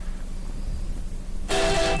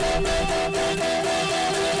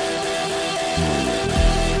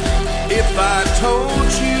I told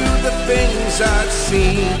you the things I've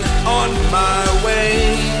seen on my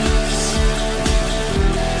ways,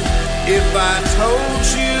 if I told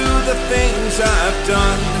you the things I've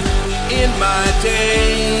done in my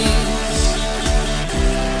days,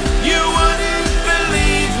 you wouldn't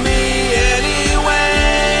believe me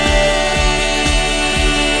anyway.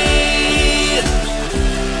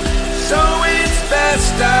 So it's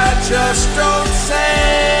best I just don't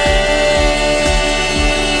say.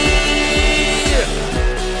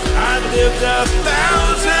 I've lived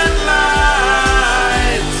 1,000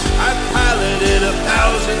 lives, I've piloted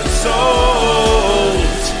 1,000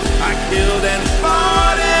 souls, I killed and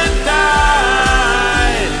fought and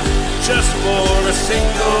died just for a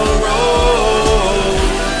single role.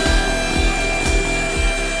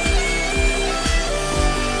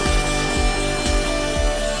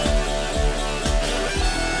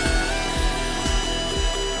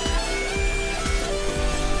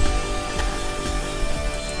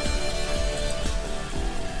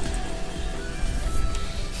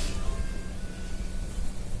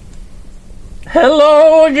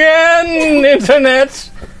 Hello again, Internet!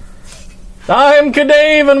 I'm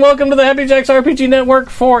Kadave, and welcome to the Happy Jacks RPG Network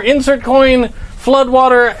for Insert Coin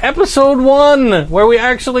Floodwater Episode 1, where we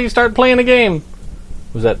actually start playing a game.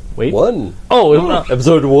 Was that... wait? 1. Oh,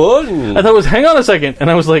 Episode 1. I thought it was hang on a second, and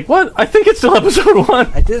I was like, what? I think it's still Episode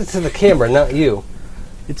 1. I did it to the camera, not you.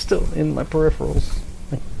 It's still in my peripherals.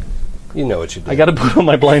 You know what you did. I gotta put on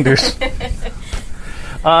my blinders.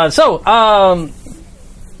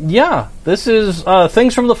 Yeah, this is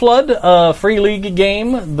Things from the Flood, a free league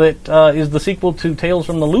game that is the sequel to Tales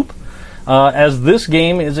from the Loop, as this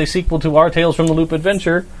game is a sequel to our Tales from the Loop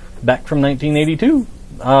adventure back from 1982,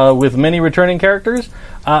 with many returning characters,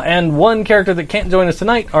 and one character that can't join us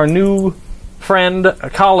tonight, our new friend,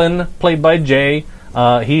 Colin, played by Jay.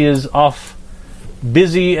 He is off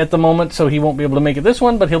busy at the moment, so he won't be able to make it this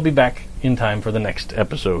one, but he'll be back in time for the next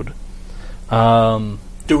episode.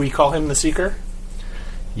 Do we call him the Seeker?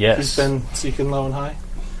 Yes. He's been seeking low and high?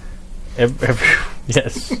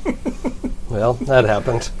 Yes. Well, that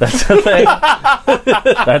happened. That's a thing.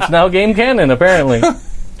 That's now game canon, apparently. To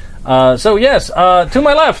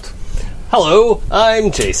my left. Hello,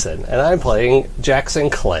 I'm Jason, and I'm playing Jackson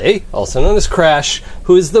Clay, also known as Crash,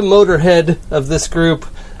 who is the motorhead of this group,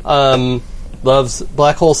 loves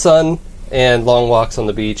Black Hole Sun and long walks on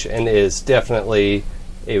the beach, and is definitely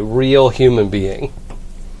a real human being.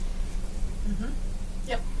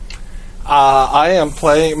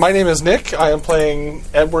 My name is Nick. I am playing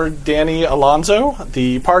Edward Danny Alonzo,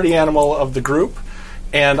 the party animal of the group,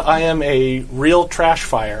 and I am a real trash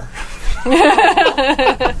fire.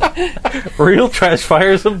 Real trash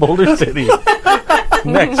fires of Boulder City.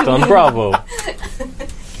 Next on Bravo.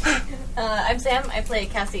 I'm Sam. I play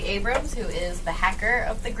Cassie Abrams, who is the hacker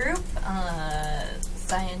of the group,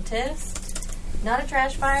 scientist, not a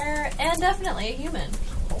trash fire, and definitely a human.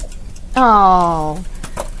 Oh.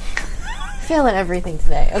 Failing everything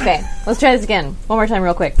today. Okay, let's try this again. One more time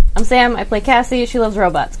real quick. I'm Sam. I play Cassie. She loves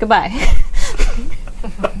robots. Goodbye.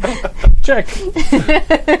 Check.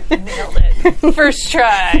 Nailed it. First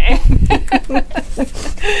try.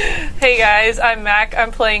 Hey guys, I'm Mac.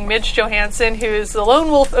 I'm playing Midge Johansson, who is the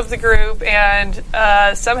lone wolf of the group, and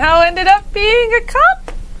somehow ended up being a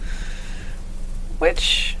cop.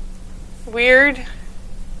 Which, weird. A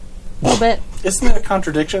little bit. Isn't that a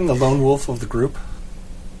contradiction, the lone wolf of the group?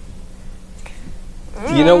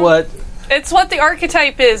 You know what? It's what the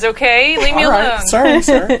archetype is, okay? Leave me alone. Right.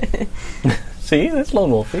 Sorry. See, that's Lone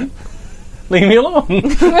Wolfie. Leave me alone.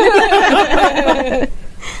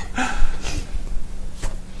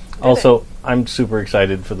 Also, I'm super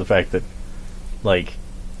excited for the fact that,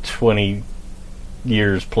 20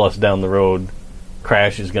 years plus down the road,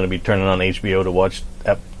 Crash is going to be turning on HBO to watch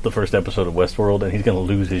the first episode of Westworld, and he's going to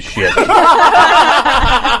lose his shit.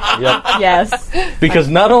 Yep. Yes. Because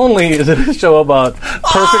not only is it a show about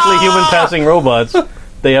perfectly human passing robots,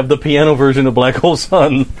 they have the piano version of Black Hole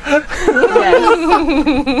Sun.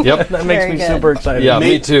 Yes. Yep. That makes Very me good. super excited. Yeah,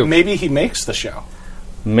 me too. Maybe he makes the show.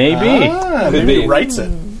 Maybe. Maybe be. he writes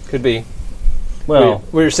it. Could be. Well,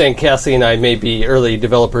 We were saying Cassie and I may be early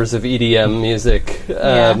developers of EDM music.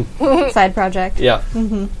 Side project. Yeah.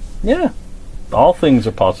 yeah. All things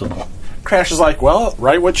are possible. Crash is like, well,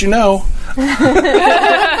 write what you know.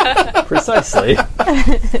 Precisely.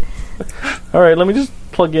 All right, let me just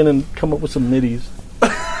plug in and come up with some middies.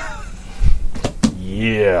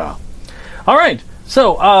 Yeah. All right.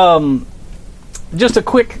 So, just a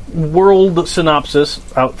quick world synopsis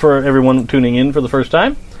out for everyone tuning in for the first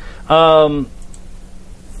time.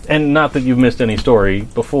 and not that you've missed any story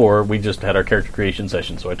before, we just had our character creation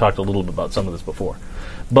session, so I talked a little bit about some of this before.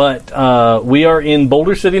 But we are in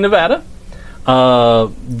Boulder City, Nevada.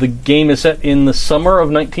 The game is set in the summer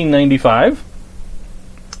of 1995.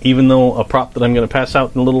 Even though a prop that I'm going to pass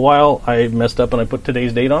out in a little while, I messed up and I put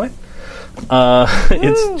today's date on it.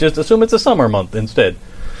 It's just assume it's a summer month instead.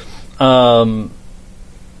 But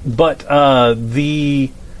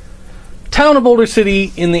the town of Boulder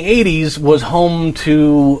City in the 80s was home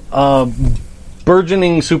to a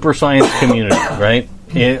burgeoning super science community, right?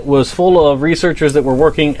 It was full of researchers that were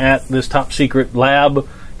working at this top secret lab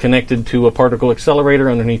connected to a particle accelerator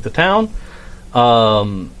underneath the town.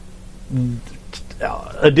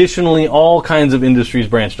 Additionally, all kinds of industries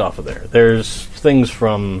branched off of there. There's things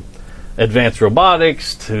from advanced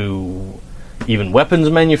robotics to even weapons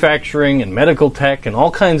manufacturing and medical tech and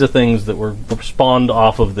all kinds of things that were spawned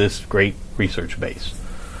off of this great research base.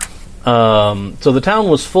 So the town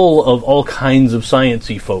was full of all kinds of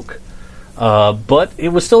sciencey folk. But it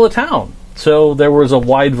was still a town. So there was a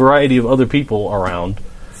wide variety of other people around.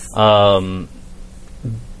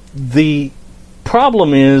 The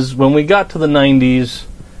problem is, when we got to the 90s,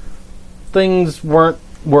 things weren't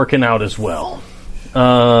working out as well.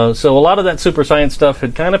 So a lot of that super science stuff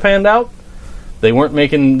had kind of panned out. They weren't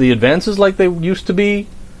making the advances like they used to be.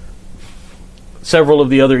 Several of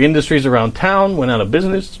the other industries around town went out of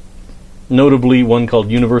business. Notably, one called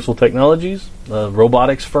Universal Technologies, a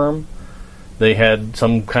robotics firm. They had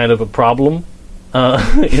some kind of a problem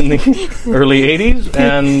in the early 80s,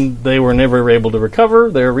 and they were never able to recover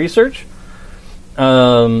their research.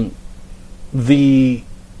 The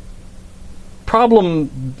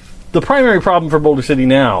primary problem for Boulder City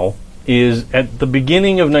now is at the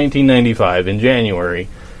beginning of 1995, in January,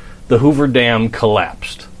 the Hoover Dam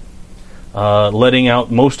collapsed, letting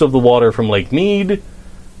out most of the water from Lake Mead,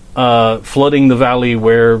 flooding the valley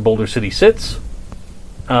where Boulder City sits,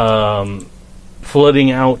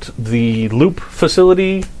 flooding out the Loop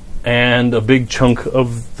facility and a big chunk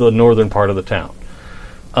of the northern part of the town.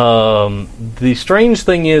 The strange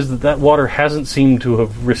thing is that water hasn't seemed to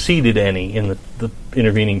have receded any in the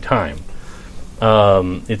intervening time.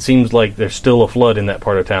 It seems like there's still a flood in that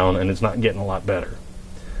part of town, and it's not getting a lot better.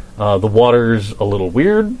 The water's a little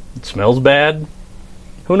weird. It smells bad.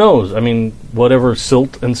 Who knows? I mean, whatever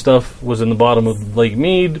silt and stuff was in the bottom of Lake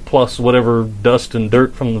Mead, plus whatever dust and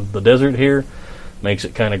dirt from the desert here, makes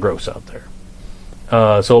it kind of gross out there.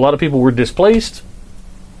 So a lot of people were displaced.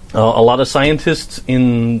 A lot of scientists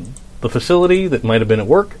in the facility that might have been at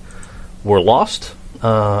work were lost.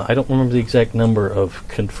 I don't remember the exact number of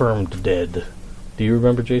confirmed dead. Do you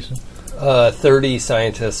remember, Jason? 30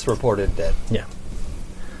 scientists reported dead. Yeah.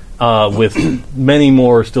 With many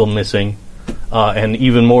more still missing, and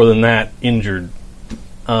even more than that, injured.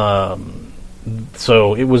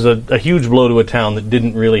 So it was a huge blow to a town that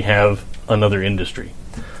didn't really have another industry,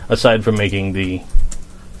 aside from making the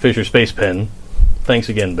Fisher Space Pen. Thanks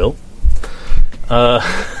again, Bill.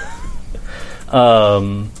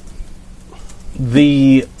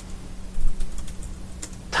 The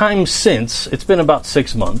time since, it's been about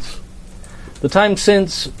 6 months. The time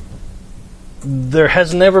since, there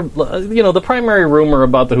has never, the primary rumor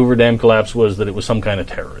about the Hoover Dam collapse was that it was some kind of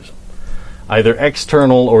terrorism, either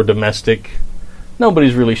external or domestic.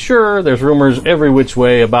 Nobody's really sure. There's rumors every which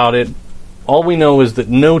way about it. All we know is that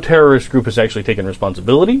no terrorist group has actually taken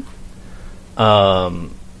responsibility. But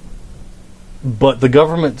the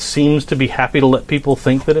government seems to be happy to let people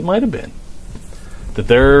think that it might have been. That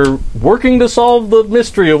they're working to solve the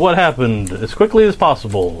mystery of what happened as quickly as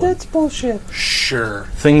possible. That's bullshit. Sure.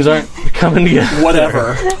 Things aren't coming together.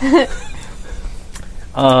 Whatever.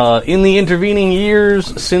 In the intervening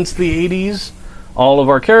years since the 80s, all of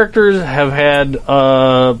our characters have had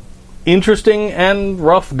interesting and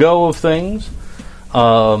rough go of things.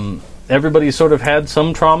 Everybody's sort of had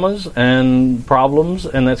some traumas and problems,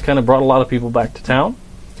 and that's kind of brought a lot of people back to town.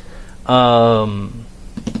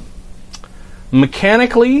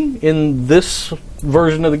 Mechanically, in this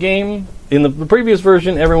version of the game, in the previous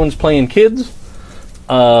version, everyone's playing kids,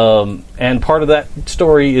 and part of that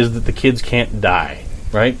story is that the kids can't die,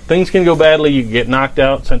 right? Things can go badly, you can get knocked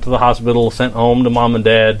out, sent to the hospital, sent home to mom and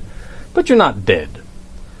dad, but you're not dead.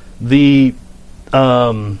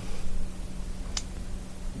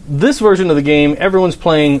 This version of the game, everyone's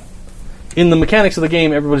playing, in the mechanics of the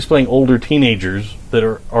game, everybody's playing older teenagers that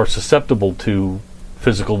are susceptible to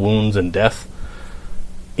physical wounds and death.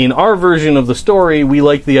 In our version of the story, we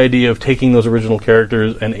like the idea of taking those original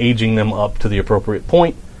characters and aging them up to the appropriate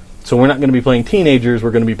point. So we're not going to be playing teenagers,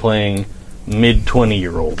 we're going to be playing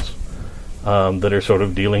mid-20-year-olds that are sort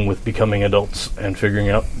of dealing with becoming adults and figuring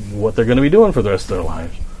out what they're going to be doing for the rest of their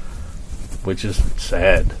lives. which is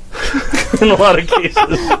sad in a lot of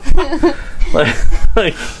cases.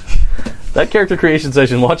 like that character creation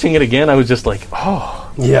session, watching it again, I was just like,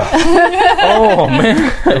 oh, Yeah. oh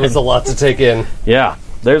man. It was a lot to take in. Yeah,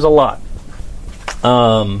 there's a lot.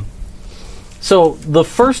 So the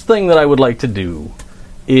first thing that I would like to do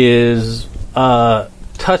is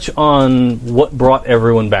touch on what brought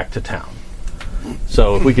everyone back to town.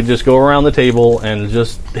 So if we could just go around the table and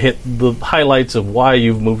just hit the highlights of why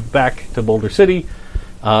you've moved back to Boulder City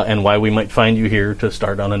and why we might find you here to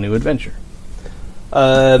start on a new adventure.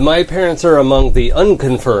 My parents are among the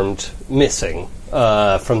unconfirmed missing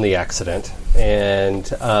from the accident. And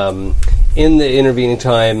in the intervening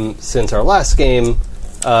time since our last game,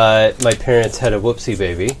 my parents had a whoopsie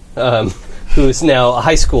baby who's now a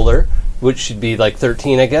high schooler, which should be like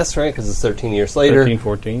 13, I guess, right? Because it's 13 years later. 13,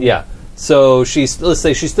 14. Yeah. So let's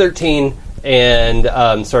say she's 13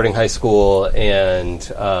 and starting high school and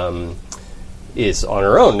is on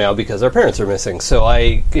her own now because our parents are missing. So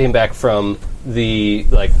I came back from the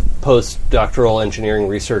postdoctoral engineering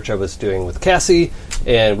research I was doing with Cassie,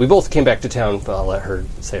 and we both came back to town, but I'll let her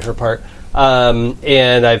say her part.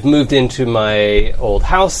 And I've moved into my old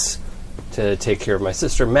house to take care of my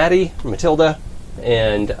sister Matilda,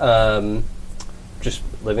 and just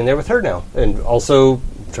living there with her now. And also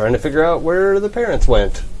trying to figure out where the parents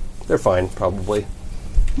went. They're fine, probably.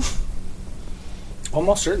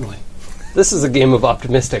 Almost certainly. This is a game of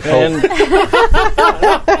optimistic hope.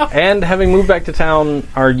 And having moved back to town,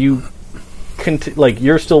 are you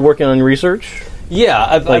you're still working on research? Yeah,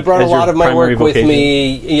 I brought a as lot your of my work primary with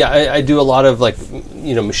me. Yeah, I do a lot of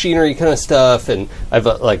machinery kind of stuff, and I've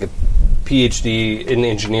a PhD in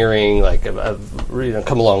engineering. I've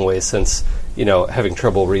come a long way since having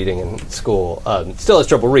trouble reading in school. Still has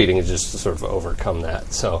trouble reading, it's just to sort of overcome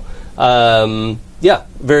that. So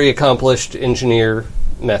very accomplished engineer,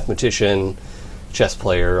 mathematician, chess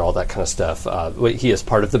player, all that kind of stuff. He is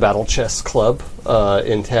part of the Battle Chess Club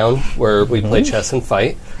in town, where we play chess and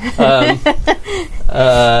fight.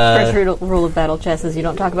 First rule of battle chess is you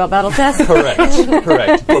don't talk about battle chess. Correct.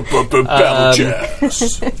 Battle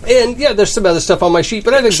chess. And there's some other stuff on my sheet,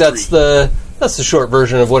 but I think that's the short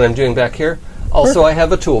version of what I'm doing back here. Also, I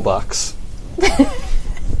have a toolbox.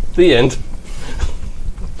 The end.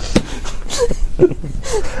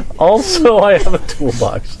 Also, I have a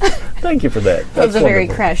toolbox. Thank you for that. That was a very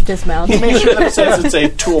wonderful. crash dismount. Make sure that it says it's a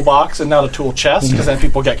toolbox and not a tool chest, because then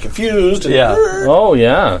people get confused. And Yeah. Oh,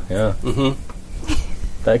 yeah. Mm-hmm.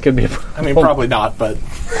 That could be I mean, probably not, but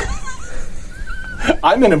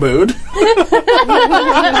I'm in a mood.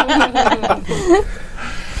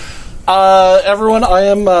 Everyone, I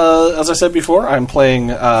am, as I said before, I'm playing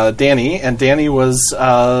Danny, and Danny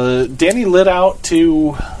lit out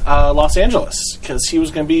to Los Angeles because he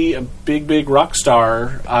was going to be a big rock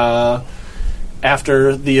star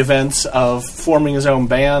after the events of forming his own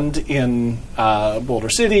band in Boulder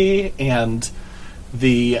City and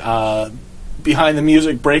the behind the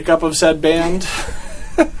music breakup of said band.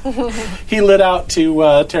 He lit out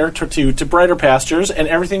to brighter pastures, and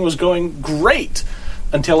everything was going great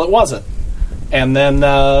until it wasn't. And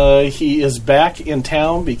then he is back in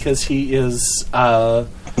town because he is what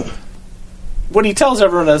he tells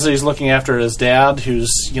everyone is he's looking after his dad,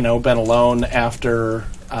 who's been alone after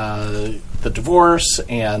the divorce,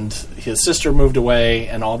 and his sister moved away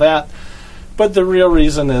and all that. But the real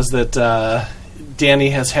reason is that Danny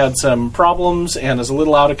has had some problems and is a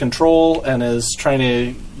little out of control and is trying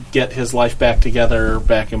to get his life back together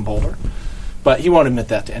back in Boulder. But he won't admit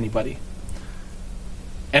that to anybody.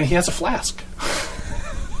 And he has a flask.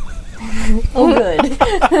 Oh, good.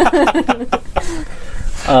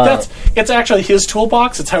 It's actually his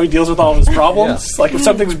toolbox. It's how he deals with all of his problems. Yeah. Like if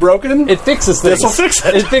something's broken, It fixes things. this will fix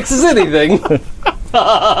it. It fixes anything.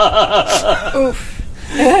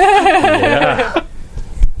 Yeah.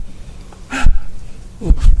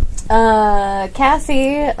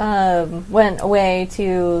 Cassie went away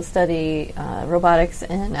to study robotics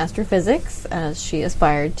and astrophysics, as she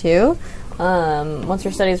aspired to. Once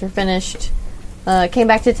her studies were finished, came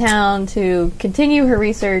back to town to continue her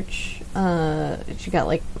research. She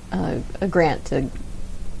got a grant to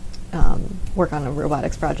work on a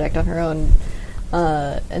robotics project on her own,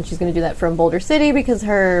 and she's going to do that from Boulder City because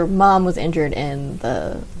her mom was injured in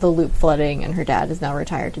the loop flooding, and her dad is now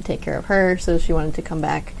retired to take care of her. So she wanted to come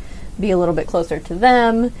back, be a little bit closer to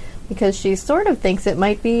them, because she sort of thinks it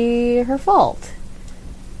might be her fault,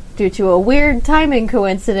 due to a weird timing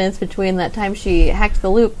coincidence between that time she hacked the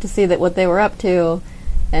loop to see what they were up to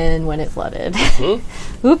and when it flooded.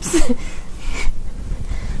 Oops.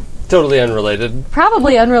 Totally unrelated.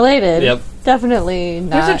 Probably unrelated. Yep. Definitely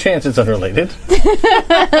not. There's a chance it's unrelated.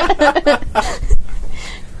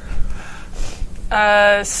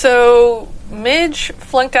 So Midge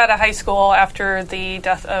flunked out of high school after the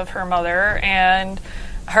death of her mother, and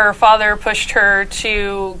her father pushed her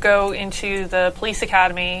to go into the police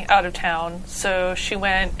academy out of town. So she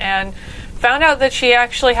went and found out that she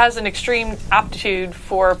actually has an extreme aptitude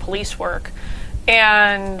for police work.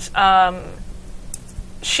 And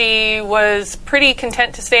she was pretty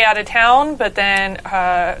content to stay out of town, but then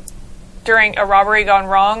during a robbery gone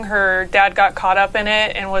wrong, her dad got caught up in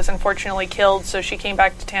it and was unfortunately killed, so she came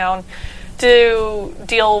back to town to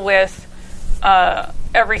deal with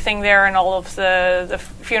everything there and all of the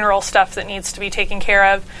funeral stuff that needs to be taken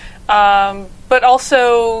care of. But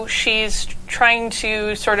also, she's trying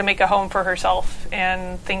to sort of make a home for herself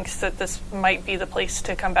and thinks that this might be the place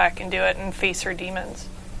to come back and do it and face her demons.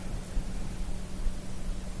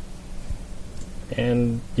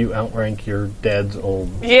 And you outrank your dad's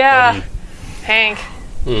old Yeah, buddy. Hank.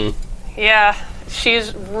 Yeah,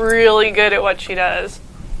 she's really good at what she does.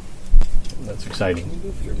 That's exciting.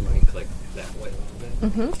 Move your mic like that way a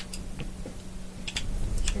little bit.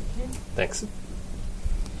 Thanks.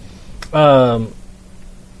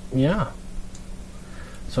 Yeah.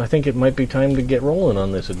 So I think it might be time to get rolling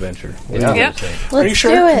on this adventure. What do Yeah. you Yep. guys think? Let's Are you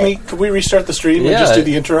sure? do Can it. we restart the stream and Yeah. just do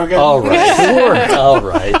the intro again? All right. All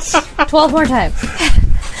right. 12 more times.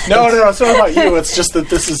 No, it's not about you. It's just that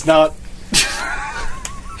this is not.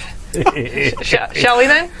 Shall we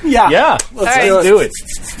then? Yeah, Let's All do right. it. do it.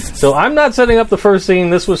 So I'm not setting up the first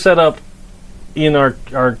scene. This was set up in our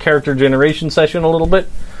character generation session a little bit,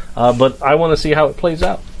 but I want to see how it plays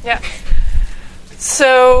out. Yeah.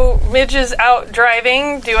 So Midge is out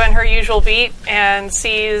driving, doing her usual beat, and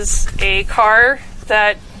sees a car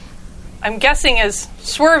that I'm guessing is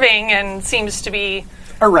swerving and seems to be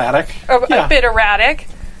Erratic. a bit erratic.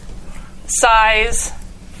 Sighs,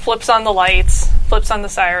 flips on the lights, flips on the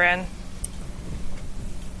siren,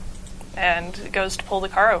 and goes to pull the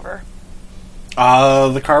car over.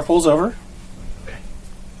 The car pulls over.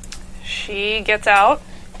 She gets out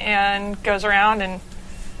and goes around and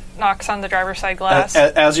knocks on the driver's side glass.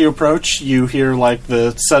 As you approach, you hear like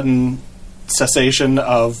the sudden cessation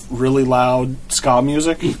of really loud ska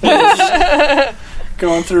music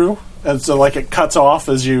going through, and so like it cuts off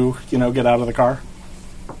as you get out of the car.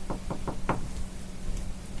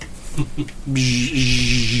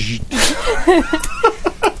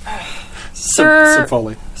 Sir,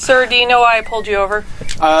 Foley. sir, do you know why I pulled you over?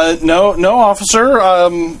 No, officer.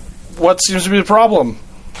 What seems to be the problem?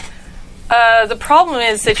 The problem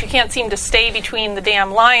is that you can't seem to stay between the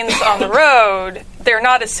damn lines on the road. They're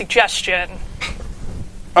not a suggestion.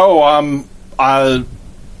 Oh, I'm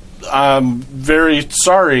very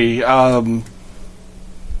sorry.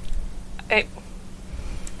 Hey,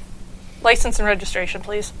 license and registration,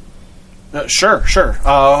 please. Sure.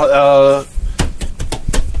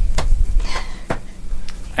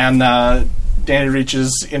 And Danny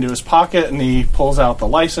reaches into his pocket and he pulls out the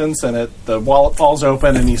license, and the wallet falls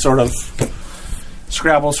open, and he sort of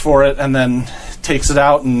scrabbles for it and then takes it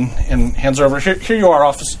out and hands it over. Here you are,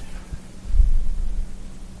 officer.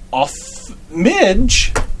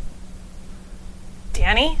 Midge?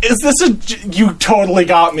 Danny? Is this you totally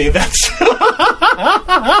got me. That's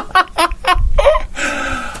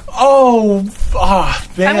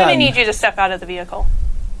man. I'm going to need you to step out of the vehicle.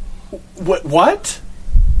 What?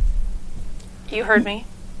 You heard me.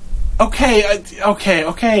 Okay,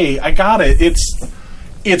 I got it.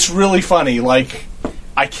 It's really funny. Like,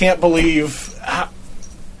 I can't believe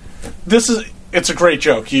it's a great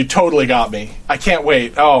joke. You totally got me. I can't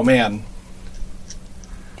wait. Oh man.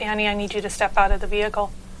 Danny, I need you to step out of the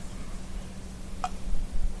vehicle.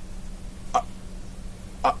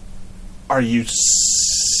 Are you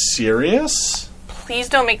serious? Please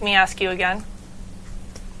don't make me ask you again.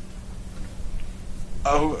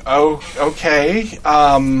 Oh, okay.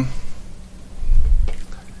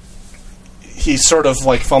 He sort of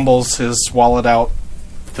like fumbles his wallet out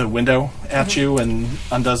the window at you and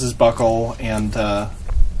undoes his buckle and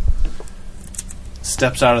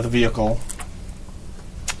steps out of the vehicle.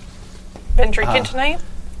 Been drinking tonight?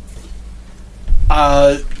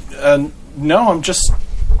 No, I'm just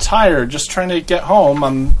tired. Just trying to get home.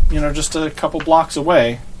 I'm, just a couple blocks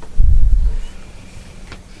away.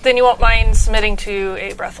 Then you won't mind submitting to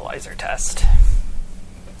a breathalyzer test.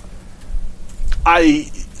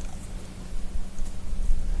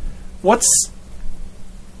 What's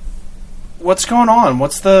going on?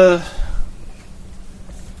 What's the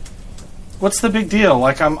big deal?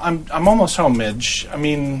 Like, I'm almost home, Midge. I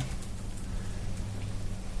mean,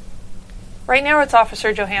 Right now it's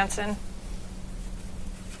Officer Johansson.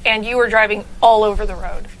 And you were driving all over the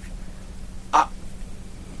road.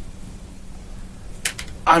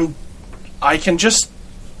 I can just...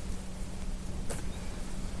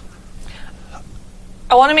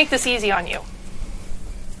 I want to make this easy on you.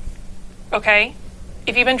 Okay?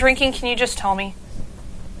 If you've been drinking, can you just tell me?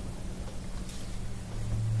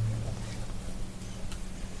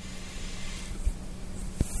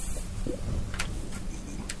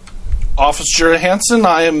 Officer Hansen,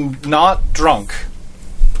 I am not drunk.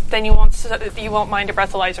 Then you won't mind a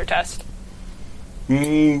breathalyzer test.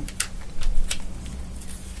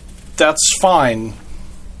 That's fine.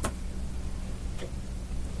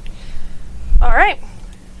 All right.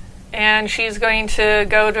 And she's going to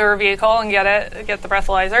go to her vehicle and get the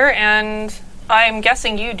breathalyzer, and I'm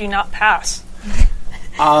guessing you do not pass.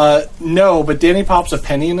 No, but Danny pops a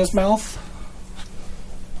penny in his mouth.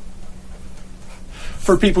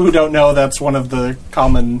 For people who don't know, that's one of the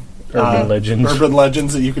common Urban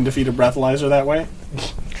legends that you can defeat a breathalyzer that way.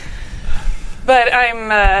 But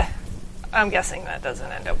I'm guessing that doesn't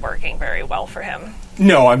end up working very well for him.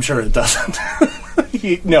 No, I'm sure it doesn't.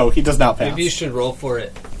 He does not pass. Maybe you should roll for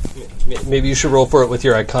it. Maybe you should roll for it with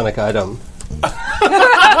your iconic item.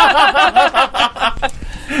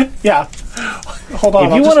 Yeah. Hold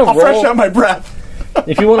on, I'll fresh out my breath.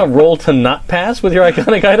 If you want to roll to not pass with your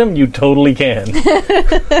iconic item, you totally can.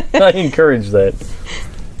 I encourage that.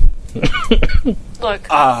 Look,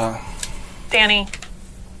 Danny,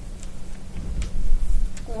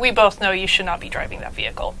 we both know you should not be driving that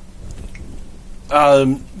vehicle.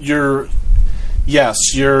 You're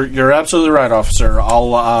absolutely right, officer.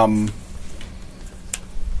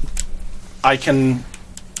 I can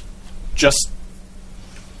just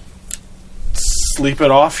sleep it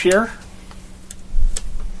off here.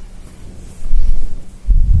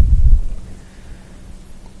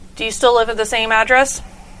 Do you still live at the same address?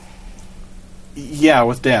 Yeah,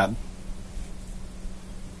 with Dad.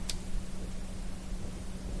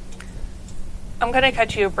 I'm going to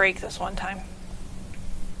cut you a break this one time.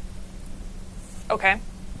 Okay.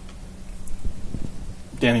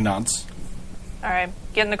 Danny nods. All right.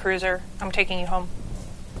 Get in the cruiser. I'm taking you home.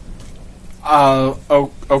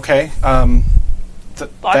 Okay.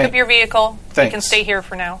 Lock up your vehicle. Thanks. You can stay here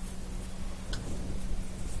for now.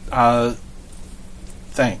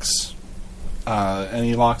 Thanks. And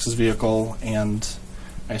he locks his vehicle, and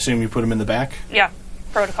I assume you put him in the back? Yeah.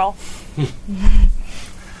 Protocol.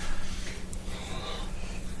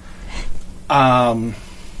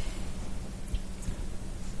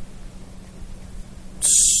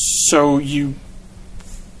 So you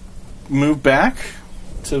move back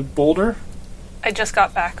to Boulder? I just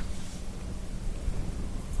got back.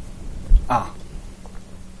 Ah.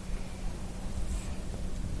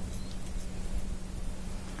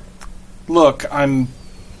 Look,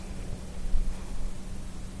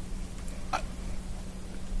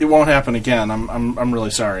 it won't happen again. I'm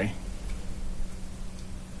really sorry.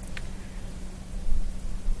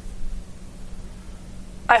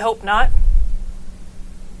 I hope not.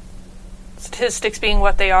 Statistics being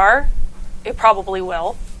what they are, it probably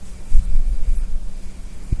will.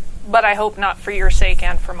 But I hope not for your sake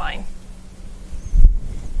and for mine.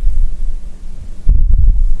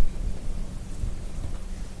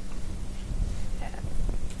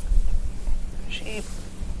 She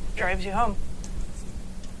drives you home.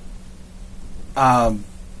 I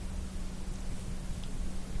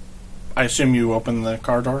assume you open the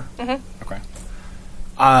car door? Mm-hmm. Okay.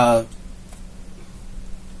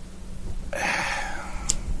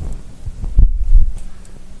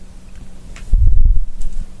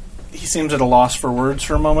 He seems at a loss for words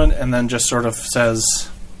for a moment, and then just sort of says,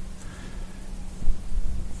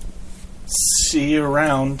 "See you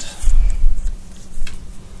around."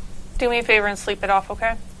 Do me a favor and sleep it off,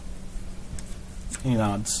 okay? He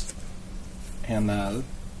nods and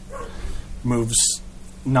moves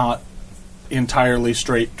not entirely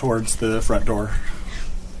straight towards the front door.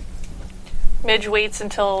 Midge waits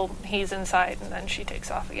until he's inside, and then she takes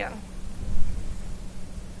off again.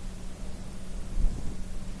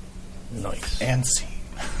 Nice. And scene.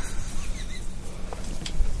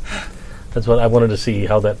 That's what I wanted to see,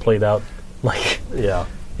 how that played out. Like, Yeah.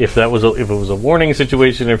 if it was a warning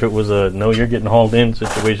situation, if it was a no, you're getting hauled in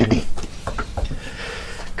situation.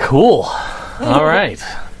 Cool. All right.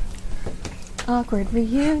 Awkward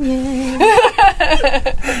reunion.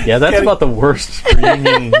 Yeah, that's about the worst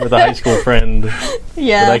reunion with a high school friend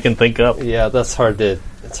Yeah. that I can think of. Yeah, it's hard to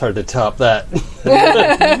top that.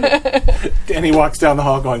 Danny walks down the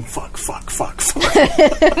hall going, fuck, fuck, fuck, fuck.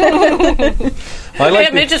 I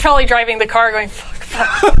like Midge is probably driving the car going, fuck,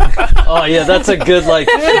 fuck. Oh yeah, that's a good like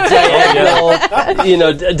diagonal,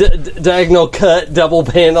 diagonal cut, double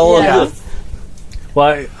panel. Yeah. Of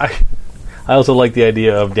Well, I also like the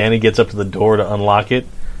idea of Danny gets up to the door to unlock it,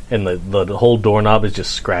 and the whole doorknob is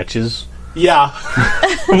just scratches Yeah.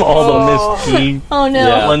 from all the missed key Oh no.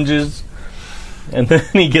 Yeah. lunges. And then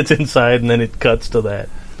he gets inside, and then it cuts to that.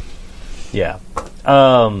 Yeah.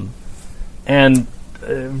 And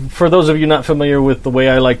for those of you not familiar with the way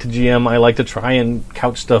I like to GM, I like to try and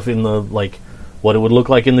couch stuff in the, like, what it would look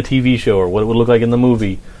like in the TV show or what it would look like in the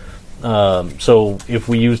movie. So if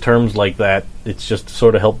we use terms like that, it's just to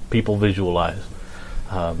sort of help people visualize,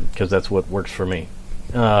 because that's what works for me.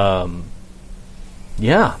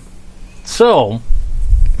 Yeah. So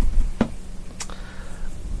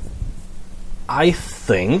I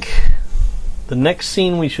think the next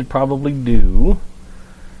scene we should probably do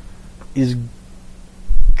is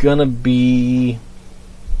gonna be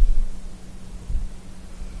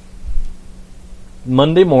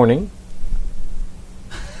Monday morning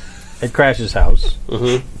at Crash's house.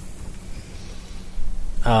 Mm-hmm.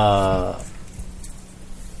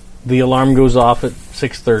 The alarm goes off at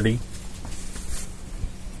 6:30,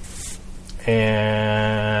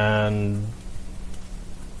 and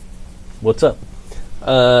what's up?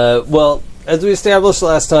 Well, as we established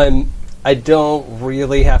last time, I don't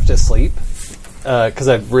really have to sleep because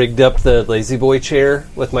I've rigged up the Lazy Boy chair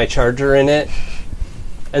with my charger in it.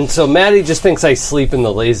 And so Maddie just thinks I sleep in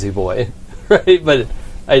the Lazy Boy, right? But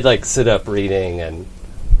I like sit up reading and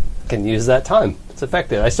can use that time. It's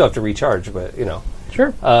effective. I still have to recharge, but you know.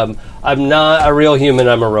 Sure. I'm not a real human.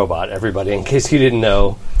 I'm a robot. Everybody, in case you didn't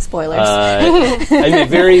know, Spoilers. I'm a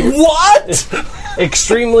very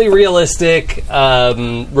extremely realistic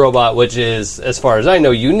robot, which is, as far as I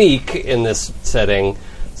know, unique in this setting.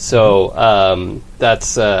 So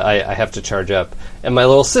that's I have to charge up. And my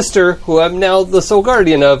little sister, who I'm now the sole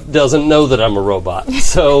guardian of, doesn't know that I'm a robot.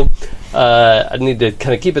 So I need to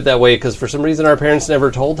kind of keep it that way because for some reason our parents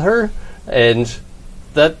never told her, and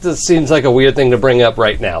that just seems like a weird thing to bring up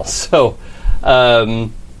right now. So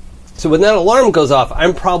so when that alarm goes off,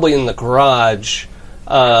 I'm probably in the garage,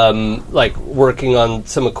 like working on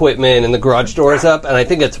some equipment, and the garage door is up. And I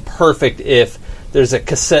think it's perfect if there's a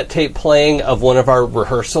cassette tape playing of one of our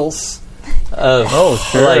rehearsals. Of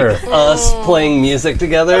like us playing music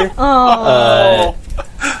together.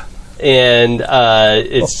 And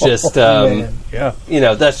it's just, Yeah. you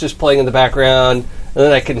know, that's just playing in the background. And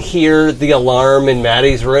then I can hear the alarm in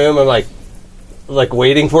Maddie's room. I'm like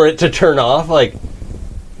waiting for it to turn off. Like,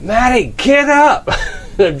 Maddie, get up!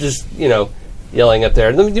 I'm just, you know, yelling up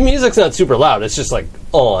there. The music's not super loud. It's just like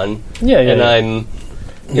on. Yeah, and yeah. I'm.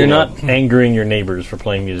 You're not angering your neighbors for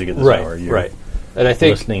playing music at this hour. You're right. And I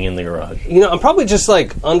think listening in the garage. you know, I'm probably just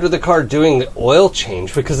like under the car doing the oil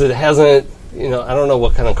change because it hasn't. You know, I don't know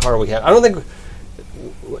what kind of car we have. I don't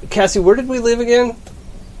think. Cassie, where did we live again?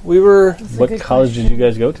 We were. What college did you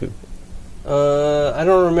guys go to? I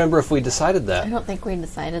don't remember if we decided I that. don't think we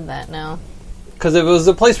decided that, no. Because if it was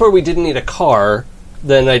a place where we didn't need a car,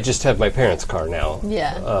 then I just have my parents' car now.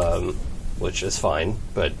 Yeah. Which is fine,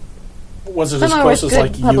 but Was it as Somewhere with close as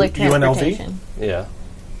good like public UNLV? transportation. yeah.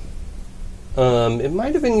 It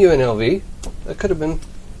might have been UNLV. That could have been.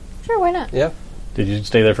 Sure, why not? Yeah. Did you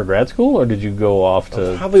stay there for grad school, or did you go off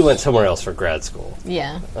to... Probably went somewhere else for grad school.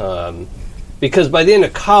 Yeah. Because by the end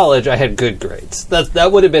of college, I had good grades.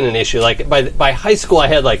 That would have been an issue. Like by high school, I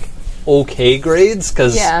had like okay grades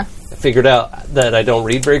because Yeah. I figured out that I don't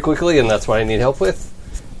read very quickly, and that's what I need help with.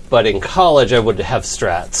 But in college, I would have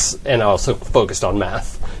strats, and I also focused on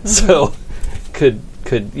math, so could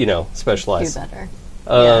you know Do specialize. better.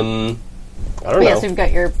 I don't But know. yes, we've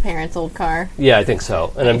got your parents' old car. Yeah, I think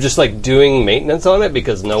so. And I'm just like doing maintenance on it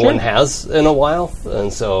because no one has in a while,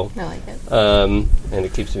 and so. I like it. And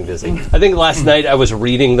it keeps me busy. I think last night I was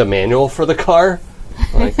reading the manual for the car.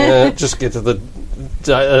 Like, just get to the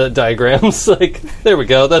diagrams. Like, there we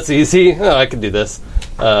go. That's easy. Oh, I can do this.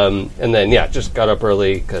 And then, yeah, just got up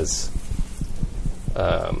early because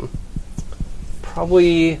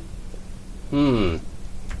probably...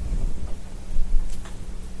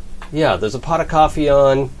 Yeah, there's a pot of coffee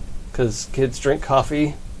on because kids drink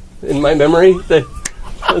coffee in my memory. That's,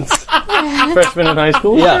 Freshman in high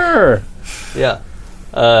school? Yeah. Sure. yeah.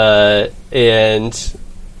 And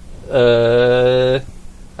I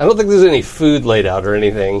don't think there's any food laid out or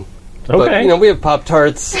anything. But, Okay. you know, we have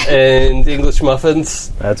Pop-Tarts and English muffins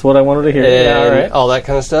That's what I wanted to hear. and Yeah, all right. all that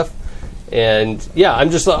kind of stuff. And, yeah, I'm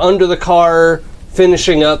just under the car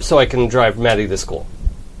finishing up so I can drive Maddie to school.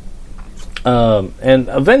 And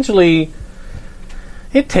eventually,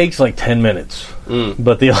 it takes like 10 minutes,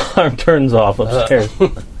 but the alarm turns off upstairs.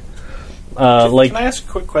 Like, Can I ask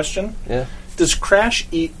a quick question? Yeah. Does Crash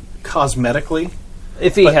eat cosmetically?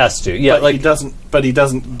 If he has to. Yeah, but like... he doesn't. But he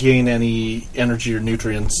doesn't gain any energy or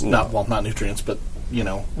nutrients. Not nutrients, but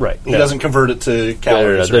Right. He No. doesn't convert it to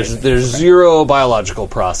calories. or anything. There's zero biological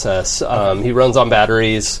process. He runs on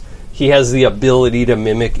batteries. He has the ability to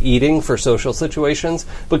mimic eating for social situations,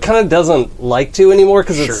 but kind of doesn't like to anymore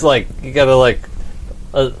because it's like you got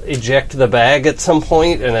to eject the bag at some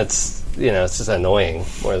point, and it's just annoying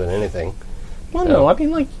more than anything. Well, no, I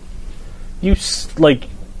mean,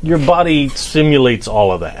 your body simulates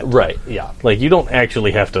all of that. Right. Yeah. Like, you don't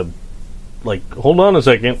actually have to, hold on a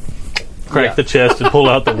second, crack the chest and pull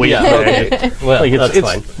out the weight bag. Okay. Well, that's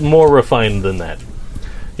fine. It's more refined than that.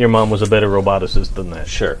 Your mom was a better roboticist than that.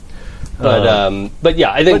 Sure. But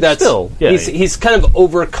yeah, I think but that's still, yeah. he's kind of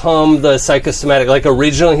overcome the psychosomatic. Like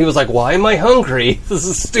originally, he was like, "Why am I hungry? This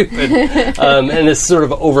is stupid," and has sort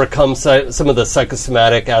of overcome some of the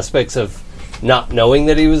psychosomatic aspects of not knowing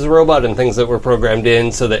that he was a robot and things that were programmed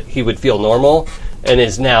in so that he would feel normal, and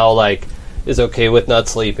is now is okay with not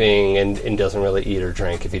sleeping and doesn't really eat or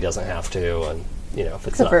drink if he doesn't have to, and if it's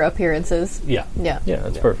Except for appearances. yeah. Yeah. Yeah,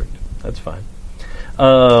 that's perfect. That's fine.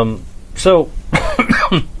 So,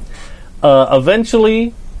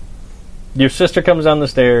 eventually, your sister comes down the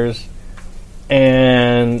stairs,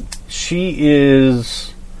 and she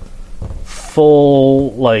is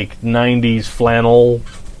full, 90s flannel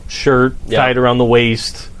shirt tied around the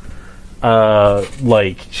waist.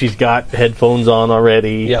 She's got headphones on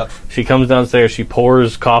already. Yeah. She comes downstairs, she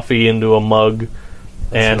pours coffee into a mug,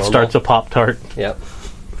 and normal. starts a Pop-Tart. Yep.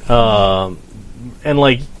 And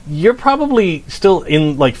you're probably still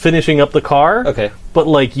in finishing up the car. Okay.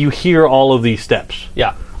 But you hear all of these steps.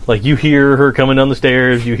 Yeah. You hear her coming down the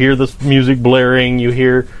stairs, you hear the music blaring, you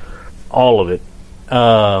hear all of it.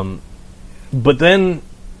 But then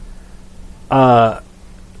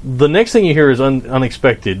the next thing you hear is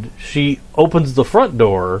unexpected. She opens the front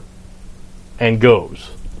door and goes.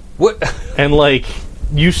 What? And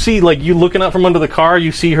you see, you looking out from under the car,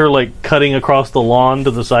 you see her cutting across the lawn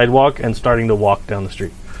to the sidewalk and starting to walk down the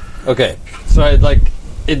street. Okay. So I'd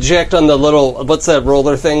eject on the little, what's that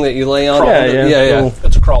roller thing that you lay on? Yeah.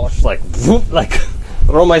 It's a crawler. Whoop,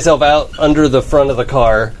 throw myself out under the front of the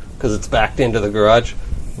car because it's backed into the garage.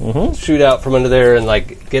 Mm-hmm. Shoot out from under there and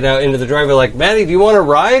get out into the driveway. Maddie, do you want to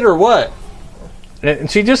ride or what? And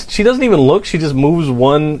she doesn't even look. She just moves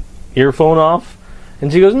one earphone off,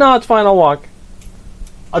 and she goes, "No, it's fine. I'll walk."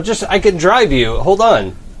 I can drive you. Hold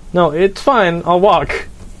on. No, it's fine. I'll walk.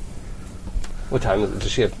 What time is it? Does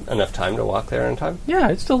she have enough time to walk there in time? Yeah,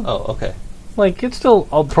 it's still Oh, okay. it's still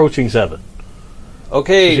approaching 7.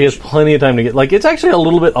 Okay. She has plenty of time to get. It's actually a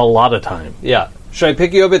lot of time. Yeah. Should I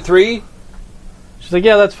pick you up at 3? She's like,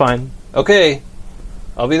 "Yeah, that's fine." Okay.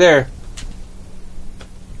 I'll be there.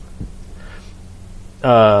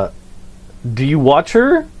 Do you watch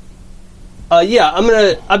her? Yeah,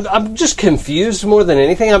 I'm just confused more than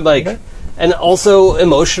anything. I'm and also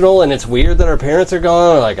emotional, and it's weird that our parents are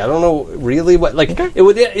gone. I don't know really what.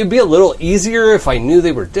 It'd be a little easier if I knew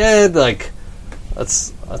they were dead.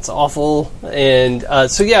 That's awful. And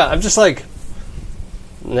so yeah, I'm just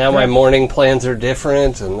now my morning plans are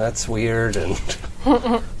different, and that's weird. And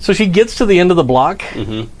So she gets to the end of the block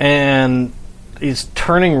and is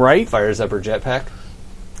turning right. fires up her jetpack.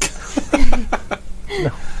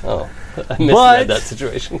 Oh, I misread that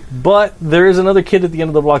situation. But there is another kid at the end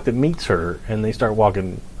of the block that meets her, and they start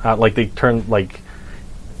walking out. They turn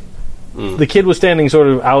the kid was standing sort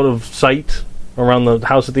of out of sight around the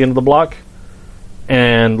house at the end of the block,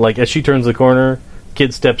 and as she turns the corner,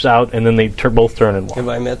 kid steps out, and then they both turn and walk. Have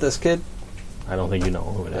I met this kid? I don't think you know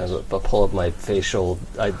who it is. I'll pull up my facial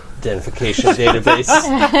identification database.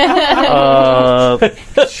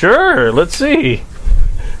 Sure, let's see.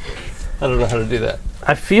 I don't know how to do that.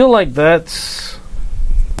 I feel like that's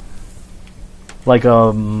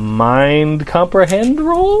a mind comprehend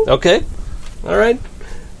roll. Okay. All right.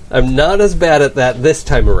 I'm not as bad at that this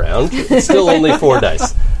time around. It's still only 4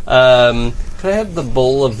 dice. Can I have the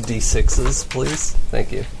bowl of D6s, please?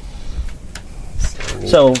 Thank you.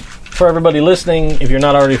 So, for everybody listening, if you're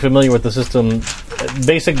not already familiar with the system,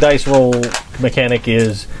 basic dice roll mechanic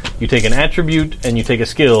is you take an attribute and you take a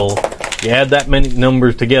skill, you add that many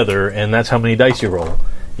numbers together, and that's how many dice you roll.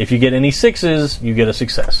 If you get any 6s, you get a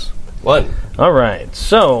success. 1. All right,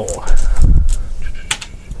 so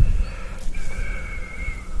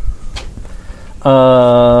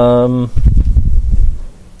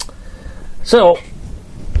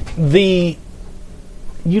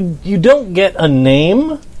you don't get a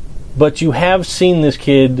name, but you have seen this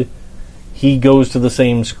kid. He goes to the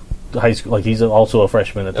same high school. He's also a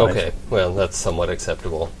freshman at the high Okay. school. Well, that's somewhat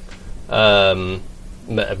acceptable. But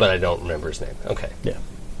I don't remember his name. Okay. Yeah.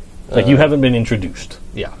 You haven't been introduced.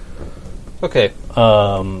 Yeah. Okay.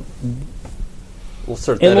 We'll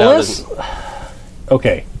sort that Unless, out.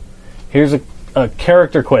 Okay. Here's a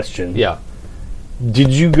character question. Yeah.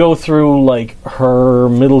 Did you go through, like, her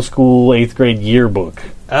middle school 8th grade yearbook?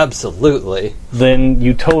 Absolutely. Then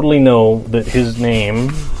you totally know that his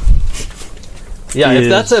name... Yeah, is- if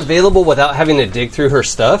that's available without having to dig through her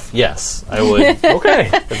stuff, yes, I would. Okay.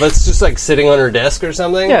 If it's just like sitting on her desk or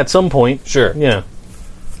something, Yeah, at some point. sure. Yeah.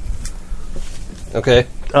 Okay.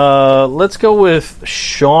 Let's go with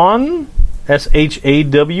Shawn,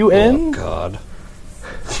 SHAWN. Oh God.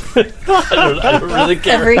 I don't really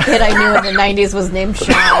care. Every kid I knew in the 90s was named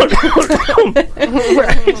Sean.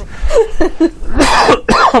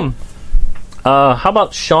 How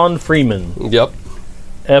about Sean Freeman? Yep.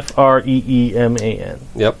 FREEMAN.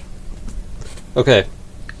 Yep. Okay.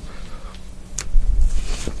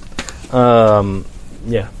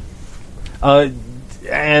 Yeah.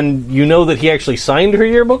 And you know that he actually signed her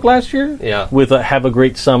yearbook last year? Yeah. With a "Have a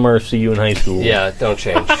great summer, see you in high school." Yeah. Don't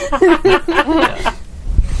change.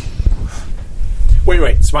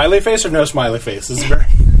 Wait. Smiley face or no smiley face? This is very.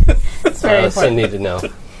 It's very So I important. need to know.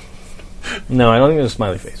 No, I don't think it's a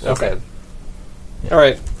smiley face. Okay. All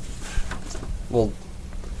right. We'll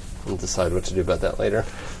decide what to do about that later.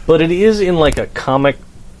 But it is in like a comic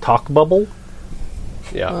talk bubble.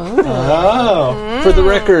 Yeah. Oh. For the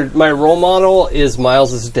record, my role model is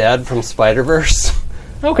Miles' dad from Spider-Verse.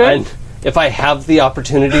 Okay. And if I have the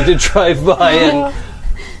opportunity to drive by and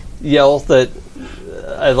yell that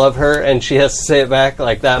I love her and she has to say it back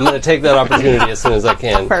like that, I'm going to take that opportunity as soon as I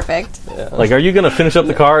can. Perfect. Like, are you going to finish up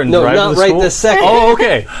the car and No, drive not to right school? this second. Oh,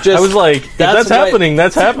 okay. Just- I was like, if that's my- happening,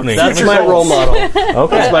 that's happening. That's I mean, my role model.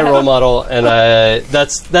 Okay. That's my role model, and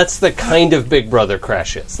that's the kind of Big Brother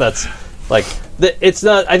Crash is. That's like it's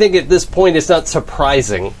not. I think at this point, it's not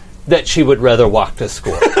surprising that she would rather walk to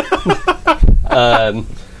school.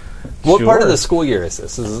 What part of Sure. the school year is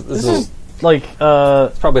this? This is Like,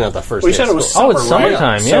 probably not the first. We day said of it was school. summer, it's right?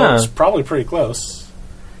 summertime, So yeah. it's probably pretty close.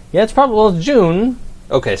 yeah, it's probably, well, it's June.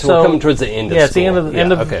 Okay, so, So- we're coming towards the end of Yeah, it's school. the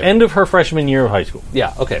end of okay. end of her freshman year of high school.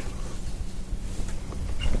 Yeah, okay.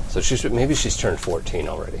 So maybe she's turned 14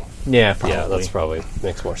 already. Yeah, probably. Yeah, that's probably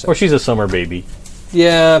makes more sense. Or she's a summer baby.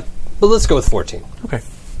 Yeah, but let's go with 14. Okay.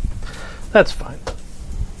 That's fine.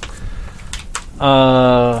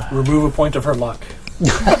 Remove a point of her luck.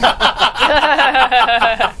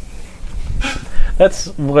 That's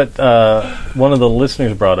what one of the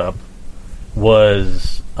listeners brought up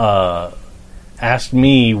was asked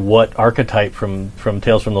me what archetype from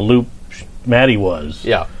Tales from the Loop Maddie was.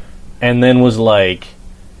 Yeah. And then was like,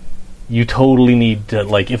 you totally need to,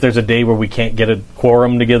 like, if there's a day where we can't get a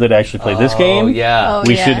quorum together to actually play this game, Oh, yeah. Oh,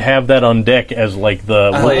 we yeah. should have that on deck as like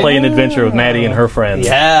we'll play an adventure of Maddie and her friends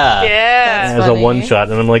Yeah. Yeah. as a funny. one shot.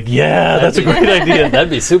 And I'm like, yeah, that's a great idea. That'd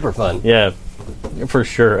be super fun. Yeah, for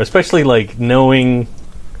sure. Especially like knowing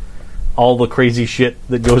all the crazy shit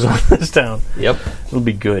that goes on in this town. Yep. It'll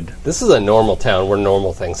be good. This is a normal town where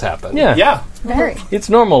normal things happen. Yeah. Yeah. Very. It's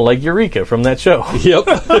normal, like Eureka from that show. Yep.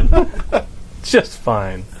 It's just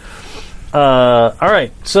fine. All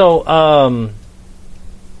right. So,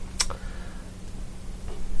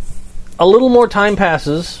 a little more time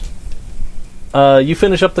passes. You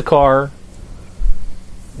finish up the car.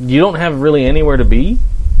 You don't have really anywhere to be.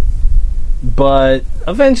 But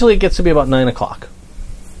eventually it gets to be about 9 o'clock.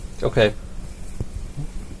 Okay.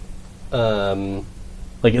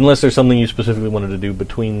 Like, unless there's something you specifically wanted to do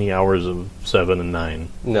between the hours of 7 and 9.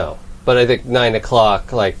 No. But I think 9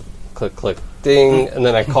 o'clock, like, click, click, ding, and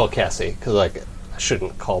then I call Cassie, because, like, I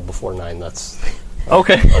shouldn't call before 9. That's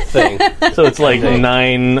Okay. a thing. So it's like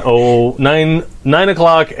 9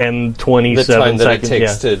 o'clock and The 27 time that seconds. it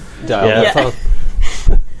takes to dial Yeah. the Yeah.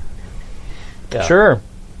 phone. Yeah. Sure.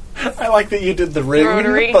 I like that you did the ring,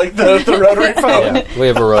 Rotary. like the rotary phone. Yeah. We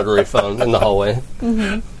have a rotary phone in the hallway.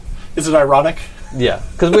 Is it ironic? Yeah.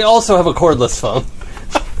 Because we also have a cordless phone.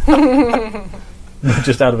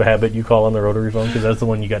 Just out of habit, you call on the rotary phone because that's the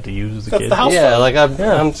one you got to use as a That's kid. the house Yeah, phone. like, I'm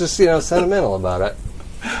Yeah. just, sentimental about it.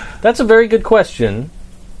 That's a very good question.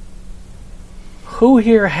 Who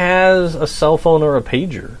here has a cell phone or a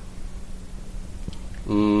pager?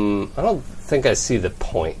 I don't think I see the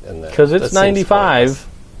point in that. Because it's That seems 95.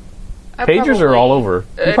 I Pagers are probably- all over.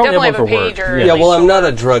 You probably definitely have one have a for work. pager. Yeah, Yeah. well, I'm not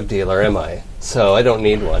a drug dealer, am I? So I don't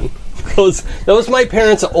need one. That was my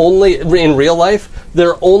parents' only, in real life,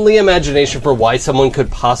 their only imagination for why someone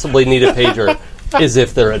could possibly need a pager is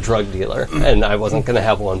if they're a drug dealer. And I wasn't going to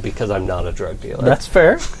have one because I'm not a drug dealer. That's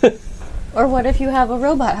fair. Or what if you have a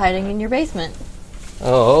robot hiding in your basement?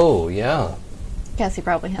 Oh, yeah. Cassie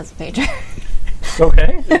probably has a pager.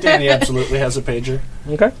 Okay. Danny absolutely has a pager.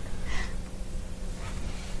 Okay.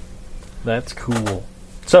 That's cool.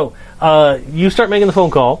 So, you start making the phone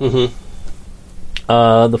call. Mhm.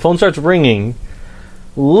 The phone starts ringing.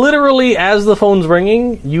 Literally, as the phone's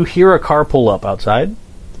ringing, you hear a car pull up outside.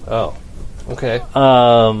 Oh, okay.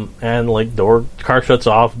 And like car shuts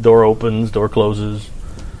off, door opens, door closes.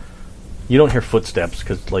 You don't hear footsteps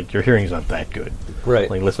because like your hearing's not that good. Right.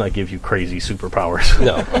 Like, let's not give you crazy superpowers.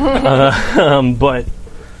 No. But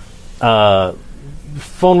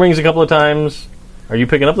phone rings a couple of times. Are you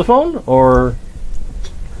picking up the phone or?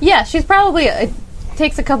 Yeah, she's probably. It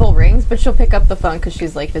takes a couple rings, but she'll pick up the phone because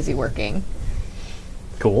she's like busy working.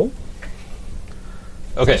 Cool.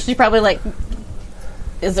 Okay. She probably like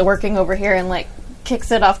is it working over here and like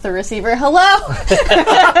kicks it off the receiver. Hello.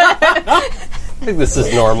 I think this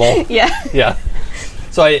is normal. Yeah. Yeah.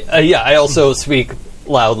 So I also speak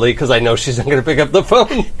loudly because I know she's not going to pick up the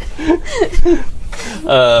phone.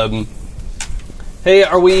 Hey,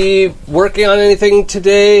 are we working on anything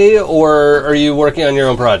today, or are you working on your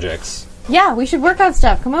own projects? Yeah, we should work on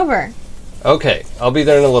stuff. Come over. Okay, I'll be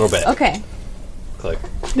there in a little bit. Okay. Click.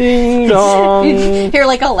 Ding dong. You hear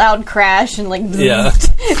like a loud crash and like Yeah.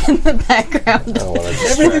 in the background. I don't want to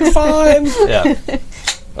Everything's fine.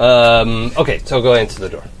 Yeah. Okay, so go into the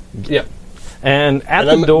door. Yeah. And at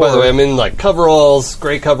And the door. by the way, I'm in like coveralls,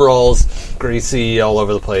 gray coveralls, greasy all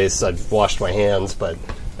over the place. I've washed my hands, but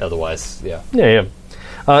otherwise, yeah. Yeah.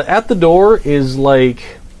 At the door is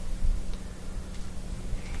like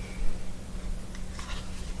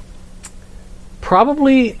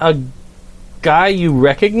probably a guy you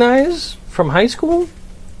recognize from high school,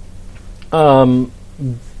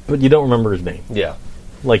 but you don't remember his name. Yeah.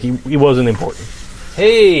 Like he wasn't important.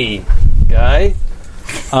 Hey, guy.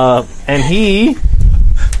 And he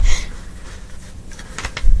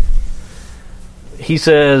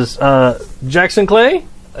says, Jackson Clay,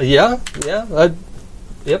 Yeah.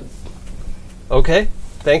 Yep. Okay.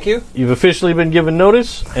 Thank you. you've officially been given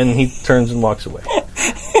notice, and he turns and walks away.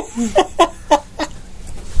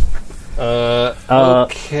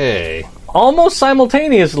 Okay. Almost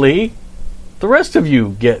simultaneously, the rest of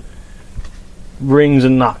you get rings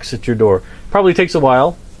and knocks at your door. Probably takes a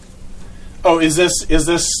while. Oh, is this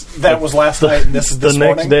that was last night and this is this the next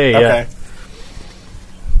morning? day, yeah. Okay.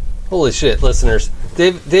 Holy shit, listeners.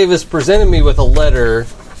 Davis presented me with a letter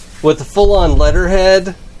with a full-on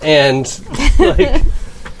letterhead and like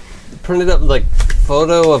printed up like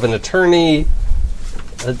photo of an attorney.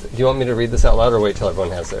 Do you want me to read this out loud or wait till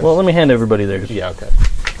everyone has theirs? Well, let me hand everybody theirs. yeah, okay.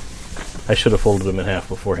 I should have folded them in half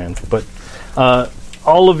beforehand. But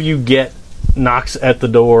all of you get knocks at the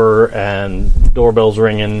door and doorbells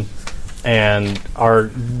ringing and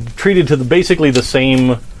are treated to basically the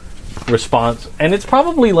same response. And it's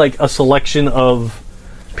probably like a selection of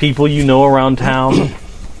people you know around town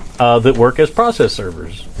that work as process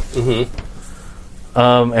servers. Mm-hmm.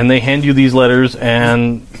 And they hand you these letters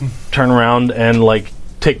and turn around and like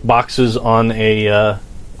tick boxes on a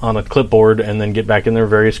clipboard and then get back in their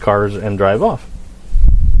various cars and drive off.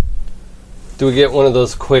 Do we get one of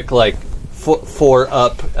those quick like four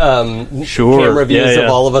up Sure. camera views Yeah.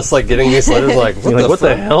 of all of us like getting these letters? Like what, You're like, what the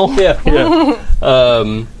fuck? hell?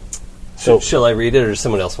 Yeah. So Shall I read it or does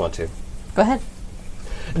someone else want to? Go ahead.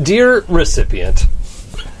 Dear recipient,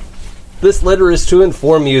 this letter is to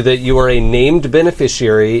inform you that you are a named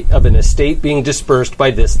beneficiary of an estate being dispersed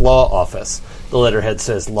by this law office. The letterhead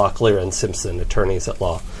says Locklear and Simpson, attorneys at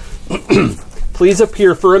law. Please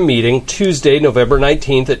appear for a meeting Tuesday, November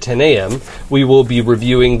 19th at 10 a.m. We will be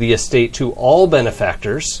reviewing the estate to all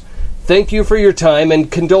benefactors. Thank you for your time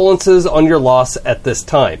and condolences on your loss at this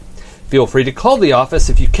time. Feel free to call the office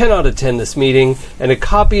if you cannot attend this meeting, and a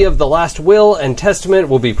copy of the last will and testament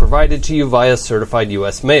will be provided to you via certified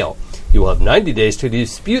U.S. mail. You will have 90 days to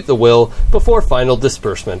dispute the will before final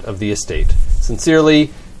disbursement of the estate. Sincerely,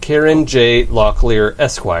 Karen J. Locklear,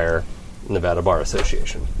 Esquire, Nevada Bar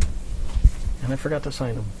Association. and I forgot to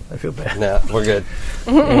sign them. I feel bad. Nah, we're good.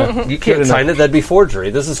 You can't sign it, that'd be forgery.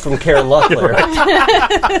 This is from Karen Locklear.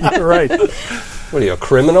 You're right. What are you, a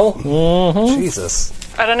criminal? Mm-hmm. Jesus.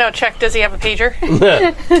 I don't know. Check. Does he have a pager?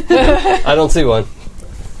 I don't see one.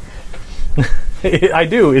 I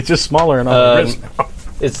do. It's just smaller and on the wrist now.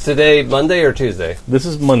 It's today Monday or Tuesday? This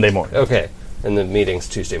is Monday morning. Okay. And the meeting's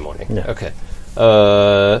Tuesday morning. Yeah. Okay.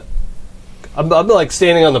 I'm like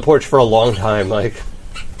standing on the porch for a long time, like,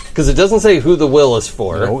 because it doesn't say who the will is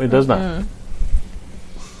for. No, it does not.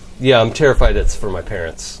 Yeah, I'm terrified it's for my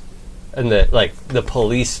parents. And that, like, the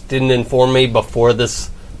police didn't inform me before this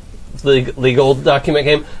legal document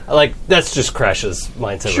came. Like, that's just Crash's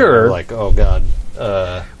mindset. Sure. Like, oh, God.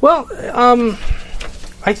 Well,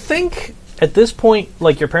 I think At this point,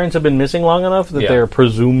 like, your parents have been missing long enough that Yeah. they're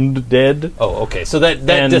presumed dead. Oh, okay. So that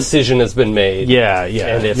And- decision has been made. Yeah.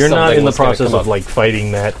 And if You're not something in the was gonna process come of, up- like,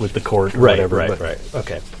 fighting that with the court or Right, whatever. right, but- right.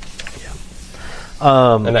 Okay.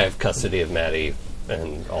 And I have custody of Maddie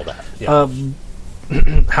and all that. Yeah.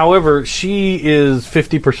 However, she is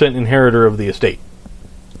 50% inheritor of the estate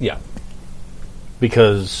yeah.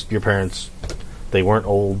 because your parents, they weren't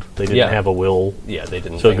old. They didn't Yeah. have a will. Yeah, they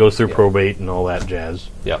didn't. So it think- goes through yeah. probate and all that jazz.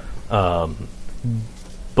 Yeah.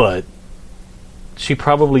 But she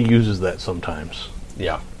probably uses that sometimes.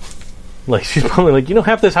 Yeah. Like, she's probably like,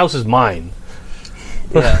 half this house is mine.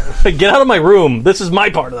 Yeah. Get out of my room. This is my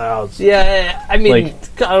part of the house. Yeah, I mean,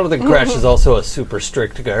 Like- I don't think Crash is also a super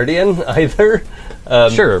strict guardian either.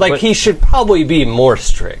 Sure, like but- he should probably be more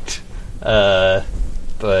strict. But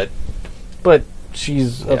But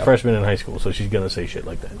she's a Yeah. freshman in high school, so she's going to say shit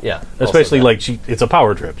like that. yeah, Especially also that. like it's a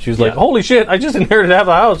power trip. She's like, Yeah. "Holy shit! I just inherited half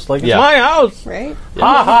a house. Like, Yeah. it's my house." Right?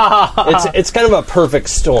 Ha ha ha! it's kind of a perfect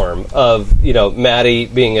storm of Maddie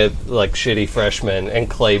being a like shitty freshman and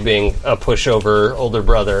Clay being a pushover older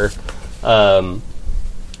brother.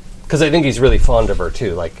 Because I think he's really fond of her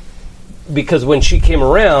too. Like because when she came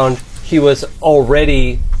around, he was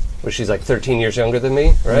already she's like 13 years younger than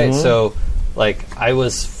me, right? So like I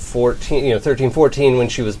was 14, 13, 14 when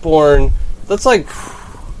she was born. That's like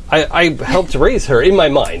I helped raise her in my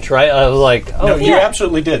mind, right? I was like, oh No, you yeah.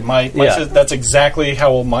 absolutely did. My Yeah. that's exactly how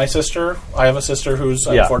old my sister. I have a sister who's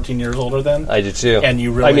Yeah. 14 years older than. I do too. And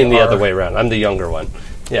you really I mean the are- other way around. I'm the younger one.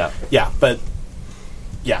 Yeah. Yeah, but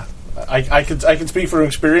yeah, I could speak from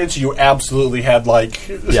experience. You absolutely had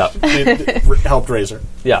Yeah. helped raise her.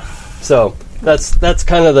 Yeah. So that's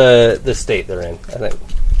kind of the state they're in, I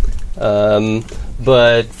think.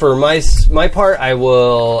 But for my part, I'm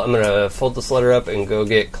gonna fold this letter up and go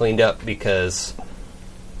get cleaned up because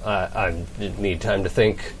I need time to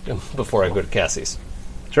think before I go to Cassie's.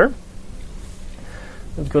 Sure.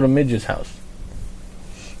 Let's go to Midge's house.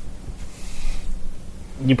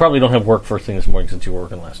 You probably don't have work first thing this morning since you were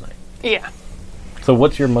working last night. Yeah. So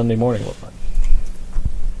what's your Monday morning look like?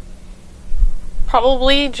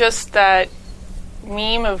 Probably just that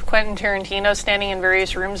meme of Quentin Tarantino standing in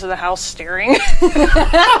various rooms of the house staring.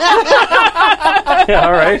 Yeah,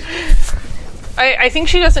 all right. I think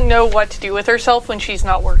she doesn't know what to do with herself when she's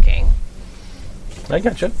not working. I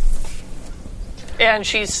gotcha. And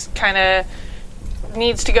she's kind of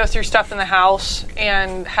needs to go through stuff in the house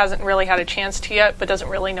and hasn't really had a chance to yet, but doesn't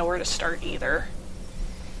really know where to start either.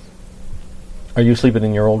 Are you sleeping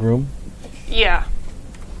in your old room? Yeah.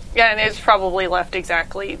 Yeah, and it's probably left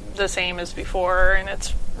exactly the same as before, and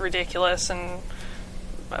it's ridiculous and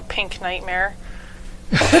a pink nightmare.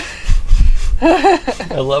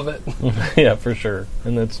 I love it. Yeah, for sure.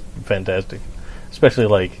 And that's fantastic. Especially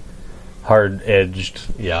like hard-edged,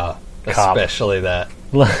 Yeah. Cop. Especially that.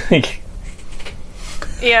 like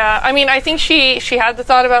Yeah, I mean, I think she had the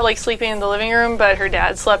thought about like sleeping in the living room, but her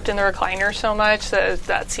dad slept in the recliner so much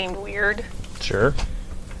that seemed weird. sure.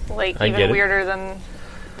 Like I get even it. weirder than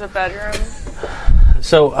the bedroom.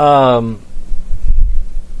 So,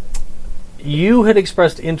 you had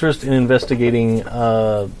expressed interest in investigating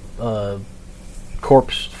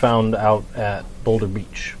corpse found out at Boulder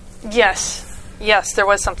Beach. Yes, there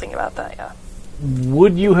was something about that. Yeah,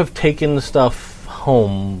 Would you have taken the stuff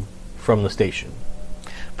home from the station?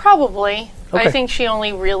 probably. Okay. I think she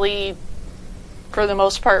only really, for the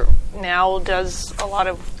most part, now does a lot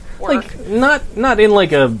of work. Like not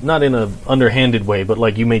in a underhanded way, but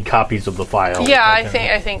like you made copies of the file. Yeah, that I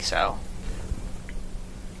kind think so.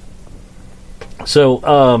 of-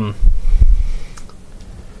 So,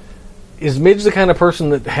 is Midge the kind of person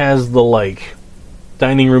that has the like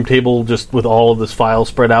dining room table just with all of this file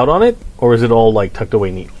spread out on it, or is it all like tucked away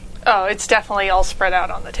neatly? Oh, it's definitely all spread out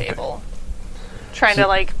on the table. Trying to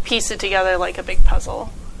like piece it together like a big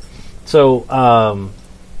puzzle. So,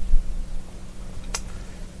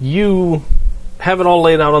 you have it all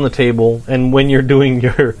laid out on the table, and when you're doing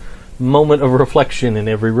your moment of reflection in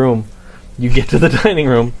every room, you get to the dining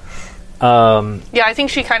room. Yeah, I think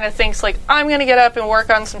she kind of thinks like, I'm going to get up and work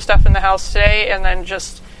on some stuff in the house today, and then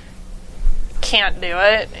just can't do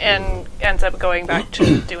it, and ends up going back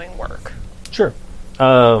to doing work. Sure.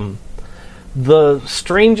 The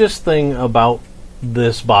strangest thing about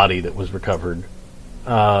this body that was recovered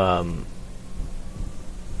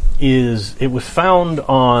is it was found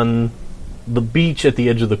on the beach at the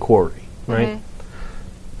edge of the quarry, right?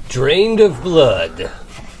 Drained of blood.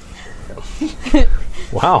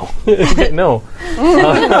 Wow. No.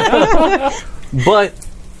 But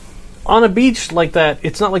on a beach like that,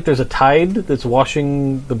 it's not like there's a tide that's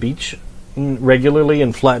washing the beach regularly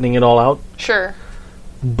and flattening it all out. Sure.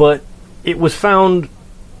 But it was found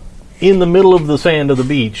in the middle of the sand of the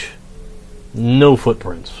beach. No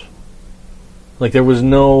footprints. Like, there was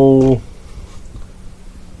nothing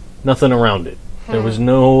around it. There was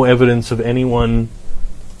no evidence of anyone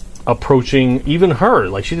approaching even her.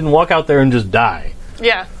 Like, she didn't walk out there and just die.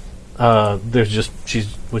 Yeah. She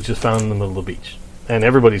was just found in the middle of the beach. And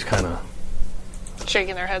everybody's kind of...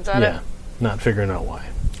 Shaking their heads at it. Not figuring out why.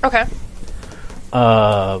 Okay.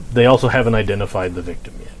 They also haven't identified the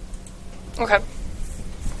victim yet. Okay.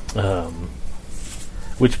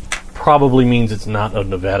 Which probably means it's not a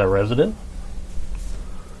Nevada resident.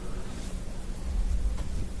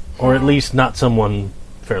 Or at least not someone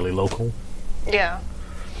fairly local. Yeah.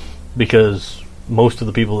 Because most of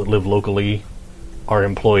the people that live locally are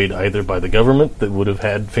employed either by the government that would have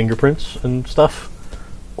had fingerprints and stuff,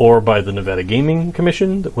 or by the Nevada Gaming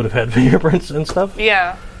Commission that would have had fingerprints and stuff.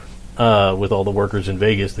 Yeah. With all the workers in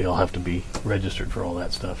Vegas, they all have to be registered for all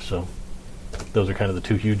that stuff. So those are kind of the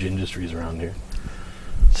two huge industries around here.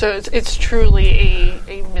 So it's truly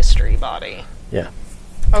a mystery body. Yeah.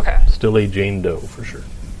 Okay. Still a Jane Doe, for sure.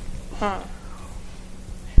 Huh.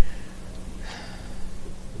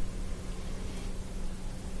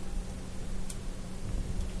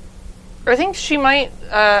 I think she might...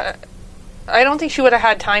 I don't think she would have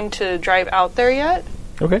had time to drive out there yet.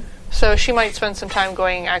 Okay. So she might spend some time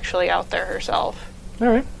going actually out there herself. All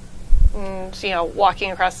right. And,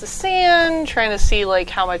 walking across the sand, trying to see,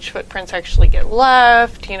 how much footprints actually get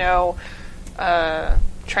left, trying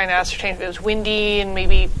to ascertain if it was windy and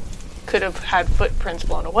maybe could have had footprints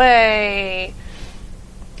blown away.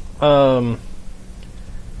 Well,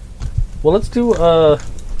 let's do, what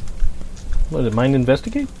is it, Mind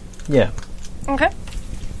Investigate? Yeah. Okay.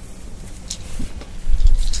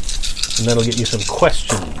 And that'll get you some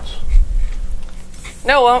questions.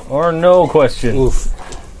 No, it won't. Or no questions.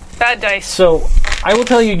 Oof. Bad dice. So, I will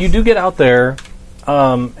tell you, you do get out there,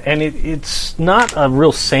 and it's not a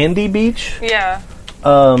real sandy beach, Yeah.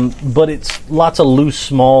 but it's lots of loose,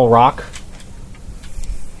 small rock.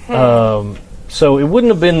 So it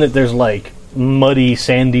wouldn't have been that there's, muddy,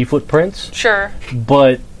 sandy footprints, Sure.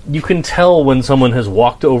 but you can tell when someone has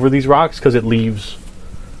walked over these rocks because it leaves,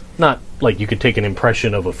 not like you could take an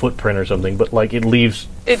impression of a footprint or something, but it leaves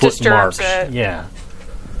It foot disturbs marks. it. Yeah.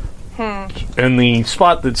 And the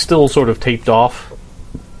spot that's still sort of taped off,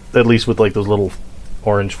 at least with those little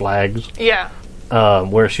orange flags, Yeah.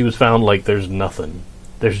 where she was found, there's nothing.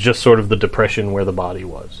 There's just sort of the depression where the body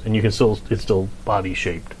was, and you can still, it's still body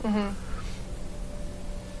shaped.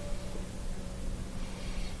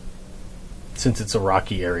 Since it's a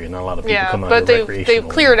rocky area, not a lot of people Yeah, come out but here they've recreationally.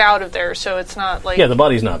 cleared out of there, so it's not Yeah, the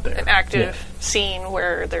body's not there. an active scene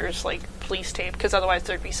where there's police tape, because otherwise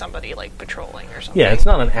there'd be somebody patrolling or something. Yeah, it's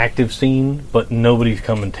not an active scene, but nobody's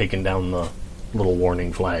come and taken down the little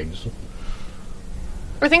warning flags.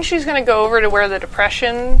 I think she's going to go over to where the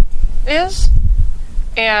depression is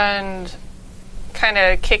and kind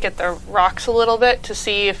of kick at the rocks a little bit to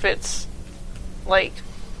see if it's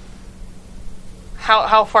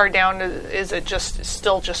how far down is it?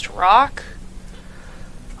 Still just rock?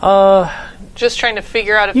 Just trying to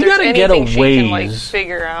figure out if You there's gotta get anything a she can ways.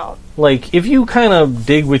 figure out. If you kind of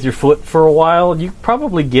dig with your foot for a while, you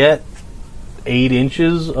probably get 8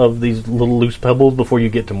 inches of these little loose pebbles before you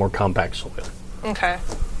get to more compact soil. Okay.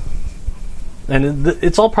 And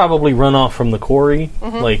it's all probably runoff from the quarry,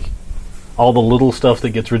 all the little stuff that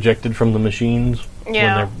gets rejected from the machines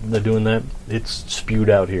Yeah. when they're doing that. It's spewed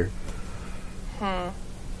out here.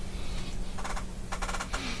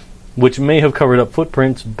 Which may have covered up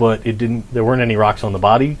footprints, but it didn't. There weren't any rocks on the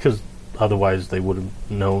body because otherwise they would have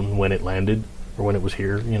known when it landed or when it was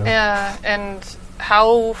here. Yeah, and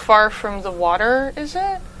how far from the water is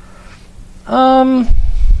it?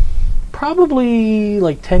 Probably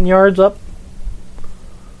 10 yards up.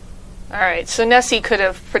 All right, so Nessie could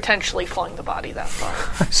have potentially flung the body that far.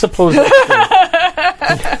 I suppose that's true.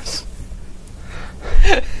 Yes.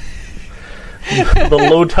 The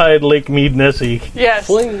low tide Lake Mead Nessie. Yes.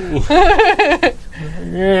 Fling.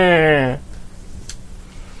 Yeah.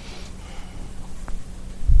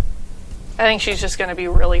 I think she's just going to be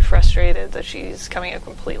really frustrated that she's coming up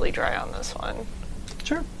completely dry on this one.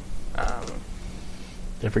 Sure.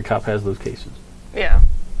 Every cop has those cases. Yeah.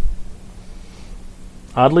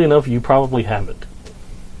 Oddly enough, you probably haven't.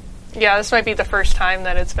 Yeah, this might be the first time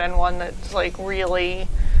that it's been one that's really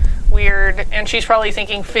weird, and she's probably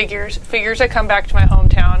thinking figures that come back to my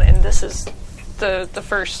hometown, and this is the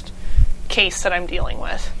first case that I'm dealing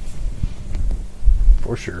with.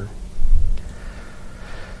 For sure.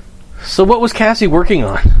 So what was Cassie working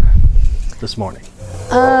on this morning?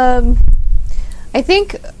 I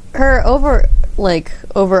think her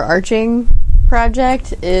overarching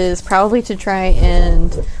project is probably to try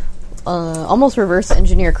and almost reverse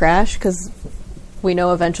engineer Crash, because we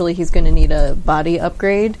know eventually he's going to need a body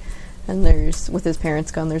upgrade, and with his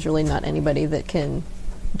parents gone, there's really not anybody that can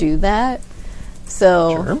do that.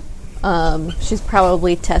 So she's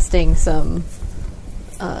probably testing some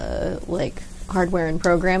hardware and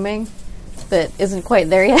programming that isn't quite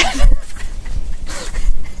there yet.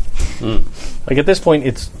 Like at this point,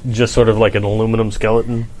 it's just sort of like an aluminum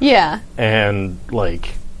skeleton. Yeah. And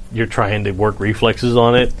like you're trying to work reflexes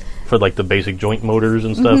on it for like the basic joint motors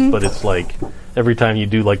and stuff, but it's like every time you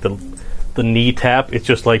do like the knee tap, it's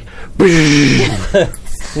just like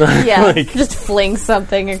yeah, just fling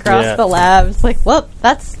something across the lab. It's like, well,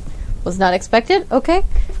 was not expected. Okay,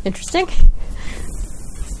 interesting.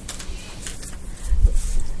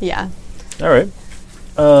 Yeah. All right.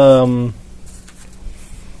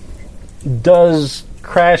 Does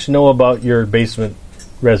Crash know about your basement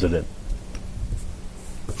resident?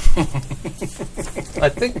 I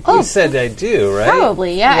think you said I do, right?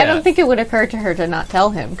 Probably, yeah. I don't think it would occur to her to not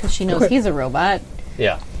tell him, because she knows he's a robot.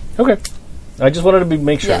 Yeah. Okay. I just wanted to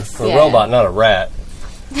make sure. Yes. A robot, not a rat.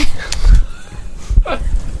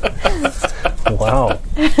 Wow.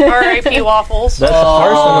 R.I.P. Waffles. That's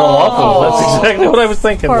Arsenal waffles. That's exactly what I was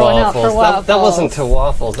thinking. Pour one out for Waffles. That wasn't to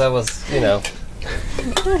waffles. That was, I'm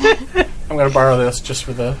going to borrow this just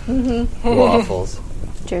for the... waffles.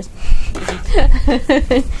 Cheers.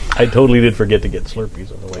 I totally did forget to get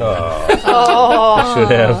Slurpees on the way back. Oh. I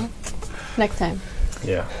should have. Next time.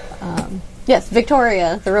 Yeah. Yes,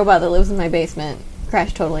 Victoria, the robot that lives in my basement.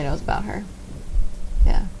 Crash totally knows about her.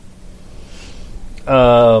 Yeah.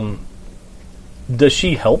 Does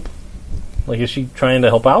she help? Like, is she trying to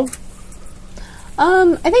help out?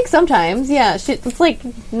 I think sometimes, yeah. It's like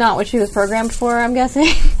not what she was programmed for, I'm guessing.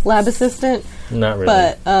 Lab assistant. Not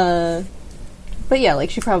really. But yeah, like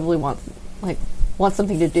she probably wants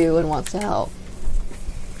something to do and wants to help.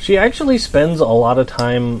 She actually spends a lot of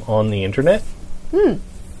time on the internet.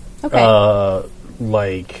 Okay.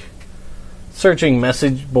 Like searching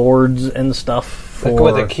message boards and stuff for... Like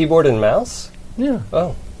with a keyboard and mouse? Yeah.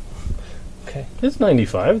 Oh. Okay. It's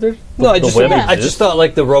 95. There's No, I the just web I exists. just thought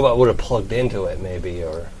like the robot would have plugged into it maybe,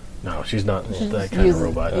 or... No, she's not that kind of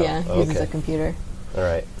robot. Yeah, uses okay. a computer. All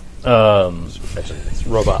right. Actually, This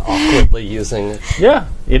robot awkwardly using... yeah,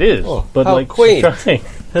 it is. Oh, but how like quaint. she's trying.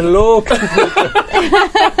 Hello.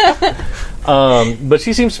 But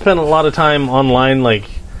she seems to spend a lot of time online, like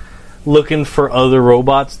looking for other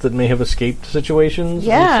robots that may have escaped situations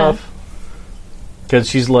Yeah. and stuff. Because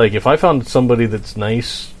she's like, if I found somebody that's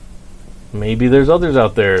nice, maybe there's others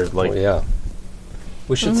out there. Like, Oh, yeah.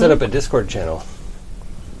 We should set up a Discord channel.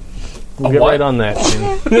 we'll get what? right on that.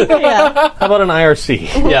 Yeah. How about an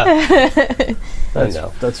IRC? Yeah. I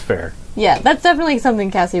know. That's fair. Yeah, that's definitely something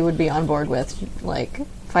Cassie would be on board with, like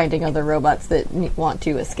finding other robots that want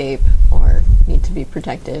to escape or need to be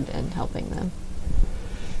protected and helping them.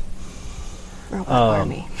 Robot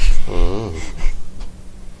army.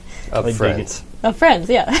 Of dig friends. Of friends,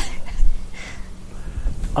 yeah.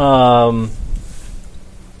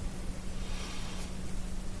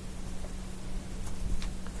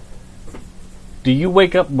 Do you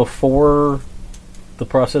wake up before the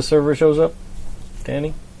process server shows up,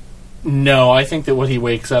 Danny? No, I think that when he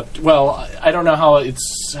wakes up... Well, I don't know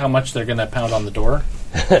how much they're going to pound on the door.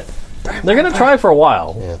 They're going to try for a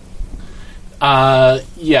while. Yeah.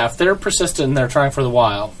 Yeah, if they're persistent and they're trying for a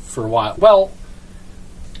while. Well,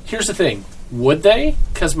 here's the thing. Would they?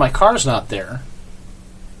 Because my car's not there.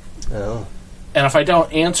 Oh. And if I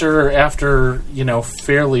don't answer after,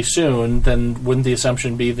 fairly soon, then wouldn't the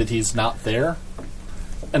assumption be that he's not there?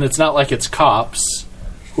 And it's not like it's cops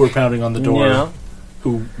who are pounding on the door Yeah.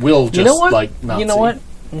 who will just, You know what? not You know see. what?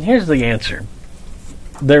 Here's the answer.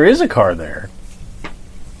 There is a car there.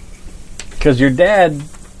 Because your dad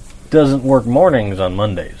doesn't work mornings on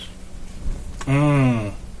Mondays.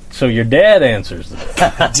 So your dad answers the door.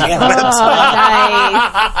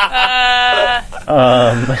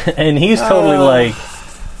 Nice. And he's totally like,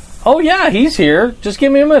 oh yeah, he's here. Just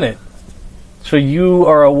give me a minute. So you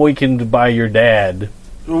are awakened by your dad.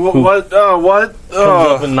 What? What? Comes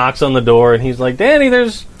up and knocks on the door, and he's like, Danny,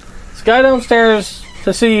 there's this guy downstairs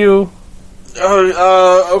to see you.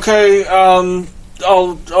 Okay.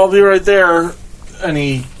 I'll be right there. And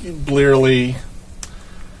he blearily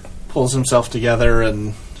pulls himself together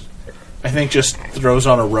and I think just throws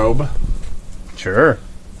on a robe Sure.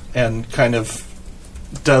 and kind of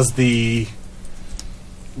does the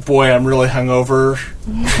boy, I'm really hungover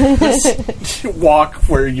walk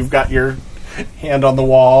where you've got your hand on the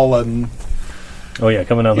wall and Oh yeah,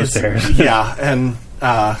 coming down the stairs. yeah, and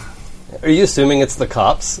Are you assuming it's the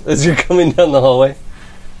cops as you're coming down the hallway?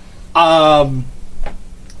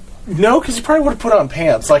 No, because he probably would have put on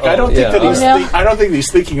pants. Like I don't yeah. think that he's. Oh, no. I don't think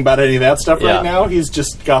he's thinking about any of that stuff Yeah. right now. He's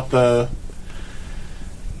just got the.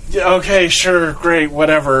 Yeah, okay, sure, great,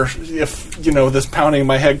 whatever. If this pounding in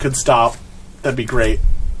my head could stop, that'd be great.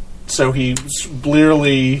 So he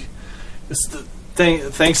blearily.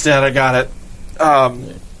 Thanks, Dad. I got it.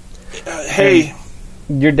 Hey.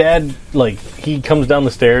 Your dad, he comes down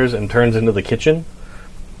the stairs and turns into the kitchen,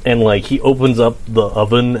 and, he opens up the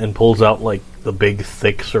oven and pulls out, the big,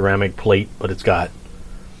 thick ceramic plate, but it's got,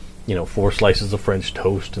 4 slices of French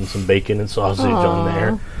toast and some bacon and sausage on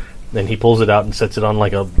there. Then he pulls it out and sets it on,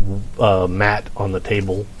 a mat on the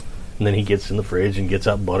table, and then he gets in the fridge and gets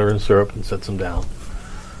out butter and syrup and sets them down.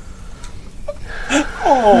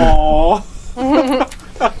 Aww.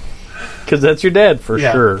 Because that's your dad, for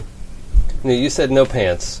Yeah. sure. No, you said no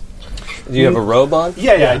pants. Do you have a robe on?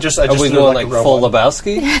 Yeah. I just. Are we threw, going a robe full on.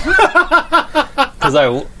 Lebowski? Because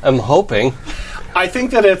I'm hoping. I think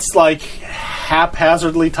that it's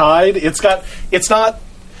haphazardly tied. It's not.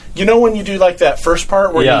 When you do that first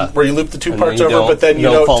part where you loop the 2 And parts then you over, but then you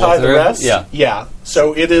don't follow tie the through? rest. Yeah.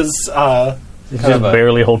 So it is. It's Kind just of a-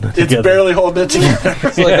 barely holding it together. It's barely holding it together.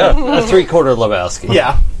 It's like a 3/4 Lebowski.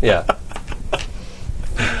 Yeah. Yeah.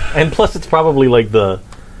 And plus, it's probably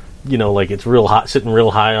it's real hot, sitting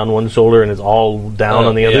real high on one shoulder, and it's all down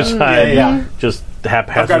on the other Yeah. side. Yeah. Just I've got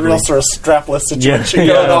a haphazardly. real sort of strapless situation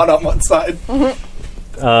Yeah. going on one side.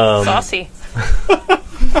 Saucy.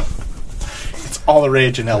 It's all the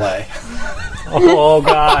rage in L.A. Oh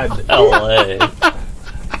God! L.A.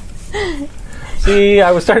 See,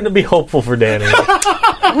 I was starting to be hopeful for Danny.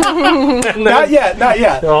 Not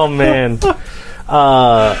yet. Oh man!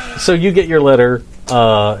 So you get your letter,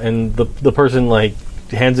 and the person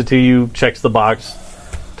hands it to you, checks the box,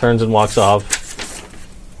 turns and walks off.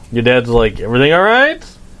 Your dad's like, "Everything all right?"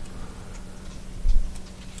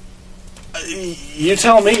 You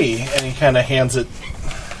tell me. And he kind of hands it,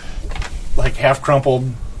 half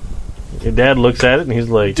crumpled. Your dad looks at it and he's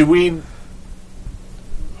like, Do we?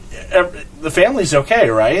 The family's okay,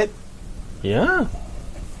 right? "Yeah,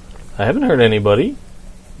 I haven't heard anybody.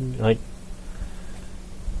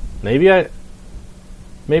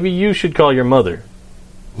 Maybe you should call your mother."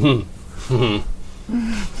 Yeah.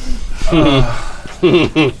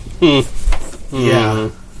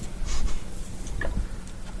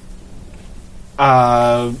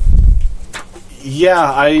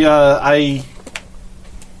 I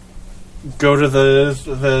go to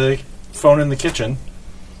the phone in the kitchen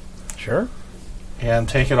Sure. and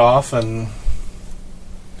take it off and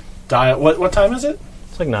dial. What time is it?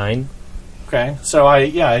 It's 9. Okay, so I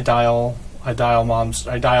dial mom's.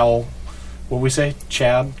 I dial. What we say?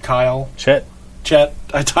 Chad, Kyle, Chet. Chet.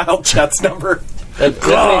 I dial Chet's number. That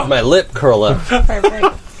made my lip curl up.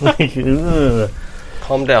 Perfect. Ugh.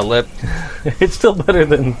 Calm down, lip. It's still better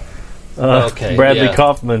than Okay, Bradley yeah.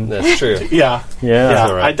 Kaufman. That's true. Yeah. Yeah.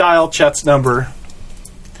 all right. I dial Chet's number.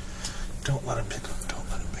 Don't let him pick up.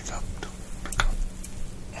 Don't let him pick up.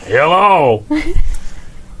 Hello.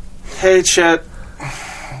 Hey, Chet.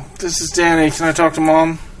 This is Danny. Can I talk to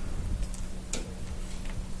Mom?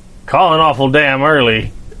 Calling awful damn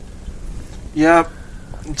early. Yep.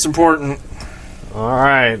 It's important. All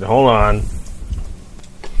right, hold on.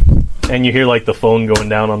 And you hear the phone going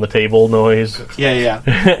down on the table noise, Yeah.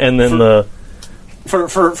 and then the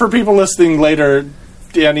For people listening later,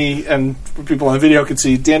 Danny, and for people on the video can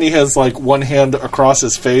see, Danny has one hand across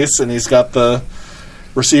his face, and he's got the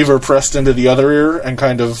receiver pressed into the other ear and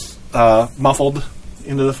kind of muffled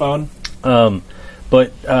into the phone.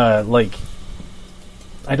 but I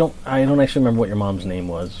don't actually remember what your mom's name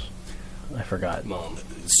was. I forgot. Mom.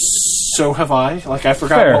 So have I. I forgot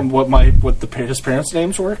Fair. what his parents'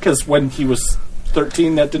 names were, because when he was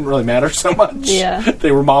 13, that didn't really matter so much. Yeah.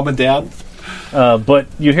 They were Mom and Dad. But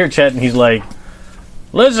you hear Chet, and he's like,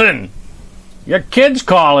 "Listen, your kid's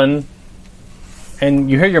calling," and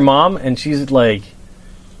you hear your mom, and she's like,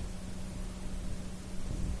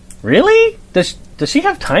 "Really? Does she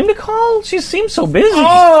have time to call? She seems so busy."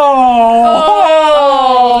 Oh!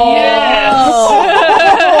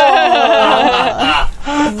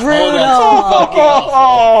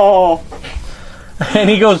 Oh! And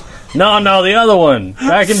he goes, "No, the other one,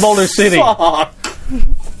 back in Boulder City." Fuck.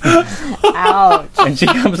 Ouch. And she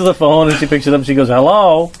comes to the phone and she picks it up. And she goes,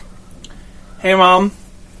 "Hello." Hey, Mom.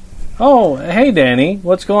 "Oh, hey, Danny.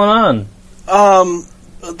 What's going on?"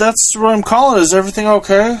 That's what I'm calling. Is everything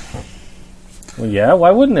okay? "Well, yeah.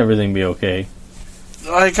 Why wouldn't everything be okay?"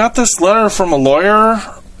 I got this letter from a lawyer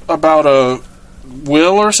about a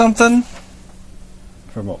will or something.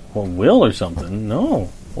 From a will or something? No.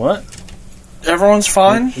 What? Everyone's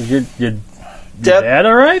fine. Your Dad- dad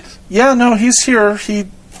all right? Yeah, no, he's here. He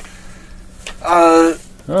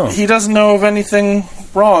doesn't know of anything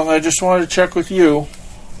wrong. I just wanted to check with you.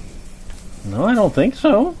 No, I don't think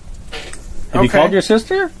so. Have you Okay. called your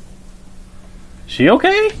sister? She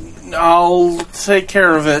okay? I'll take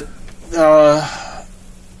care of it. No,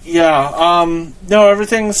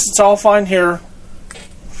 it's all fine here.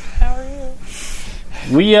 How are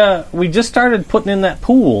you? We just started putting in that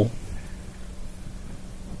pool.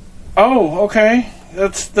 Oh, okay.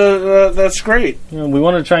 That's great. You know, we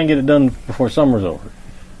want to try and get it done before summer's over.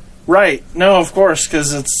 Right. No, of course,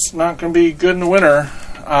 because it's not going to be good in the winter.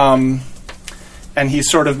 And he's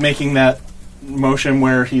sort of making that motion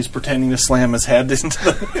where he's pretending to slam his head into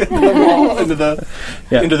the wall,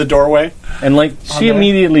 into the doorway. And like she there.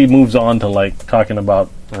 immediately moves on to like talking about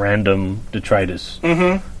random detritus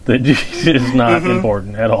that is not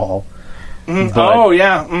important at all. But, Oh,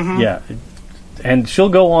 yeah. Mm-hmm. yeah, and she'll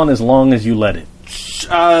go on as long as you let it.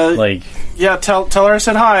 Like, Yeah, tell her I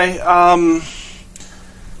said hi.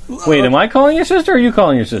 wait, am I calling your sister or are you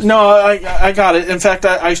calling your sister? No, I got it. In fact,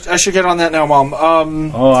 I should get on that now, Mom.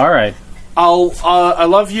 Oh, all right. I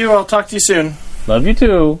love you. I'll talk to you soon. Love you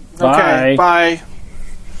too. Bye. Okay, bye.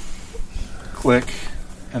 Click.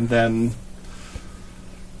 And then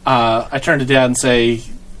I turn to Dad and say,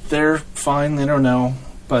 they're fine, they don't know,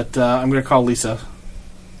 but I'm going to call Lisa,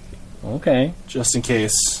 Okay. just in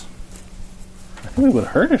case. I think it would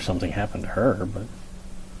hurt if something happened to her, but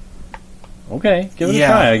okay, give it Yeah,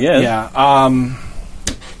 a try, I guess. Yeah.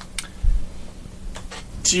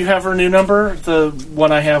 Do you have her new number? The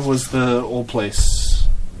one I have was the old place.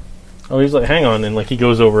 Oh, he's like, hang on, and like he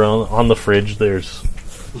goes over on the fridge. There's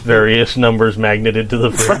various numbers magneted to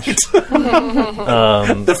the fridge.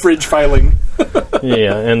 The fridge filing.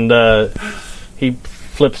 Yeah, and he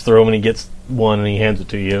flips through them and he gets one and he hands it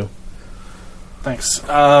to you. Thanks.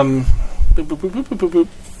 Boop, boop, boop, boop, boop, boop,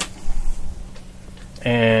 boop.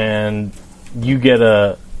 And you get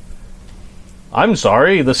a... I'm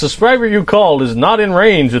sorry, the subscriber you called is not in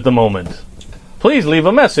range at the moment. Please leave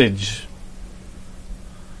a message.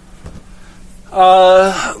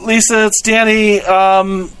 Lisa, it's Danny.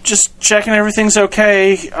 Just checking everything's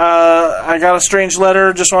okay. I got a strange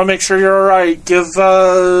letter. Just want to make sure you're alright. Give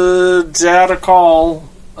Dad a call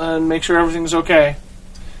and make sure everything's okay.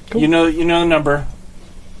 Cool. You know the number.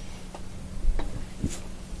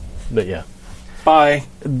 But yeah. Bye.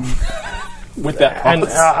 With that And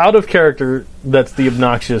pause. out of character, that's the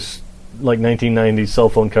obnoxious, like, 1990s cell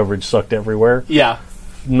phone coverage sucked everywhere Yeah.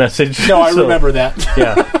 message. No, I So, remember that.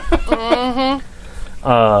 Yeah.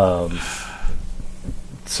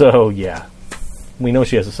 So, yeah. We know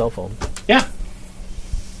she has a cell phone. Yeah.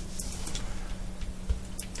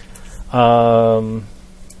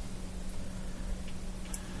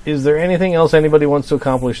 Is there anything else anybody wants to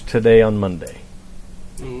accomplish today on Monday?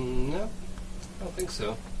 No, I don't think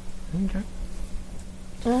so. Okay.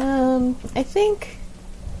 I think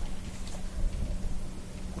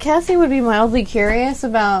Cassie would be mildly curious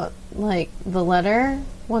about, like, the letter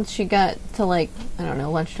once she got to, like, I don't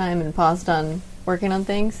know, lunchtime and paused on working on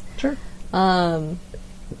things. Sure. So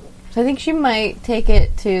I think she might take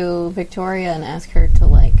it to Victoria and ask her to,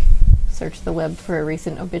 like, search the web for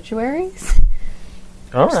recent obituaries.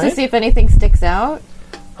 All Just to right. see if anything sticks out.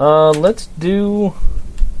 Let's do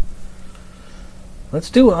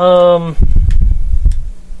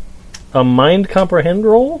a mind comprehend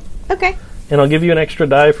roll, Okay. and I'll give you an extra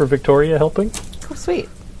die for Victoria helping. Oh, sweet.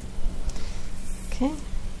 Okay.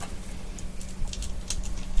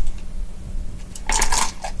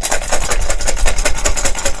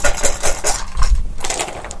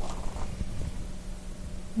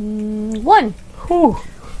 One. Whew,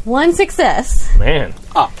 One success. man.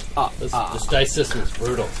 This dice system is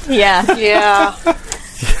brutal. Yeah. Yeah.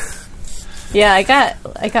 Yeah, I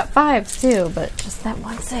got fives too, but just that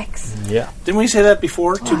 1 6. Yeah. Didn't we say that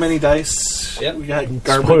before? Too many dice. Yep. We got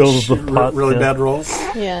Spoils garbage. the pot, Really yeah. bad rolls.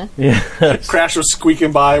 Yeah. Yeah. Crash was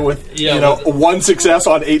squeaking by with Yeah, with- 1 success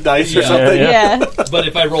on 8 dice or Yeah. something. Yeah. Yeah. But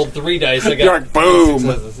if I rolled 3 dice, I got You're like, boom.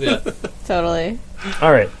 successes. Yeah. Totally.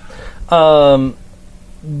 All right.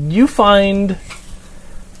 You find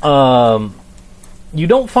you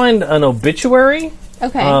don't find an obituary,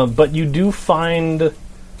 Okay. but you do find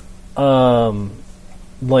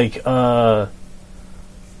like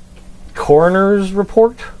coroner's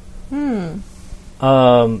report.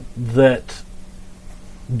 That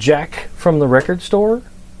Jack from the record store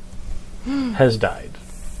has died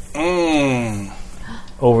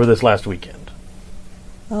over this last weekend.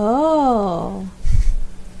 Oh.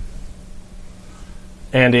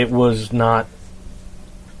 And it was not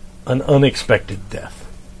an unexpected death.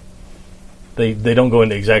 They don't go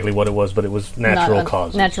into exactly what it was, but it was natural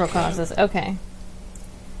causes. Natural causes. Okay.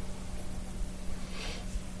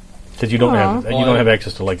 Because you don't have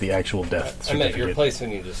access to like the actual death I'm at your certificate. place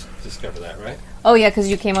when you just discovered that, right? Oh yeah, because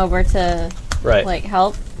you came over to Right. like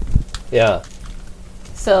help. Yeah.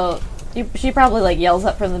 So she probably like yells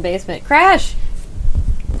up from the basement, "Crash!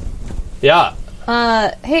 Yeah.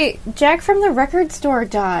 Hey, Jack from the record store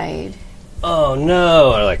died." Oh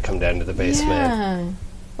no! I like come down to the basement. Yeah.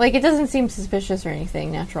 Like, it doesn't seem suspicious or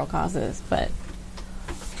anything, natural causes, but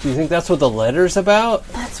Do you think that's what the letter's about?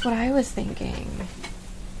 that's what I was thinking.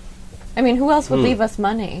 I mean, who else would leave us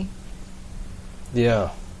money? Yeah.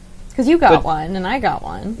 Because you got But- one, and I got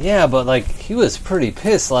one. Yeah, but like he was pretty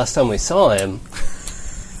pissed last time we saw him.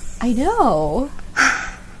 I know.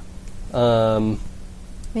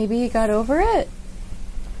 Maybe he got over it?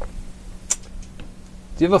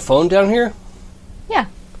 Do you have a phone down here? Yeah.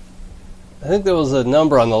 I think there was a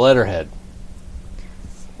number on the letterhead.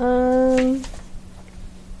 Oh,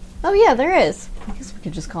 yeah, there is. I guess we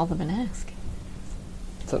could just call them and ask.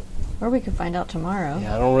 So- Or we could find out tomorrow.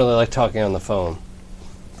 Yeah, I don't really like talking on the phone.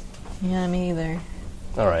 Yeah, me either.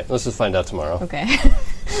 All right, let's just find out tomorrow. Okay.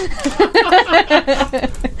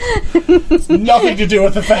 Nothing to do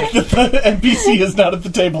with the fact that the NPC is not at the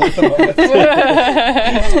table at the moment.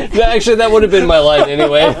 Yeah, actually, that would have been my line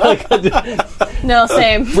anyway. No,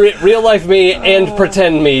 same. Real life me and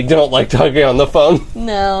pretend me don't like talking on the phone.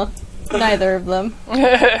 No, neither of them.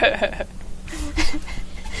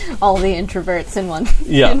 All the introverts in one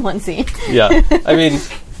in one scene. Yeah, I mean,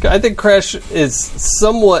 I think Crash is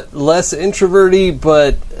somewhat less introverty,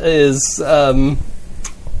 but is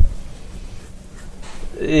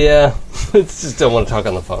yeah, it's just don't want to talk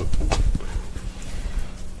on the phone.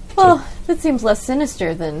 Well, that seems less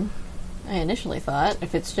sinister than I initially thought.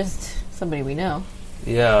 If it's just somebody we know.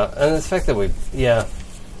 Yeah, and the fact that well,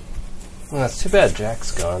 it's too bad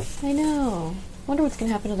Jack's gone. I know. Wonder what's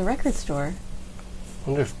gonna happen to the record store.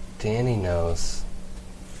 Wonder if Danny knows.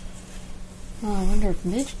 Oh, I wonder if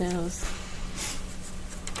Midge knows.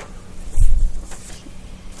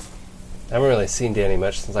 I haven't really seen Danny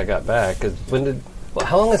much since I got back. 'Cause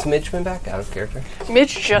how long has Midge been back? Out of character.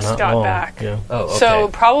 Mitch just Not got long, back. Yeah. Oh, okay. So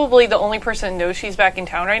probably the only person that knows she's back in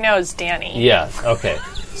town right now is Danny. Yeah, okay.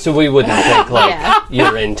 So we wouldn't think, like, Yeah.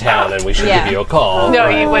 you're in town and we should Yeah. give you a call. No,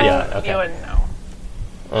 right? you wouldn't. Yeah, okay. You wouldn't know.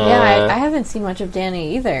 Yeah, I haven't seen much of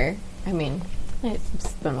Danny either. I mean, I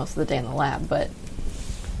spent most of the day in the lab, but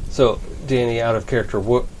So, Danny, out of character,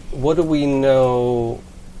 what do we know?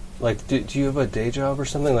 Like, do you have a day job or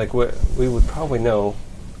something? Like, what we would probably know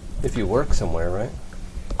if you work somewhere, right?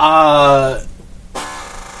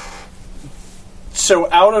 So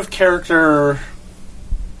out of character,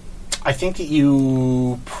 I think that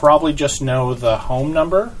you probably just know the home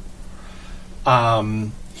number.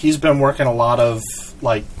 He's been working a lot of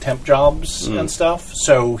like temp jobs and stuff,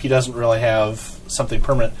 so he doesn't really have something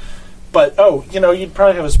permanent. But you'd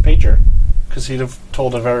probably have his pager because he'd have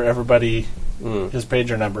told everybody his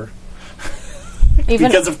pager number. even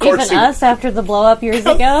Because of course even us after the blow up years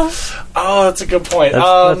ago. Oh, that's a good point.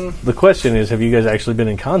 That's the question is, have you guys actually been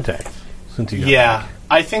in contact since you got back?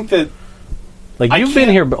 I think that Like, you've been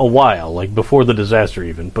here a while, like before the disaster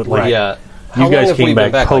even, but like, Yeah. you How guys long have came we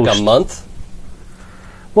been back Like post. a month?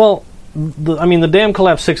 well, the dam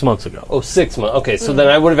collapsed 6 months ago. Oh, 6 months. Okay, so then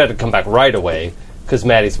I would have had to come back right away because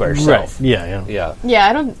Maddie's by herself. Right. Yeah. Yeah. Yeah,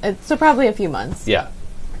 I don't. So probably a few months. Yeah.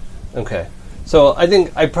 Okay. So I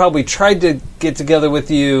think I probably tried to get together with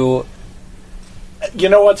you. you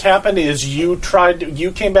know what's happened is you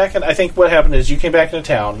came back, and I think what happened is you came back into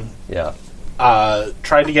town. Yeah.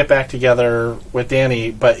 Tried to get back together with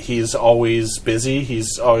Danny, but he's always busy.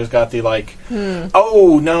 He's always got the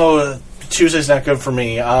oh no, Tuesday's not good for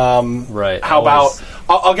me. Right. How always.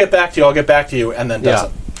 about I'll get back to you. I'll get back to you, and then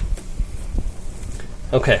doesn't.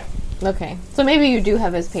 Okay. Okay, so maybe you do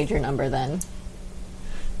have his pager number then.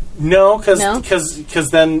 No, because No?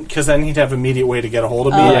 then he'd have immediate way to get a hold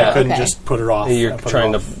of me. Oh, And I couldn't okay. just put it off. You're put it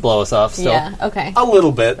trying to off. blow us off still? Yeah. Okay. a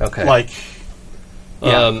little bit. Okay.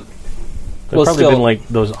 Yeah. There's probably been like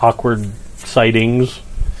those awkward sightings,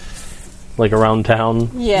 like around town.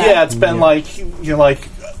 Yeah. It's been like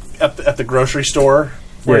at the grocery store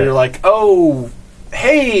where Yeah. you're like, oh,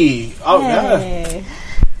 hey, yeah, Hey.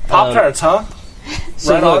 Pop-Tarts, huh?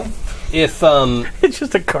 So Right look, on. if It's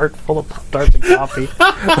just a cart full of Pop-Tarts and coffee.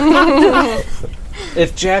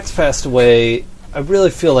 if Jack's passed away, I really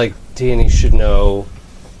feel like Danny should know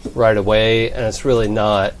right away, and it's really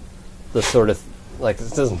not the sort of it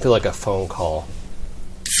doesn't feel like a phone call.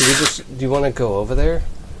 Do you want to go over there?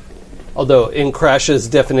 Although in Crash's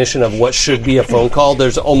definition of what should be a phone call,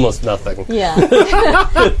 there's almost nothing. Yeah.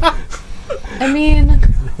 I mean,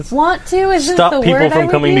 want to isn't Stop the people word I from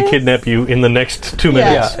would coming to use. kidnap you in the next 2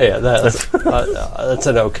 minutes. Yeah, that's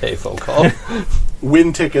an okay phone call.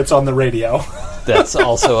 Win tickets on the radio. That's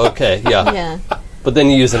also okay. Yeah. Yeah. But then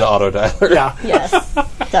you use an auto dialer. Yeah. Yes.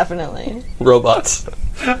 Definitely. Robots.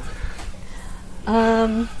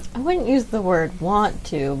 I wouldn't use the word want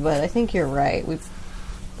to, but I think you're right.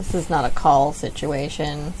 This is not a call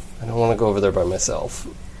situation. I don't want to go over there by myself.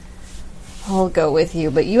 I'll go with you,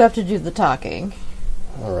 but you have to do the talking.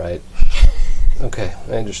 All right. Okay,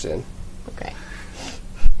 I understand. Okay.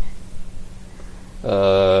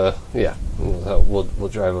 Yeah, we'll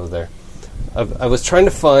drive over there. I was trying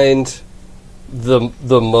to find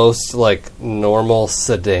the most like normal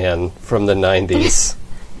sedan from the 90s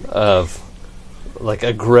of like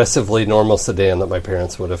aggressively normal sedan that my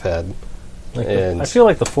parents would have had. Like And I feel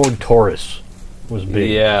like the Ford Taurus was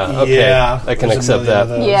big. yeah, okay, Yeah, I can there's a accept million of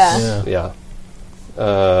that. those. Yeah.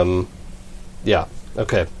 Yeah. Yeah.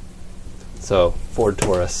 Okay. So Ford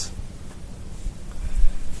Taurus,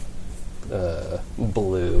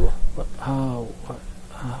 blue. Oh,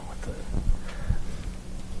 what the?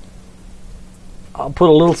 I'll put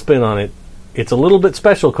a little spin on it. It's a little bit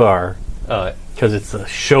special car because it's a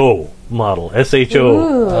show model,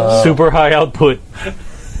 SHO, super high output.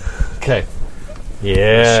 Okay.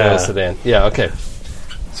 Yeah. Show sedan. Yeah. Okay.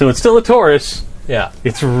 So it's still a Taurus. Yeah.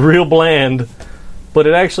 It's real bland, but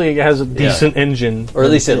it actually has a decent engine. Or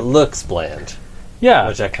at least it looks bland, Yeah.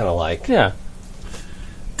 which I kind of like. Yeah.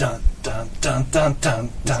 Dun dun dun dun dun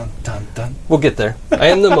dun dun dun. We'll get there. I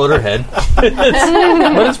am the motorhead.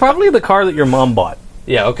 But it's probably the car that your mom bought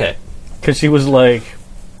Yeah. Okay. because she was like,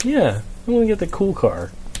 "Yeah, I want to get the cool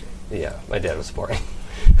car." Yeah. My dad was boring.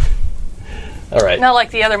 All right. Not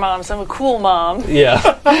like the other moms. I'm a cool mom. Yeah.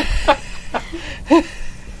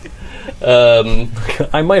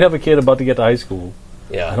 I might have a kid about to get to high school.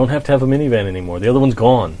 Yeah. I don't have to have a minivan anymore. The other one's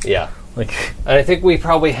gone. Yeah. Like, And I think we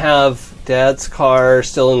probably have Dad's car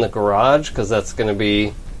still in the garage because that's going to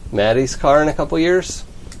be Maddie's car in a couple years.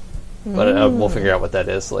 But we'll figure out what that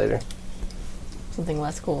is later. Something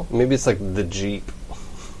less cool. Maybe it's like the Jeep,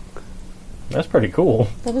 that's pretty cool.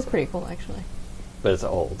 That is pretty cool, actually. but it's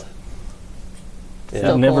old. It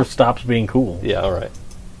Still never cool. stops being cool. Yeah, all right.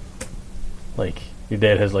 Like, your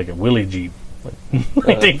dad has like a Willie Jeep, like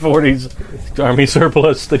 1940s Army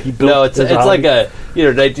surplus that he built. No, it's as a like hobby.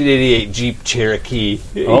 a 1988 Jeep Cherokee.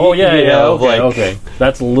 Oh yeah, You yeah. know, Okay, like- okay.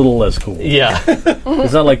 That's a little less cool. Yeah,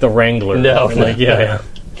 It's not like the Wrangler. No, like no, yeah,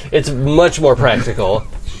 it's much more practical.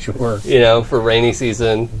 sure. For rainy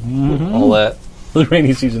season, all that. The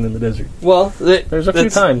rainy season in the desert. Well, There's a few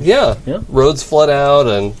that's- times. Yeah. Yeah. Roads flood out,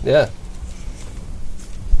 and yeah.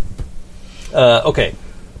 Okay,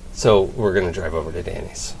 so we're gonna drive over to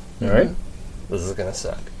Danny's. All right. This is gonna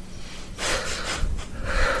suck.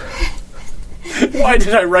 Why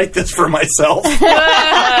did I write this for myself?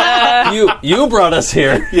 You brought us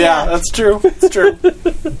here. Yeah, that's true. It's true.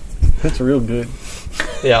 That's real good.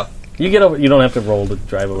 Yeah. You get over. You don't have to roll to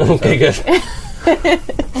drive over. Okay, good.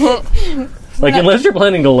 Like unless you're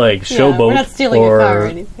planning to like showboat we're not stealing or your car or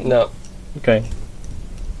anything. No. okay.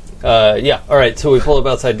 Yeah. All right. So we pull up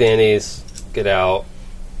outside Danny's. Get out.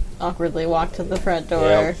 Awkwardly walk to the front door.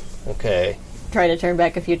 Yep. Okay. Try to turn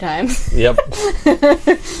back a few times. Yep.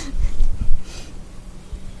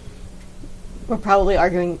 We're probably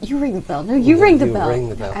arguing. You ring the bell. No, you ring the you bell. ring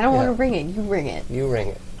the bell, I don't want yeah. to ring it. You ring it. You ring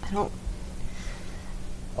it. I don't.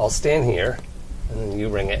 I'll stand here, and then you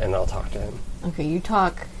ring it, and I'll talk to him. Okay, you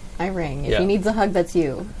talk. I ring. If Yeah. he needs a hug, that's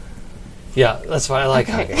you. Yeah, that's why I like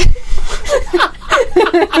Okay. hugging.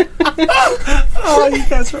 Oh, you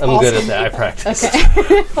guys are I'm awesome. good at that. I practice.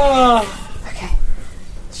 Okay. Okay.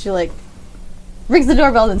 She like rings the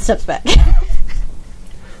doorbell and then steps back.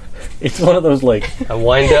 It's one of those like I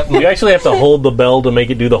wind up. you actually have to hold the bell to make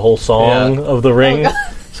it do the whole song Yeah. of the ring.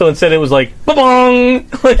 So instead, it was like ba-bong.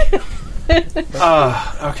 Like,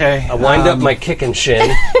 Okay. I wind up my kick and shin.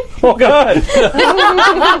 oh god.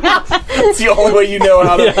 It's the only way you know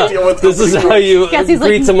how to deal with This is how you Cassie's like,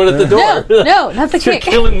 greet someone at the door. No, not the It's your kick.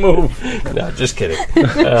 killing move. No, just kidding.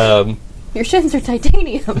 Your shins are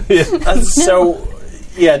titanium. So,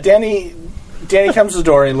 yeah, Danny comes to the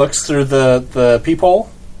door and he looks through the peephole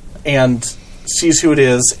and sees who it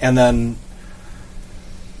is, and then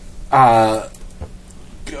goes,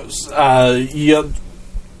 yeah,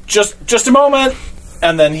 just a moment,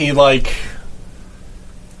 and then he like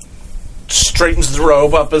straightens the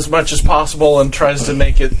robe up as much as possible and tries to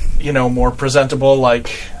make it, more presentable. Like,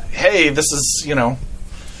 hey, this is,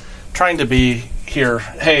 trying to be here.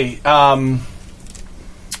 Hey,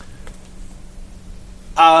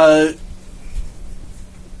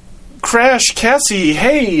 Crash, Cassie,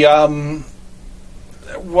 hey,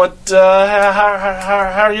 What?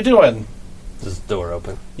 How are you doing? Is the door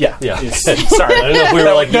open? Yeah. Yeah. Sorry. I don't know if we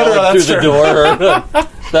were like No, yelling that's through the true. door. Or,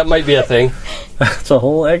 that might be a thing. It's a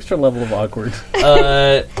whole extra level of awkward.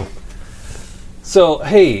 So,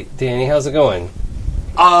 hey, Danny, how's it going?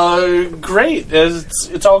 Great.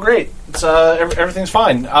 It's all great. It's everything's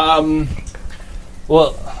fine.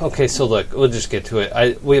 Well, okay, so look, we'll just get to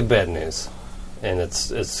it. We have bad news, and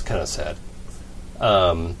it's kind of sad.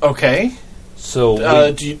 Okay.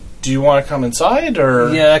 So, do you want to come inside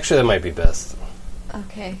or? yeah, actually, that might be best.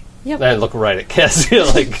 Okay. Yep. I look right at Cassie,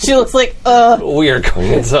 like, She looks like, we are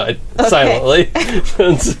going inside silently.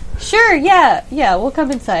 sure, yeah, we'll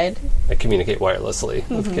come inside. I communicate wirelessly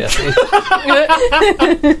with Cassie.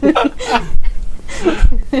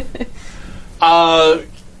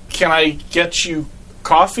 Can I get you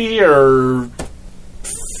coffee or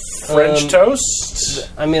French toast?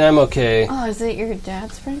 I mean, I'm okay. Oh, is it your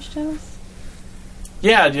dad's French toast?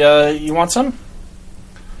 Yeah. You want some?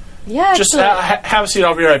 Yeah, Just actually. have a seat.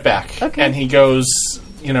 I'll be right back. Okay. And he goes,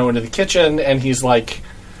 into the kitchen, and he's like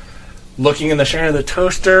looking in the shine of the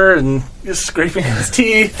toaster and just scraping his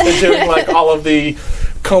teeth and doing like all of the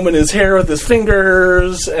combing his hair with his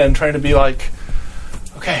fingers and trying to be like,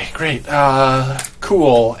 okay, great,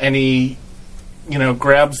 cool. And he,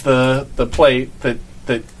 grabs the plate that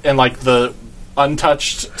and like the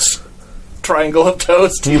untouched triangle of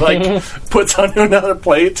toast. He like puts onto another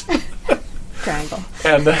plate. Triangle.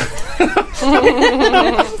 And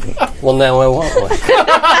Well, now I want one.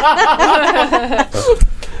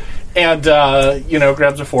 and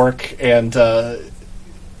grabs a fork and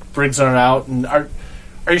brings it out. And are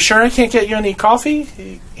you sure I can't get you any coffee?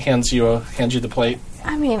 He hands you the plate.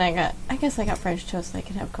 I mean, I guess I got French toast. I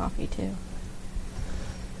could have coffee too.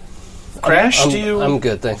 Crash, do you? I'm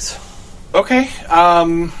good, thanks. Okay.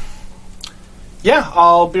 Yeah,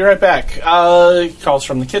 I'll be right back. He calls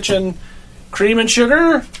from the kitchen. Cream and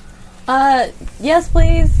sugar? Yes,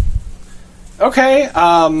 please. Okay.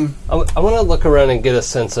 I want to look around and get a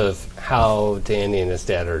sense of how Danny and his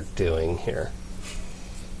dad are doing here.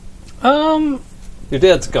 Your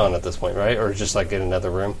dad's gone at this point, right? Or just like in another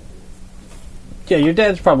room? Yeah, your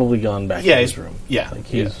dad's probably gone back Yeah, to his he's- room. yeah. Like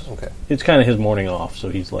he's, Okay. It's kind of his morning off, so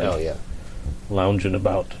he's like Oh, yeah. lounging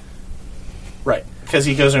about. Right. Because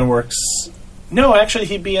he goes and works. No, actually,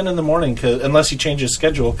 he'd be in the morning unless he changed his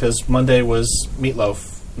schedule, because Monday was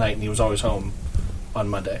meatloaf night and he was always home on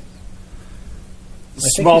Monday.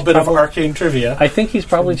 Small he's bit of probably- arcane trivia. I think he's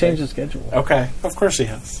probably changed his schedule. Okay, of course he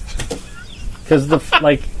has. Because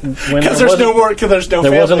when Because there's no more. Because there's no.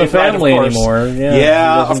 there family, wasn't a family right, of course. anymore. Yeah,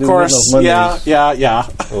 Yeah, he of doesn't do course. Meatloaf Yeah, Mondays. yeah.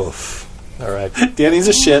 Oof. All right. Danny's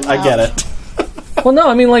a shit. I get it. Well, no,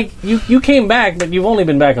 I mean, like you came back, but you've only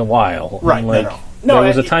been back a while. Right, And, no, like, no. No, there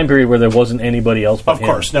was a time period where there wasn't anybody else but Of him.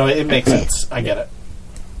 course, no, it makes sense. I get it.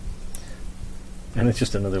 And it's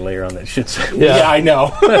just another layer on that shit. Yeah, I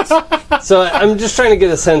know. So I'm just trying to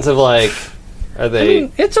get a sense of like, are I they?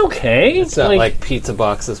 mean, it's okay. It's not like pizza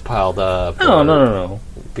boxes piled up. No, or no.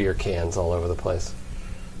 beer cans all over the place.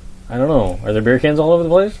 I don't know. Are there beer cans all over the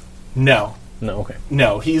place? No, No, okay.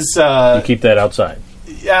 no, he's You keep that outside.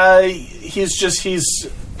 he's.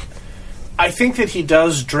 I think that he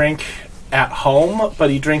does drink at home, but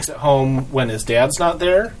he drinks at home when his dad's not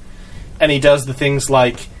there, and he does the things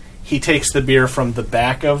like he takes the beer from the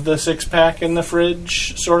back of the 6-pack in the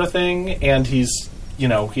fridge, sort of thing, and he's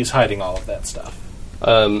hiding all of that stuff.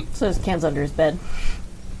 So there's cans under his bed.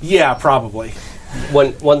 Yeah, probably.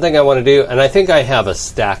 One thing I want to do, and I think I have a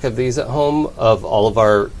stack of these at home of all of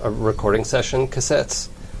our recording session cassettes.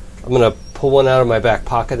 I'm going to pull one out of my back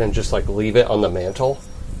pocket and just like leave it on the mantle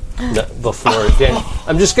before Dan.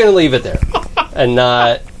 I'm just going to leave it there and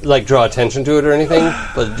not like draw attention to it or anything,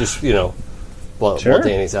 but just while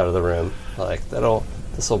Danny's out of the room, like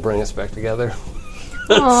this will bring us back together.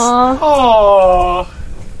 Aww. Oh,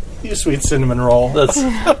 you sweet cinnamon roll. That's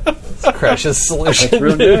Crash's solution. That's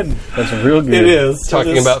real good. That's real good. It is.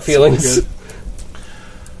 Talking It is about feelings. so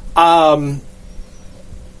good.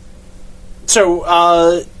 So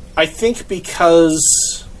I think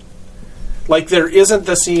because there isn't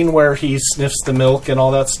the scene where he sniffs the milk and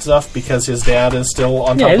all that stuff because his dad is still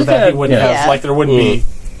on top his of that. dad- He wouldn't yeah. have there wouldn't be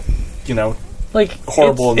Like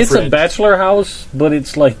horrible in the It's a fridge. bachelor house, but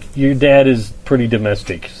it's like your dad is pretty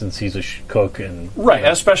domestic since he's a cook and right,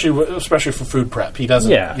 especially for food prep. He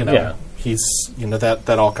doesn't. Yeah. He's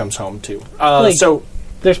that all comes home too. Like- So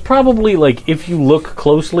there's probably if you look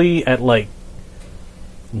closely at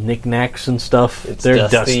knickknacks and stuff, It's they're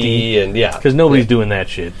dusty dusty and because nobody's doing that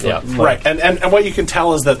shit. Yeah. But, right, and what you can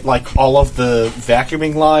tell is that all of the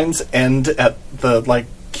vacuuming lines end at the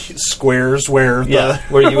squares where Yeah,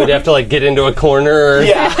 where you would have to like get into a corner. Or,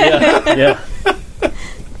 Yeah.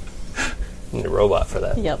 Need a robot for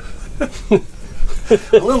that. Yep. a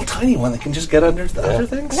little tiny one that can just get under the other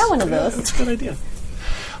things. Got one of those. That's a good idea.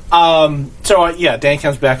 Dan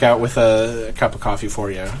comes back out with a cup of coffee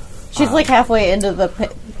for you. She's like halfway into the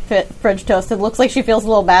French toast. It looks like she feels a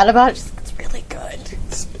little bad about it. She's like, it's really good.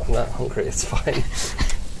 I'm not hungry. It's fine.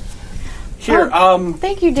 Here,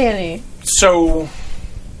 Thank you, Danny. so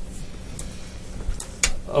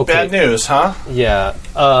Okay. bad news, huh? Yeah.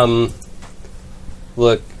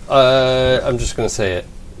 Look, I'm just going to say it.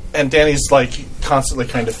 And Danny's like constantly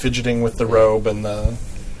kind of fidgeting with the robe and the.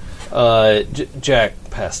 Jack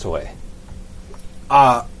passed away.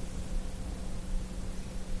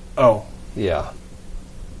 Oh, Yeah.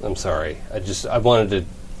 I'm sorry. I wanted to.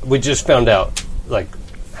 We just found out like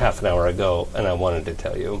half an hour ago, and I wanted to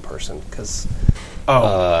tell you in person because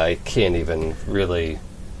I can't even really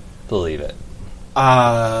believe it.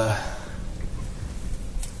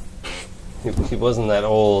 He wasn't that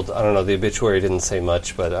old. I don't know. The obituary didn't say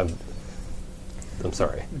much, but I'm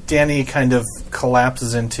sorry. Danny kind of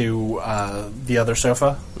collapses into the other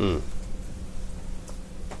sofa.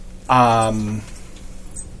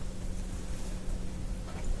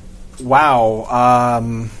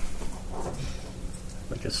 Wow.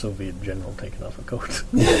 Like a Soviet general taking off a coat.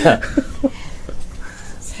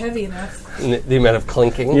 It's heavy enough. The amount of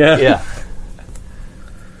clinking. Yeah. Yeah.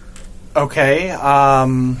 Okay.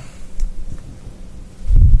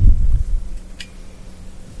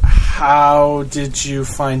 How did you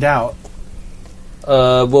find out?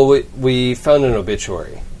 Well, we found an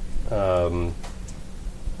obituary. So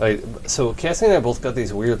Cassie and I both got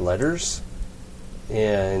these weird letters,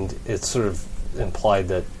 and it sort of implied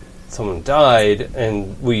that someone died,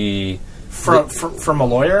 and we From a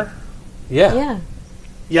lawyer? Yeah.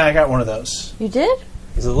 Yeah, I got one of those. You did?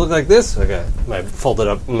 Does it look like this? I got my folded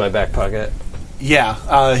up in my back pocket.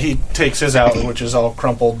 Yeah, he takes his out, which is all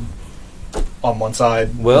crumpled on one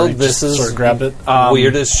side. Well, where he this just is sort of grabbed it.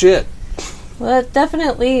 Weird as shit. Well, it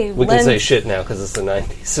definitely. We can say shit now because it's the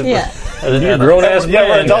 90s. Yeah. You're a grown ass Yeah,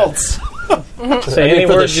 we're man. adults. Say Any any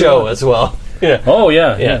for the word you show want. as well. Yeah. Oh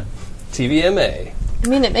yeah. TVMA. I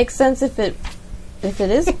mean, it makes sense if it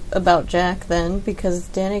is about Jack then, because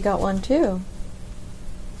Danny got one too.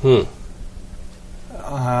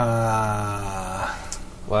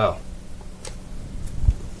 Wow.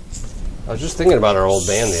 I was just thinking about our old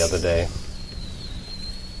band the other day.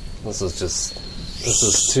 This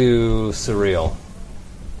is too surreal.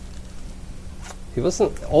 He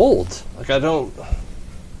wasn't old. Like, I don't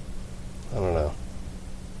know.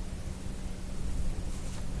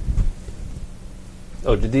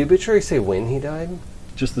 Oh, did the obituary say when he died?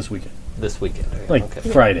 Just this weekend. This weekend. Like Okay.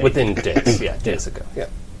 Friday. Within days. Yeah, days ago. Yeah.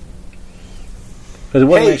 Because it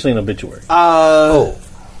wasn't Hey. actually an obituary.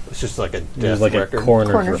 It's just like a It death was like record. a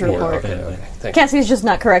coroner's Coroner's report. report. Okay, okay. Thank you. Cassie's just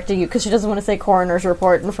not correcting you because she doesn't want to say coroner's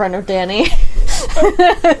report in front of Danny.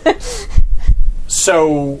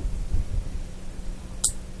 So,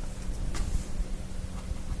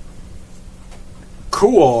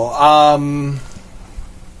 cool.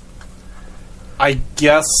 I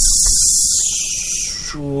guess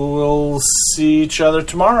we'll see each other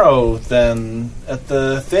tomorrow then at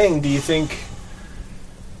the thing. Do you think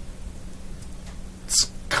it's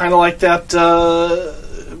kind of like that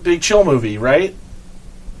Big Chill movie, right?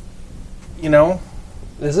 You know?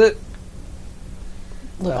 Is it?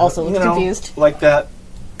 Also looks You know, confused. like that.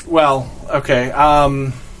 Well, okay.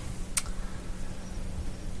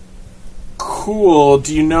 Cool.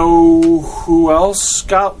 Do you know who else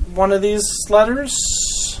got one of these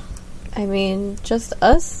letters? I mean, just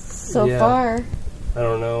us so Yeah. far. I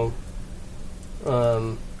don't know. I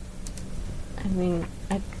mean,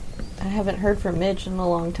 I haven't heard from Midge in a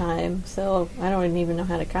long time, so I don't even know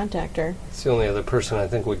how to contact her. It's the only other person I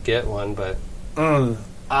think would get one, but To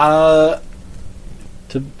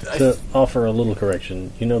offer a little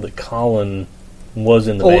correction, you know that Colin was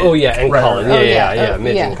in the band. oh yeah, and Right, Colin, right. yeah, Oh,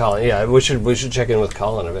 Midge yeah. and Colin, yeah. We should check in with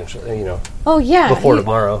Colin eventually, you know, Oh yeah, before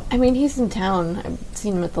tomorrow. I mean, he's in town. I've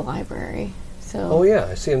seen him at the library. So Oh yeah,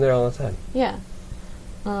 I see him there all the time. yeah.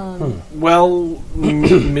 well,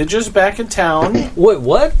 Midge is back in town, Wait,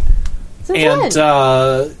 what? So and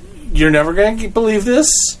good. you're never going to believe this.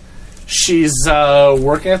 She's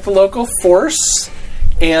working at the local force,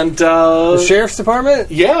 and The sheriff's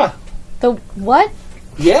department? yeah, The what?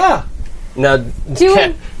 yeah. Now,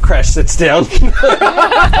 Doing- Crash sits down.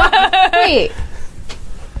 Wait,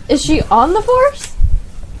 is she on the force?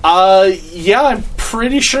 Yeah, I'm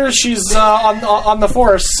pretty sure she's on the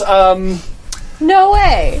force. No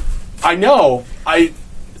way. I know. I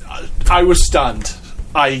was stunned.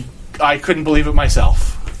 I couldn't believe it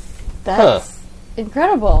myself. That's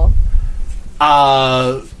incredible.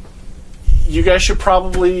 You guys should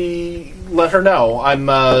probably let her know. I'm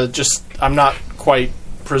not quite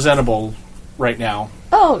presentable right now.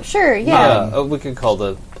 Oh, sure, yeah. We could call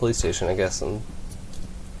the police station, I guess, and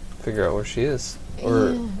figure out where she is.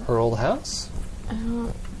 Or her old house.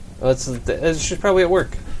 She's probably at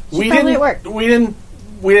work. Probably at work. We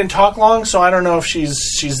didn't talk long, so I don't know if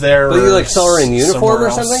she's there. But you saw her in uniform or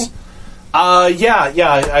else. something? Yeah,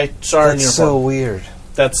 I saw her in uniform. That's so weird.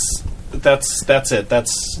 That's it.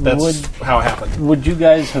 That's how it happened. Would you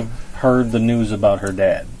guys have heard the news about her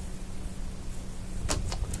dad?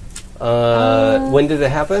 When did it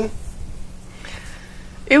happen?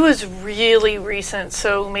 It was really recent,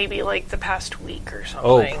 so maybe like the past week or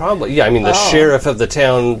something. Oh, probably. Yeah, I mean, the sheriff of the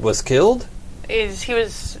town was killed? He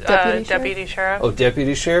was deputy sheriff. Oh,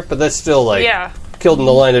 deputy sheriff? But that's still, like, Yeah. killed in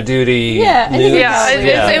the line of duty. Yeah, I think news. Yeah,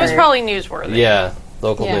 Yeah. it was probably newsworthy. Yeah,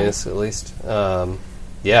 local Yeah. news, at least.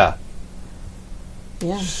 Yeah.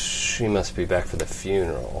 Yeah. She must be back for the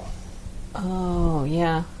funeral. Oh,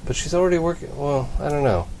 yeah. But she's already working. Well, I don't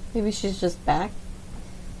know. Maybe she's just back.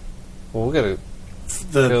 Well, we gotta...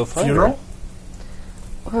 The Go find funeral?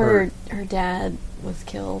 Her dad was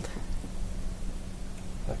killed.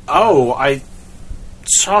 Oh, I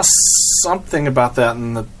saw something about that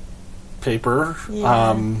in the paper.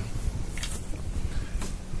 Yeah.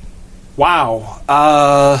 Wow.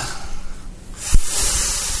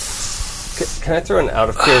 Can I throw an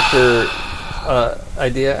out-of-character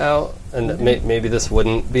idea out? And maybe this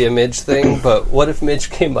wouldn't be a Midge thing, but what if Midge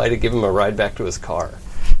came by to give him a ride back to his car?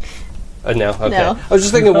 No? Okay. No. I was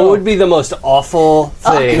just thinking, what would be the most awful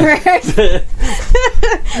thing? Awkward.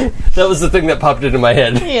 That was the thing that popped into my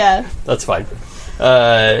head. Yeah. That's fine.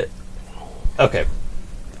 Okay.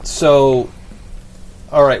 So,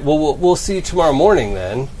 all right. Well, we'll see you tomorrow morning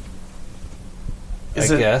then. I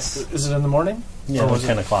guess. Is it in the morning? Yeah, it was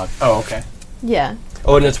 10 o'clock. Oh, okay. Yeah.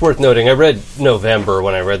 Oh, and it's worth noting, I read November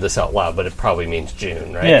when I read this out loud, but it probably means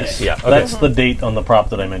June, right? Yes. Yeah. Okay. That's the date on the prop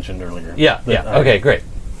that I mentioned earlier. Yeah. That- Yeah. Okay. Great.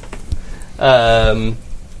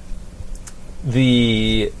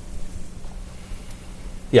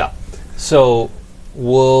 So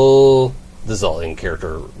this is all in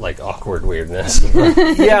character, like awkward weirdness.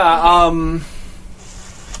 Yeah,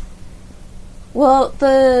 Well,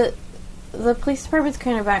 the police department's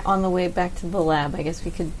kind of back on the way back to the lab. I guess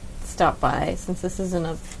we could stop by since this isn't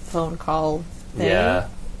a phone call thing. Yeah.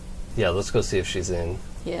 Let's go see if she's in,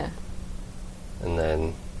 Yeah. and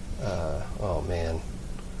then, oh man,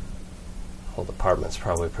 whole department's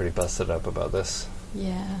probably pretty busted up about this.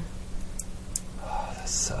 Yeah.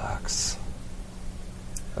 This sucks.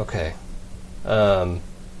 Okay.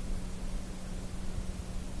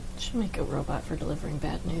 Should make a robot for delivering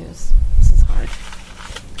bad news. This is hard.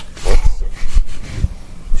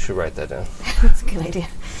 You should write that down. That's a good idea.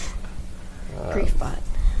 Griefbot.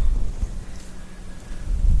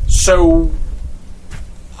 so,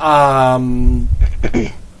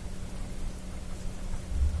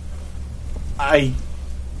 I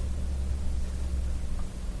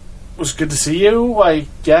was good to see you, I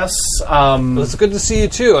guess. Well, it's good to see you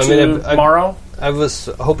too. I mean, tomorrow? I was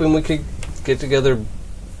hoping we could get together,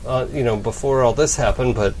 before all this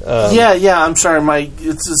happened, but Yeah, I'm sorry.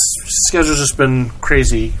 Schedule's just been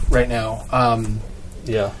crazy right now.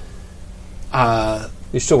 yeah.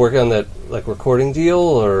 You still working on that recording deal,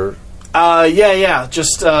 or Yeah.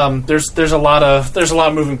 Just there's a lot of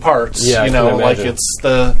moving parts. Yeah, I can imagine. it's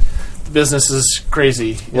the business is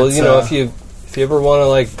crazy. well, It's, if you ever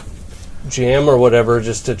want to jam or whatever,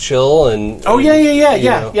 just to chill and Oh yeah. you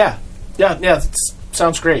know. Yeah. That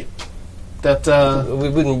sounds great. That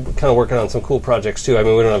We've been kind of working on some cool projects too. I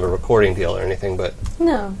mean, we don't have a recording deal or anything, but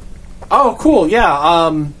No. oh cool.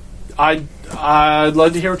 Yeah. I'd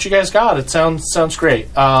love to hear what you guys got. It sounds great.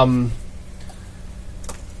 I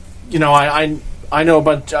know a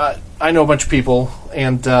bunch. I know a bunch of people,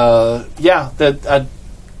 and that'd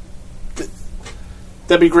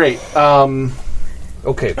be great.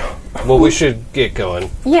 okay. Well, we should get going.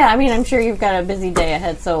 Yeah, I mean, I'm sure you've got a busy day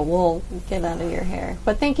ahead, so we'll get out of your hair.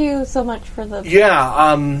 But thank you so much for the... Yeah.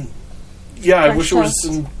 I Fresh wish it was toast.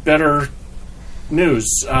 some better news.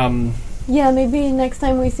 Yeah, maybe next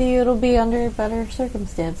time we see you, it'll be under better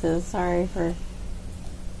circumstances. Sorry for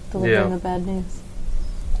delivering Yeah. the bad news.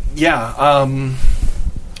 Yeah.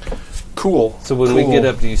 Cool. So when we get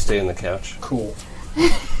up, do you stay on the couch? Cool.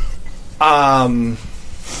 Because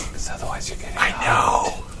otherwise you're getting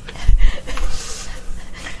No.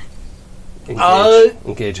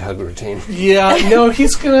 Engage hug routine. Yeah. No.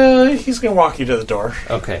 He's gonna walk you to the door.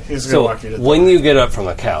 Okay. He's gonna so walk you to the when you get up from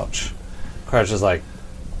the couch, Crouch is like,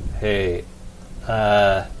 Hey,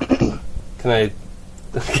 can I...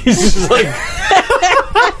 He's just like...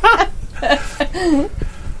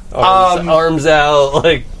 arms out,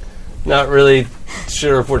 like, not really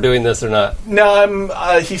sure if we're doing this or not. No,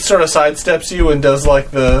 he sort of sidesteps you and does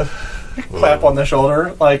like the clap on the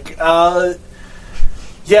shoulder, like,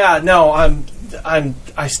 yeah, no,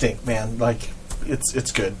 I stink, man. Like,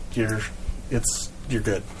 it's good. You're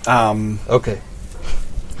good. Okay.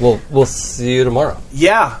 We'll see you tomorrow.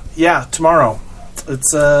 Yeah, tomorrow.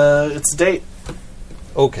 It's a date.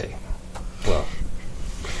 Okay. Well,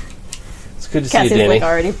 it's good to see Cassie's you, Danny. like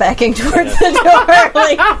already backing towards the door.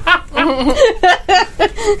 Like,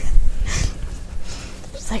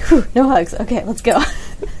 just like, whew, no hugs. Okay, let's go.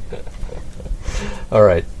 All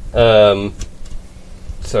right.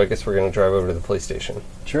 So I guess we're going to drive over to the police station.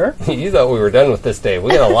 Sure. You thought we were done with this day.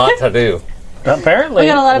 We got a lot to do. Apparently. We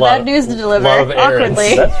got a lot of bad news to deliver. lot of errands.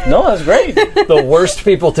 Awkwardly. That's great. The worst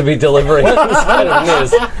people to be delivering this kind of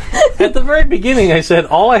news. At the very beginning, I said,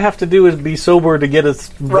 all I have to do is be sober to get us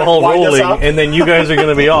ball wind us rolling, up. and then you guys are going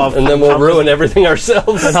to be off. And then we'll ruin everything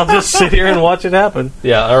ourselves. And I'll just sit here and watch it happen.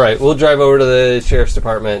 Yeah, all right. We'll drive over to the sheriff's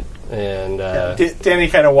department and... Danny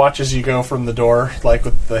kind of watches you go from the door, like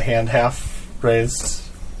with the hand half raised.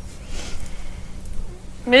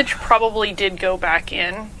 Midge probably did go back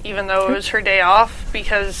in, even though it was her day off,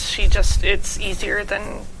 because it's easier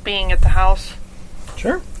than being at the house.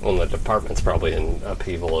 Sure. well, the department's probably in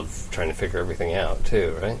upheaval of trying to figure everything out,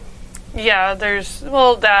 too, right? Yeah, there's,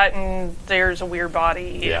 that and there's a weird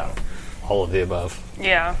body. Yeah. All of the above.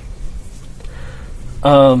 Yeah.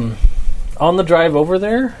 On the drive over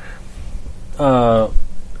there,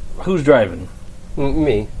 who's driving?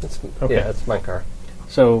 Me. Okay. Yeah, it's my car.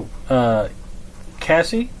 So,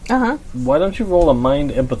 Cassie, Uh-huh. why don't you roll a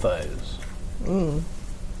mind empathize?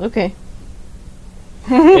 Okay.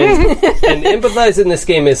 And empathize in this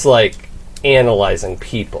game is like analyzing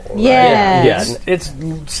people, right? Yes. Yeah. It's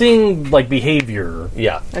seeing, like, behavior.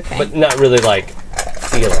 Yeah. Okay. But not really like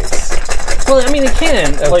feelings. Well, I mean, it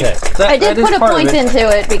can. Like, Okay. I did that is put a part of point it. into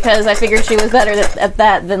it because I figured she was better at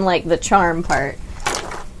that than, like, the charm part.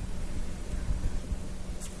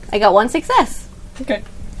 I got one success. Okay.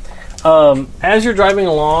 As you're driving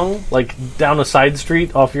along, like down a side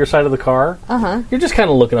street off your side of the car, you're just kind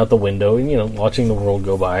of looking out the window and, watching the world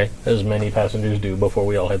go by, as many passengers do before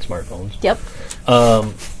we all had smartphones. Yep.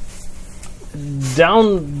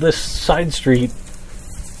 Down this side street,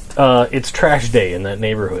 it's trash day in that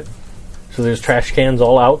neighborhood. So there's trash cans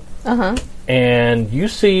all out. And you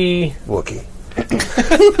see Wookiee.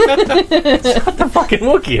 the fucking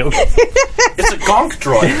Wookiee. Okay? It's a gonk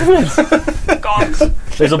droid. Gonks.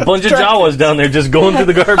 There's a bunch of Jawas down there just going through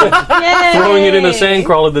the garbage, Yay! throwing it in a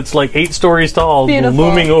sandcrawler that's like 8 stories tall, Beautiful.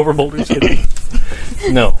 looming over Boulder City.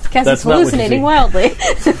 No, Cassie's that's not what you see. hallucinating wildly.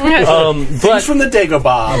 Things But from the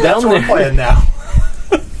Dagobah. That's Down what we're there. playing now.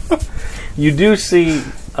 you do see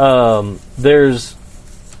there's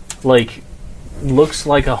like looks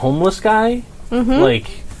like a homeless guy, like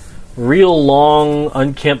real long,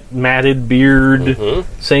 unkempt, matted beard.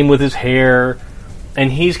 Same with his hair,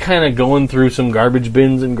 and he's kind of going through some garbage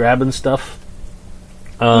bins and grabbing stuff.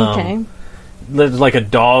 Okay. There's like a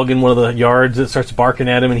dog in one of the yards that starts barking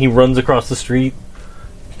at him, and he runs across the street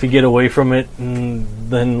to get away from it, and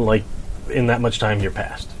then, like, in that much time, you're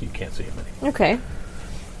past. You can't see him anymore. Okay.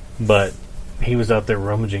 But he was out there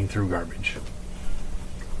rummaging through garbage.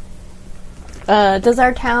 Does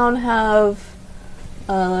our town have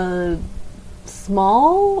a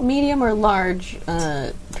small, medium, or large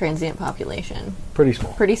transient population? Pretty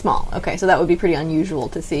small. Pretty small. Okay, so that would be pretty unusual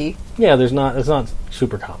to see. Yeah, it's not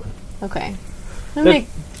super common. Okay.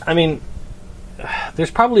 I mean,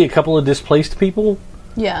 there's probably a couple of displaced people,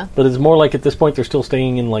 Yeah. but it's more like at this point they're still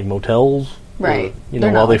staying in, like, motels. Right. They're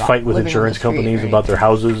They're while not, they like, fight with living on insurance the street, companies right? about their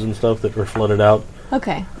houses and stuff that were flooded out.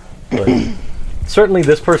 Okay. But certainly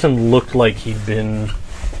this person looked like he'd been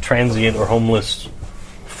transient or homeless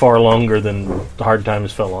far longer than the hard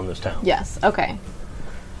times fell on this town. Yes. Okay.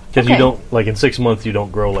 Because you Okay. don't, like, in 6 months you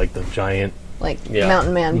don't grow like the giant. Like Yeah.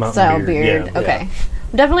 mountain man Mountain style beard, beard. yeah. Okay.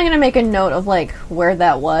 I'm definitely going to make a note of like where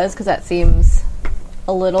that was because that seems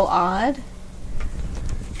a little odd.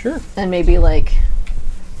 Sure. And maybe like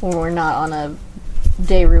when we're not on a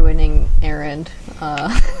day ruining errand, go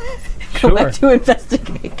Sure. back to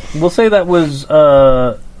investigate. We'll say that was,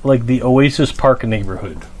 like, the Oasis Park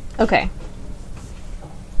neighborhood. Okay.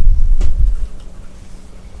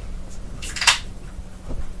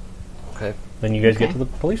 Okay. Then you guys get Okay. to the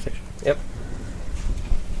police station. Yep.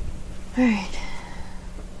 All right.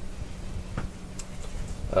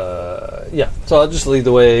 Yeah. So I'll just lead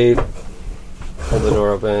the way, hold the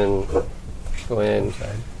door open, go in.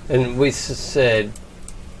 And we said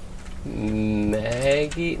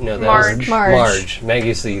Maggie? No, that Marge. was Marge. Marge.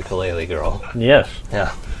 Maggie's the ukulele girl. Yes.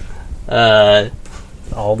 Yeah.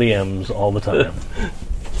 All the M's all the time.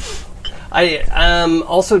 I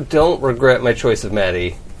also don't regret my choice of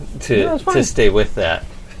Maddie No, it's fine. to stay with that.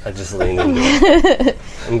 I just leaned into it.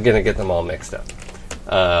 I'm going to get them all mixed up.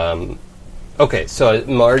 Okay, so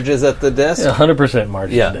Marge is at the desk? 100%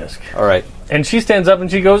 Marge's Yeah. desk. All right. And she stands up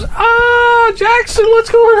and she goes, Jackson, what's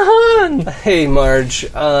going on? Hey, Marge.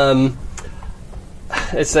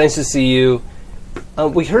 It's nice to see you.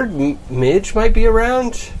 We heard Midge might be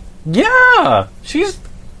around. Yeah, she's...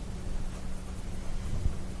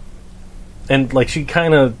 And, like, she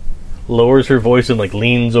kind of lowers her voice and, like,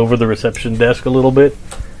 leans over the reception desk a little bit.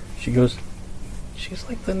 She goes, she's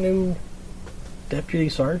like the new deputy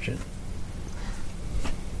sergeant.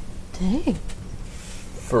 Dang.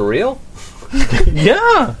 For real?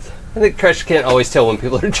 Yeah. I think Crush can't always tell when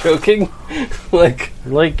people are joking. Like,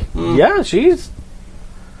 Yeah, she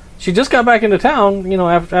just got back into town, you know,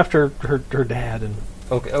 after her dad and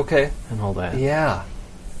okay. all that. Yeah.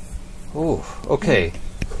 Ooh, okay.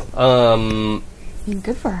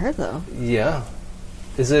 Good for her, though. Yeah.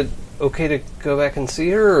 Is it okay to go back and see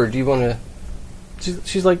her, or do you want to...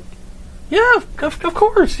 She's like, yeah, of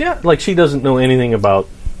course, yeah. Like, she doesn't know anything about...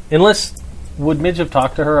 Unless, would Midge have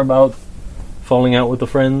talked to her about falling out with the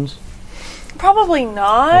friends? Probably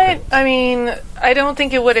not. Okay. I mean, I don't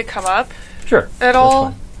think it would have come up Sure. at that's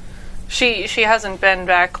all. fine. She hasn't been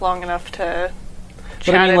back long enough to But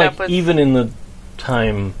chat I mean, it like, up with. even in the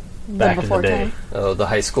time back in the before day. time. Oh, the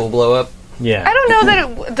high school blow-up? Yeah. I don't know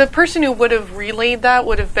that the person who would have relayed that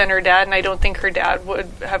would have been her dad, and I don't think her dad would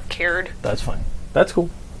have cared. That's fine. That's cool.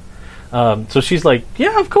 So she's like,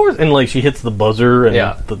 yeah, of course. And, like, she hits the buzzer and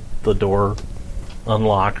Yeah. the door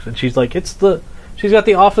unlocks. And she's like, she's got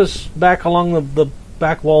the office back along the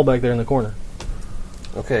back wall back there in the corner.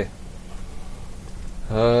 Okay.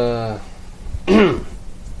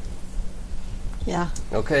 Yeah.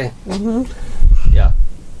 Okay. Yeah.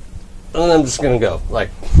 And I'm just gonna go, like,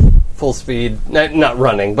 full speed. Not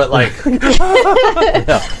running, but, like... yeah.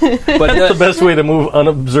 But That's the best way to move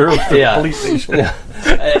unobserved to the police station. Yeah.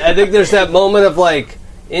 I think there's that moment of, like,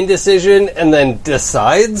 indecision and then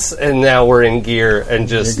decides, and now we're in gear and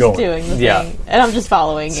just... You're going. Doing the Yeah. thing. And I'm just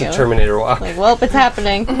following It's you. a Terminator walk. Like, well, it's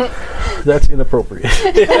happening. That's inappropriate.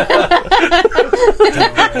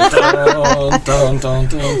 Dun, dun, dun,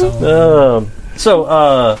 dun,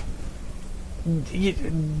 dun.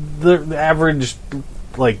 The average,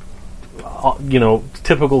 like,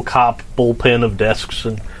 typical cop bullpen of desks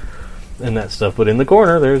and that stuff. But in the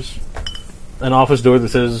corner, there's an office door that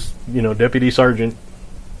says, Deputy Sergeant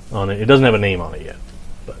on it. It doesn't have a name on it yet.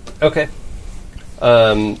 Okay.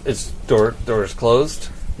 It's door's closed.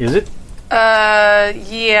 Is it?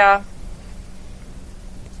 Yeah.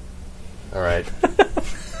 All right.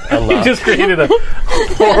 You Unlock. just created a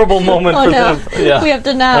horrible moment Oh for no. them. Yeah. We have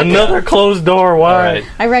to knock. Another closed door. All Why? right.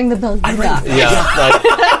 I rang the bell. You knock. Yeah.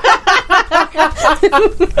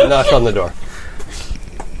 I knock on the door.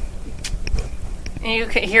 And you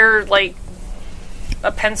can hear, like,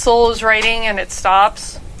 a pencil is writing and it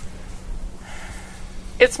stops.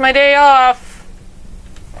 It's my day off.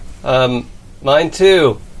 Mine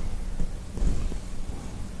too.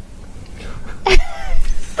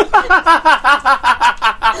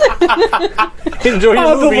 Enjoy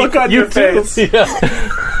your the movie. look on You your too. face. Yeah.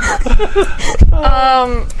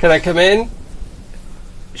 Can I come in?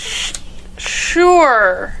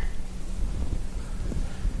 Sure.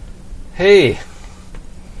 Hey.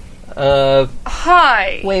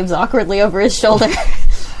 Hi. Waves awkwardly over his shoulder.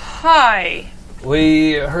 Hi.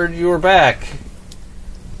 We heard you were back.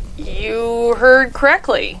 You heard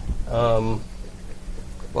correctly.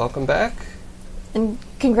 Welcome back. And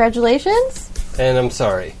congratulations. And I'm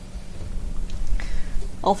sorry.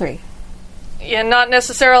 All three. Yeah, not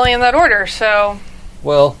necessarily in that order, so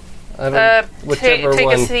Well, I don't. Whichever take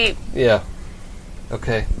one. a seat. Yeah.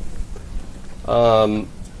 Okay.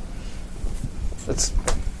 It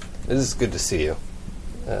is good to see you.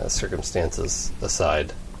 Circumstances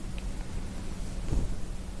aside.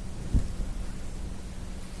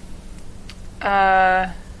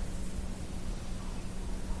 I'm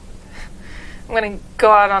going to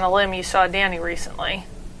go out on a limb. You saw Danny recently.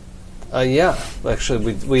 Yeah.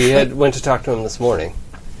 Actually, we went to talk to him this morning.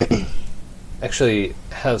 Actually,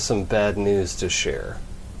 have some bad news to share,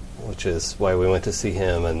 which is why we went to see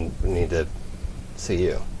him, and we need to see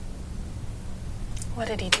you. What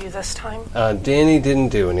did he do this time? Danny didn't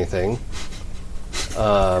do anything.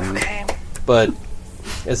 Okay. But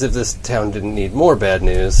as if this town didn't need more bad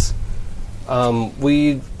news,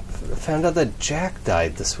 we found out that Jack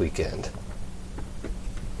died this weekend.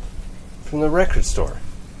 From the record store.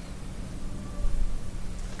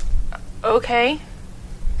 Okay.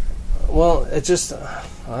 Well, it just, I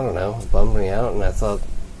don't know, bummed me out, and I thought,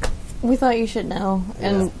 We thought you should know.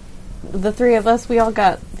 And the three of us, we all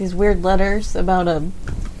got these weird letters about a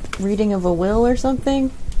reading of a will or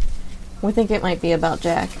something. We think it might be about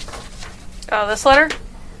Jack. Oh, this letter?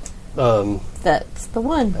 That's the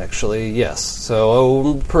one. actually, yes. So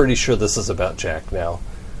I'm pretty sure this is about Jack now.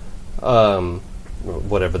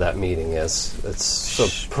 Whatever that meeting is. It's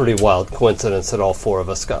a pretty wild coincidence that all four of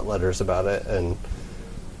us got letters about it, and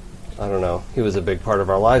I don't know. He was a big part of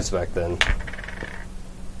our lives back then.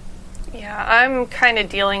 Yeah, I'm kind of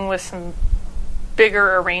dealing with some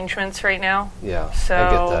bigger arrangements right now. Yeah, So-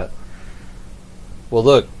 I get that. Well,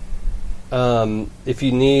 look, if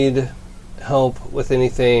you need help with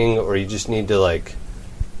anything, or you just need to, like,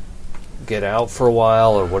 get out for a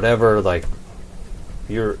while or whatever, like,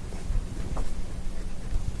 we're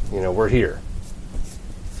here.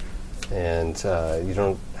 And you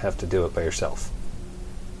don't have to do it by yourself.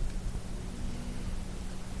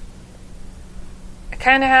 I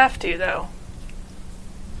kind of have to, though.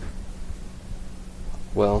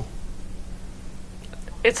 Well,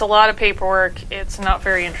 It's a lot of paperwork. It's not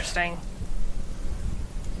very interesting.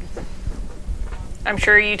 I'm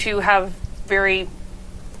sure you two have very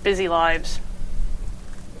busy lives.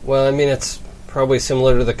 I mean, it's probably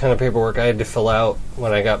similar to the kind of paperwork I had to fill out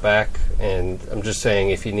when I got back, and I'm just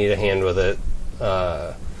saying, if you need a hand with it,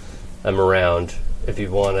 I'm around. If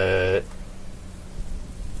you want to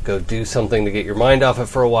go do something to get your mind off it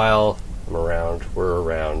for a while, I'm around. We're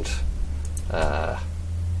around.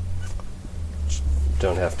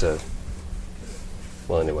 Don't have to.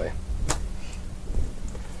 Well, anyway.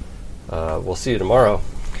 We'll see you tomorrow.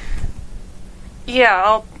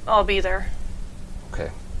 Yeah, I'll be there. Okay.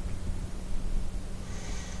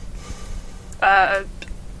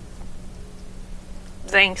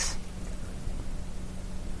 Thanks.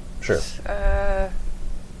 Sure.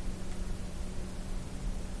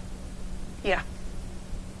 Yeah.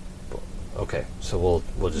 Okay. So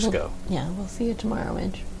we'll just go. Yeah, we'll see you tomorrow,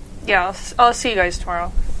 Midge. Yeah, I'll see you guys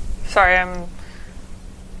tomorrow. Sorry, I'm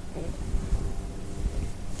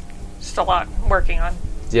just a lot working on.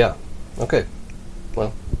 Yeah. Okay.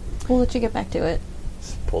 Well, We'll let you get back to it.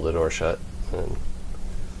 just pull the door shut and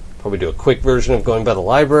probably do a quick version of going by the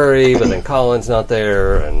library, but then Colin's not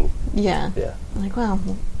there, and Yeah. yeah, Like, well,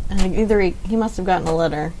 either he must have gotten a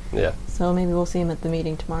letter, yeah, so maybe we'll see him at the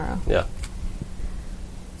meeting tomorrow. yeah.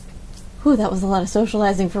 Whew, that was a lot of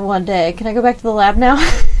socializing for one day. Can I go back to the lab now?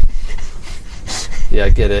 Yeah, I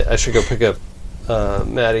get it. I should go pick up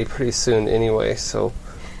Maddie pretty soon anyway, so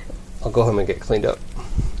I'll go home and get cleaned up.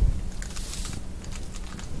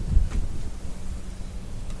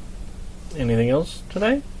 Anything else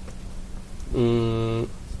today? I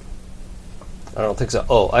don't think so.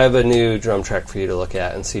 Oh, I have a new drum track for you to look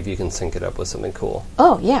at and see if you can sync it up with something cool.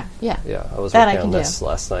 Oh, yeah, yeah. Yeah, I was That I working on can this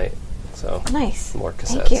last night, so Nice. more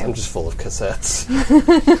Thank cassettes. you. I'm just full of cassettes.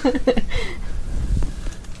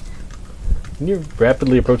 You're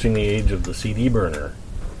rapidly approaching the age of the CD burner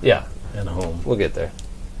Yeah, at home. we'll get there.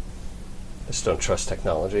 I just don't trust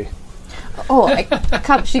technology. Oh,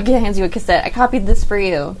 she hands you a cassette. I copied this for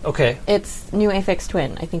you. Okay. It's new Aphex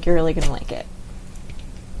Twin. I think you're really going to like it.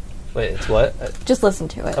 Wait, it's what? Just listen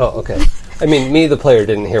to it. Oh, okay. I mean, me, the player,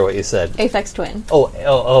 didn't hear what you said. Aphex Twin.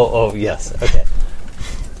 Oh, yes. Okay.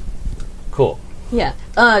 Cool. Yeah.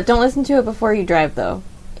 Don't listen to it before you drive, though.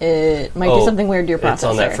 It might do something weird to your processor. It's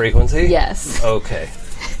on that frequency? Yes. Okay.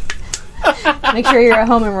 Make sure you're at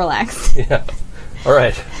home and relaxed. Yeah. All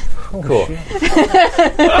right. Cool.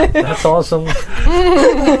 That's awesome.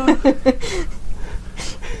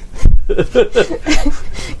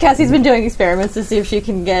 Cassie's been doing experiments to see if she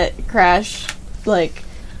can get Crash, like,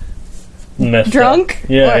 Messed drunk. up.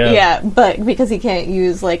 Yeah. But because he can't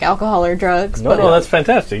use, like, alcohol or drugs. No, that's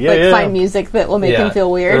fantastic. Yeah, like, yeah. find music that will make him feel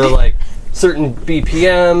weird. Or like certain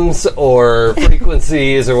BPMs or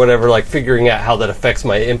frequencies or whatever, like figuring out how that affects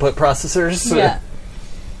my input processors. Yeah.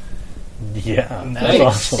 Yeah, Nice. that's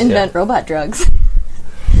awesome. Invent robot drugs.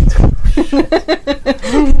 It's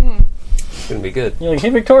gonna be good. You're like, hey,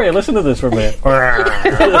 Victoria, listen to this for a minute.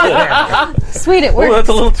 Sweet, it Oh, works. that's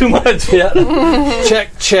a little too much. Yeah.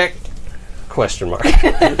 Check. Question mark.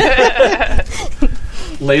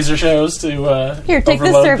 Laser shows to Here, take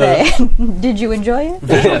this overload survey. Did you enjoy it? the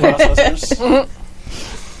visual processors.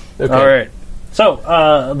 Okay. All right.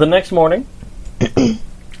 So, the next morning,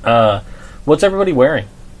 what's everybody wearing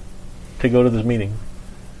to go to this meeting?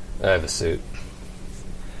 I have a suit.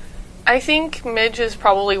 I think Midge is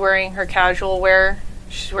probably wearing her casual wear.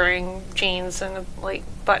 She's wearing jeans and a like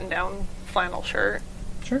button-down flannel shirt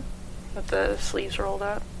Sure. with the sleeves rolled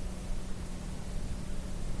up.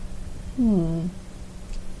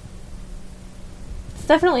 It's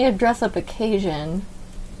definitely a dress-up occasion.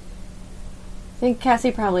 I think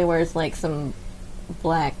Cassie probably wears like some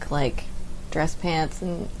black like dress pants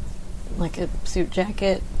and like a suit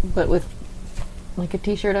jacket, but with like a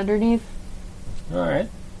t-shirt underneath. All right.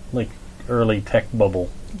 Like early tech bubble.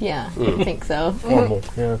 Yeah, I think so. Formal.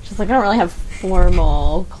 Yeah. Just like I don't really have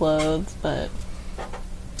formal clothes, but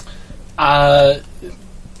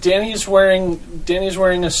Danny's wearing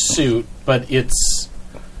a suit, but it's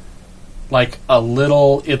like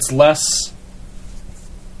it's less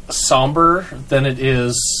somber than it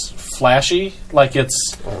is flashy. Like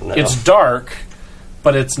it's dark,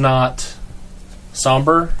 but it's not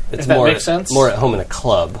somber. It's if that more makes sense. more at home in a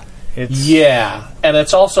club. Yeah, and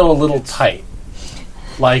it's also a little tight.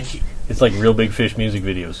 Like It's like Real Big Fish music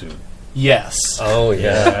video suit. yes, Oh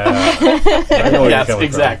yeah. I know where yes, you're coming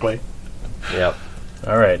exactly. Yep.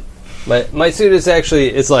 from. All right. My suit is actually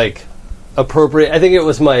it's like appropriate. I think it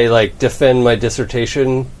was my like defend my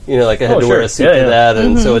dissertation. You know, like I had to wear sure. a suit Yeah, for yeah. that,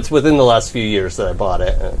 and so it's within the last few years that I bought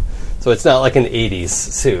it. So it's not like an '80s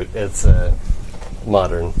suit. It's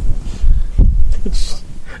modern. It's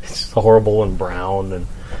horrible and brown and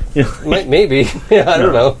you know, Maybe. Yeah, I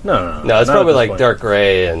don't know. No, No, it's not probably at this like point. dark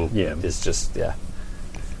gray and Yeah. it's just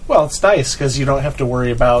Well, it's nice because you don't have to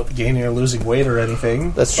worry about gaining or losing weight or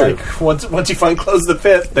anything. That's true. Like once you find clothes that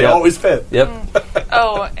fit, they Yep. always fit. Yep.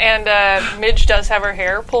 Oh, and Midge does have her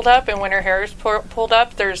hair pulled up, and when her hair is pulled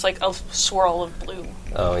up, there's like a swirl of blue.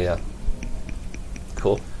 Oh yeah.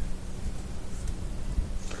 Cool.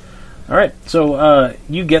 All right, so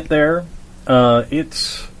you get there.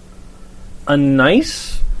 It's a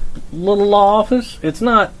nice little law office. It's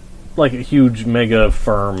not like a huge mega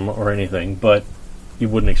firm or anything, but you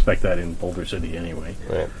wouldn't expect that in Boulder City anyway.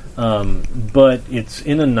 Right. But it's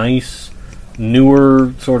in a nice,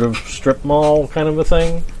 newer sort of strip mall kind of a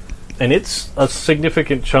thing, and it's a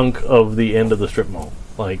significant chunk of the end of the strip mall,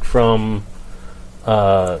 like from.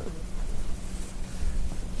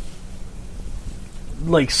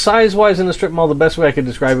 Like size-wise in the strip mall, the best way I could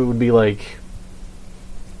describe it would be like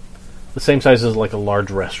the same size as like a large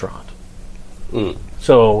restaurant.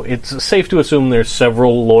 So it's safe to assume there's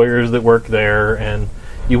several lawyers that work there, and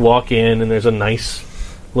you walk in and there's a nice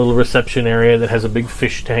little reception area that has a big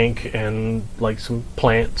fish tank and like some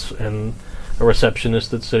plants and a receptionist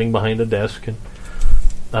that's sitting behind a desk, and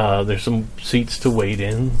there's some seats to wait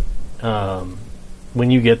in. When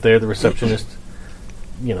you get there, the receptionist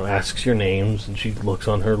asks your names, and she looks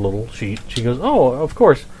on her little sheet. She goes, "Oh, of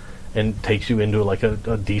course," and takes you into like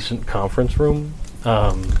a decent conference room.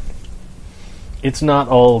 It's not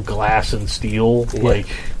all glass and steel like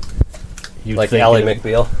you Like think. Ally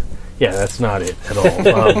McBeal. Yeah, that's not it at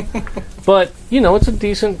all. But it's a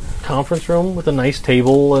decent conference room with a nice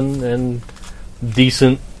table and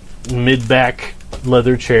decent mid-back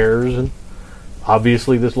leather chairs, and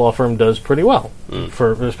obviously this law firm does pretty well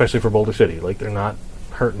especially for Boulder City. Like they're not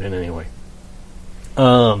hurting in any way.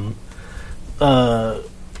 An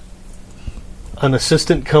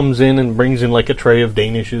assistant comes in and brings in like a tray of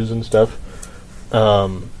Danishes and stuff.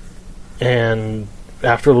 And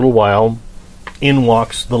after a little while, in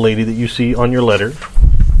walks the lady that you see on your letter.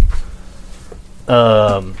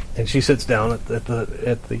 And she sits down at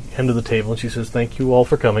the end of the table and she says, "Thank you all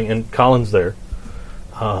for coming." And Colin's there.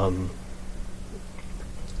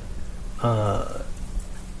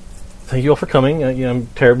 Thank you all for coming. I'm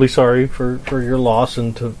terribly sorry for your loss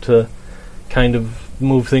and to kind of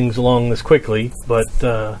move things along this quickly, but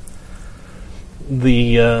the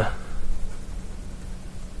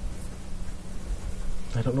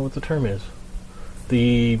I don't know what the term is.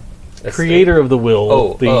 The creator of the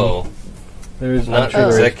will. There's Not I'm sure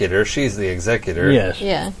executor. She's the executor. Yes.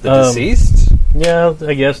 Yeah. The deceased? Yeah,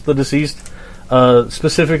 I guess the deceased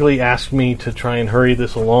specifically asked me to try and hurry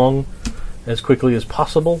this along as quickly as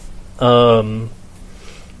possible.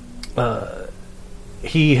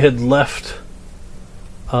 He had left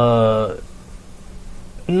not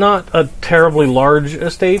a terribly large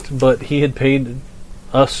estate, but he had paid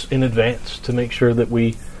us in advance to make sure that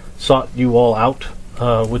we sought you all out,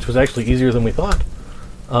 which was actually easier than we thought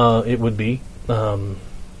it would be.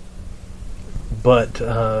 But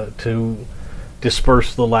to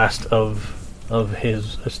disperse the last of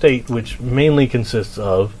his estate, which mainly consists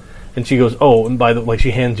of, and she goes, "Oh, and by the way,"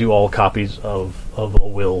 she hands you all copies of a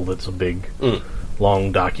will that's a big,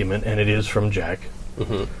 long document, and it is from Jack.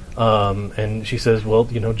 And she says, "Well,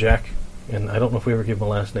 Jack," and I don't know if we ever give him a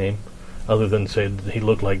last name, other than say that he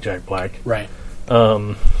looked like Jack Black. Right.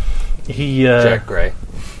 He Jack Gray.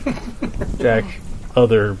 Jack,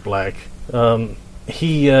 other Black.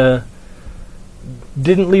 He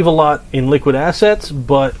didn't leave a lot in liquid assets,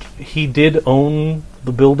 but he did own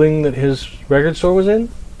the building that his record store was in.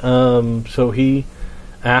 So he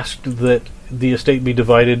asked that the estate be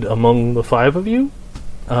divided among the 5 of you.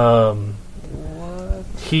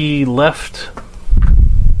 He left...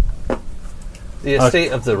 The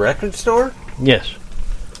estate of the record store? Yes.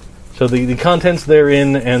 So the contents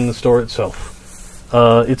therein and the store itself.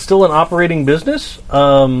 It's still an operating business.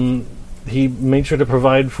 He made sure to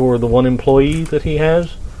provide for the one employee that he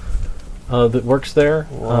has that works there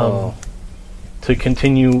to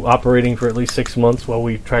continue operating for at least 6 months while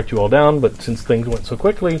we tracked you all down. But since things went so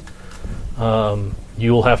quickly,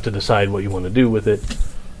 you'll have to decide what you want to do with it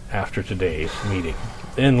after today's meeting.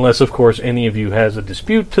 Unless, of course, any of you has a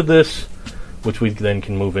dispute to this, which we then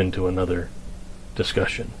can move into another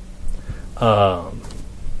discussion.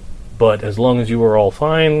 But as long as you are all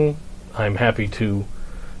fine, I'm happy to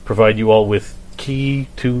provide you all with key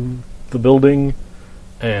to the building.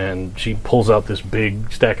 And she pulls out this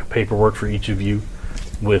big stack of paperwork for each of you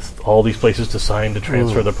with all these places to sign to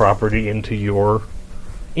transfer the property into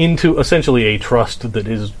essentially a trust that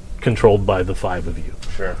is controlled by the 5 of you.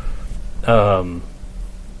 Sure.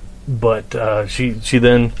 But she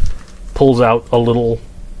then pulls out a little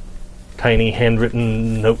tiny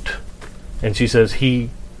handwritten note, and she says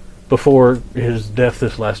before his death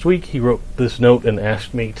this last week, he wrote this note and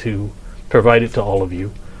asked me to provide it to all of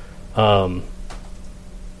you,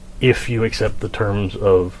 if you accept the terms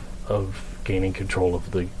of gaining control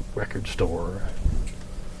of the record store.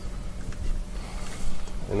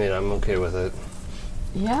 I mean, I'm okay with it.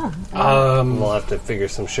 Yeah. We'll have to figure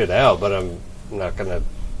some shit out, but I'm not going to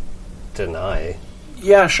deny.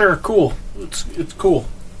 Yeah, sure, cool. It's cool.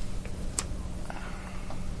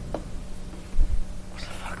 What the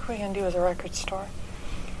fuck are we gonna do with a record store?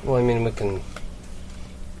 Well, I mean, we can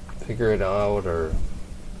figure it out or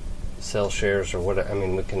sell shares or whatever. I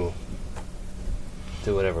mean, we can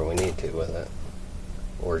do whatever we need to with it.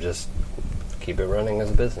 Or just keep it running as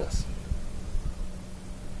a business.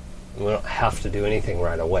 We don't have to do anything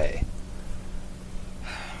right away.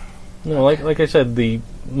 No, like I said, the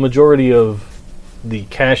majority of the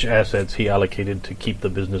cash assets he allocated to keep the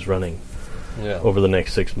business running over the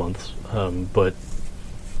next 6 months. But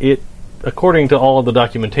it, according to all of the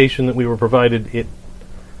documentation that we were provided, it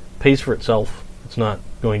pays for itself. It's not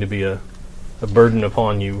going to be a burden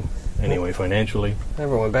upon you anyway financially. I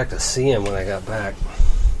never went back to see him when I got back.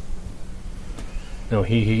 No,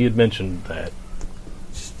 he had mentioned that.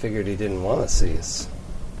 Just figured he didn't want to see us.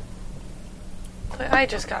 I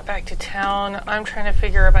just got back to town. I'm trying to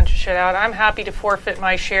figure a bunch of shit out. I'm happy to forfeit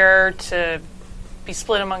my share to be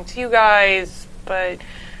split amongst you guys, but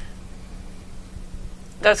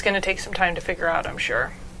that's going to take some time to figure out, I'm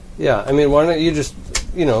sure. Yeah, I mean, why don't you just,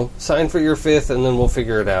 sign for your 5th and then we'll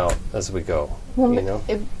figure it out as we go, Well,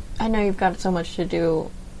 I know you've got so much to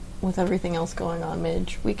do with everything else going on,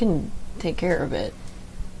 Midge. We can take care of it.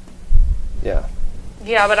 Yeah.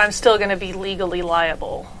 Yeah, but I'm still going to be legally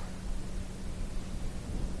liable.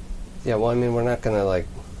 Yeah, well, I mean, we're not going to,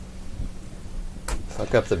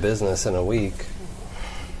 fuck up the business in a week.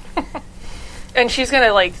 And she's going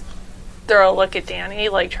to, throw a look at Danny,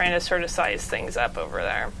 trying to sort of size things up over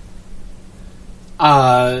there.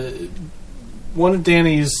 One of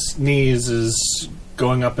Danny's knees is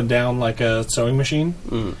going up and down like a sewing machine,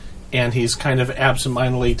 and he's kind of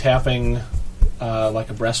absentmindedly tapping like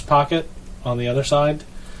a breast pocket on the other side.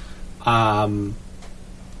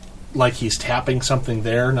 Like he's tapping something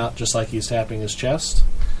there, not just like he's tapping his chest.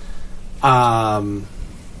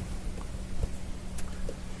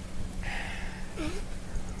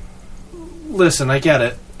 Listen, I get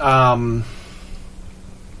it.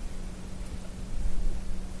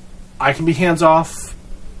 I can be hands off,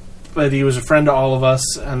 but he was a friend to all of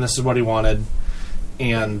us, and this is what he wanted.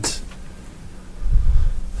 And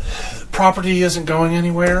property isn't going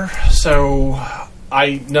anywhere, so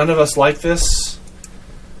none of us like this.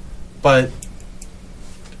 But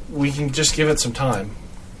we can just give it some time.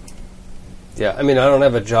 Yeah, I mean, I don't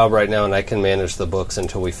have a job right now, and I can manage the books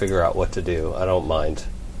until we figure out what to do. I don't mind.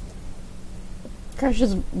 Crash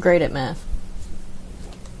is great at math.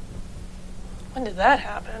 When did that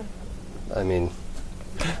happen? I mean...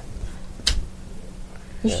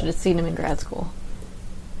 You should have seen him in grad school.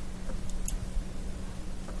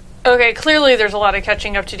 Okay, clearly there's a lot of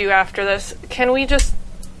catching up to do after this. Can we just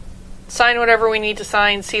sign whatever we need to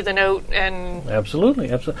sign, see the note, and...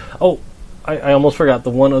 Absolutely. Oh, I almost forgot. The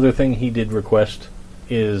one other thing he did request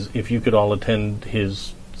is if you could all attend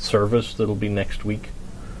his service that'll be next week.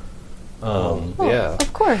 Yeah.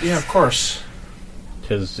 Of course. Yeah, of course.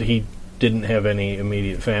 because he didn't have any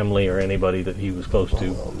immediate family or anybody that he was close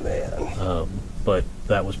to. Oh, man. But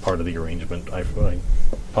that was part of the arrangement. I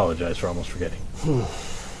apologize for almost forgetting.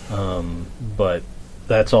 But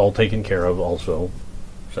that's all taken care of also,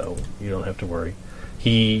 so you don't have to worry.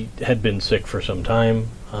 He had been sick for some time,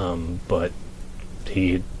 but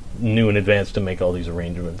he knew in advance to make all these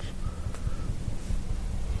arrangements.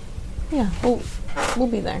 Yeah, we'll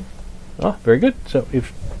be there. Oh, very good. So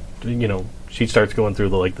if, she starts going through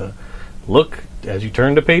the look, as you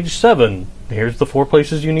turn to page 7, here's the 4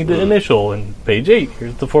 places you need to initial, and page 8,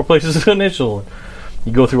 here's the 4 places to initial.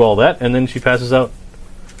 You go through all that, and then she hands out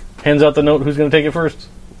the note. Who's going to take it first?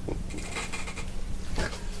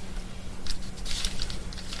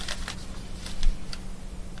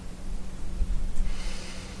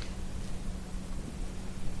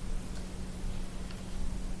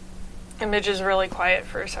 Image is really quiet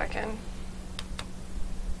for a second.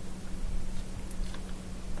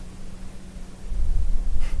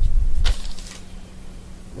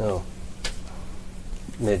 No.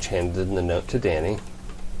 Midge handed the note to Danny.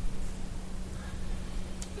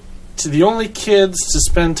 To the only kids to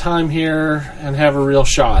spend time here and have a real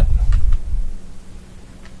shot.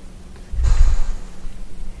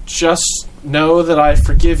 Just know that I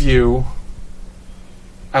forgive you.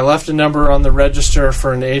 I left a number on the register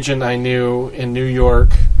for an agent I knew in New York.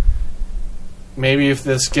 Maybe if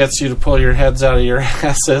this gets you to pull your heads out of your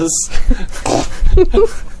asses,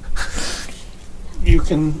 you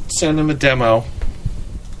can send him a demo.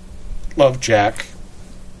 Love, Jack.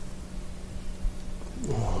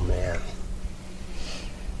 Oh, man.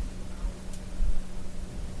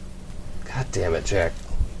 God damn it, Jack.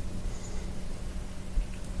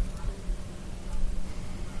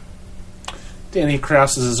 Danny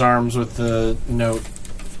crosses his arms with the note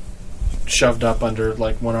shoved up under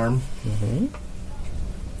one arm. Mm-hmm.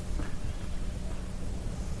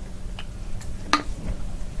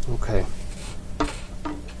 Okay.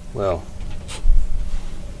 Well.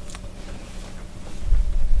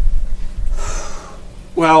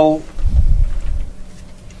 Well,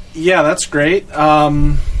 yeah, that's great. It's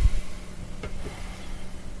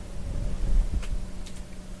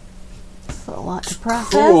a lot to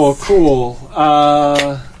process. Cool.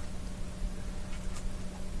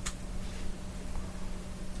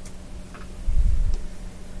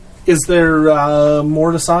 Is there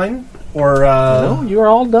more to sign? Or No, you're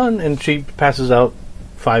all done. And she passes out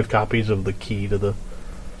 5 copies of the key to the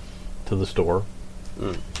store.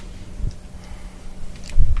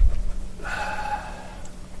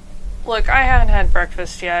 Look, I haven't had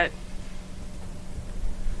breakfast yet.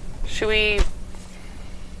 Should we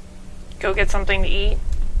go get something to eat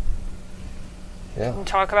Yeah, and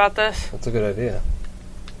talk about this? that's a good idea.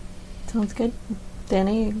 Sounds good.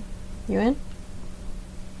 Danny, you in?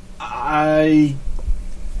 I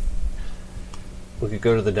We could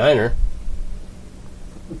go to the diner.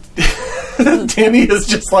 Danny is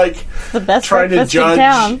just The best trying to breakfast in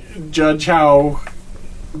town. judge how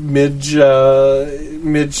Midge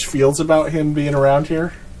feels about him being around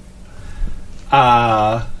here.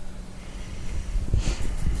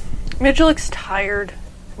 Midge looks tired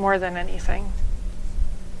more than anything.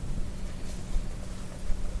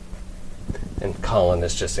 And Colin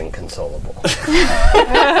is just inconsolable.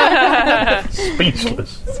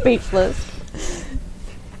 Speechless. Speechless.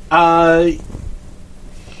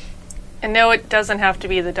 And no, it doesn't have to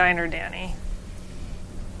be the diner, Danny.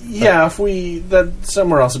 Yeah, if that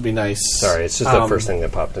somewhere else would be nice. Sorry, it's just the first thing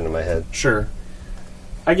that popped into my head. Sure.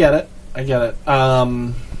 I get it.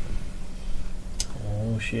 Oh,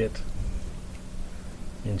 shit.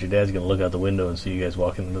 And your dad's going to look out the window and see you guys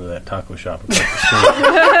walking into that taco shop across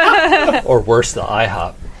the street. Or worse, the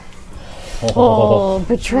IHOP. Oh,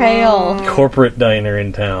 betrayal. Corporate diner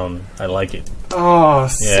in town. I like it. Oh,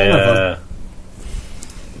 son of a...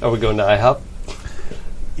 Yeah. Are we going to IHOP?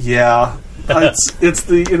 Yeah. It's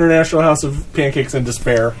the International House of Pancakes and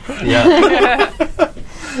Despair. Yeah,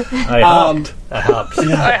 I hopped. I hopped.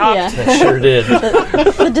 I hopped. Yeah. I sure did.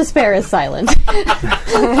 The despair is silent.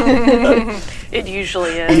 It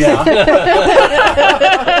usually is. Yeah.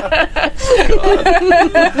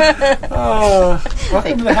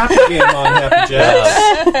 Welcome to the Happy Game on Happy Jazz.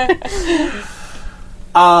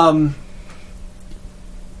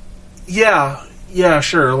 Yeah,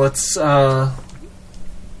 sure.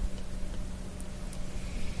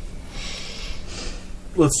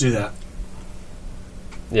 Let's do that.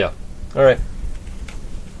 Yeah. All right.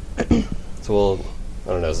 So we'll, I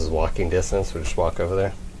don't know, is this walking distance? We'll just walk over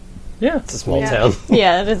there. Yeah. It's a small Yeah. town.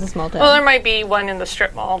 Yeah, it is a small town. Well, there might be one in the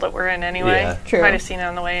strip mall that we're in anyway. Yeah. True. Might have seen it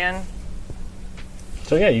on the way in.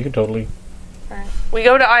 So yeah, you can totally. Alright. We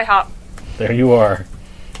go to IHOP. There you are.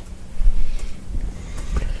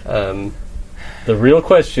 The real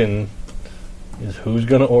question is who's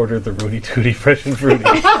going to order the Rudy Tooty Fresh and Fruity?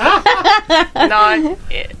 Not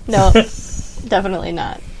it. No, definitely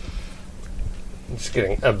not. I'm just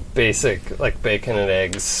getting a basic, like, bacon and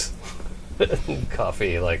eggs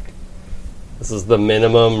coffee. Like, this is the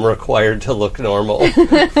minimum required to look normal.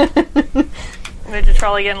 They're just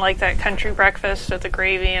probably getting like that country breakfast with the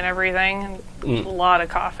gravy and everything. And a lot of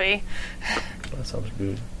coffee. That sounds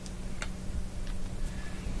good.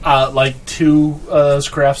 Like 2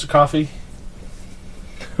 carafes of coffee.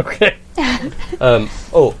 Okay. On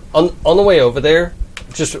the way over there,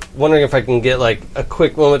 just wondering if I can get like a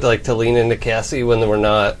quick moment to lean into Cassie when we're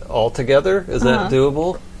not all together. Is that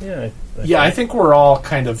doable? Yeah. Yeah, I think we're all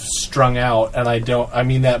kind of strung out, and I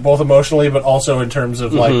mean that both emotionally, but also in terms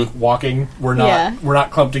of like walking. We're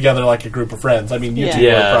not clumped together like a group of friends. I mean, you two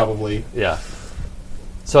are probably. Yeah.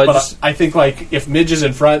 So I think like if Midge is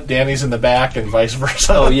in front, Danny's in the back, and vice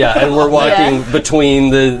versa. Oh yeah, and we're walking between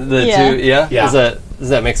the two. Yeah. Yeah. Does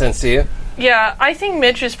that make sense to you? Yeah, I think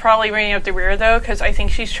Midge is probably bringing up the rear though, because I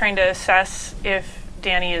think she's trying to assess if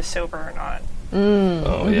Danny is sober or not.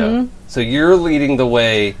 Oh yeah. So you're leading the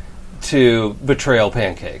way to betrayal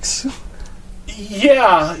pancakes.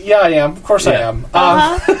 Yeah, I am. Of course I am.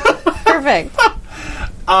 Perfect.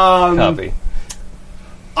 Copy.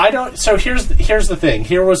 I don't. So here's the thing.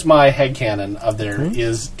 Here was my headcanon of there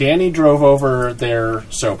is Danny drove over there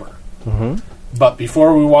sober, but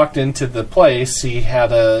before we walked into the place, he had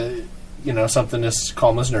something to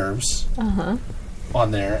calm his nerves on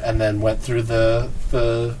there, and then went through the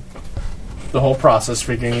whole process,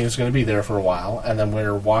 figuring he was going to be there for a while, and then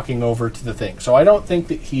we're walking over to the thing. So I don't think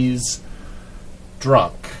that he's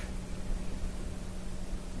drunk,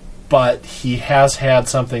 but he has had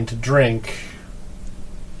something to drink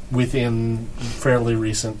within fairly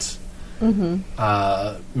recent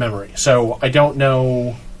memory. So I don't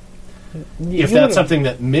know if that's something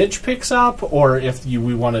that Midge picks up, or if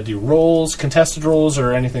we want to do rolls, contested rolls,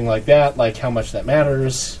 or anything like that, like how much that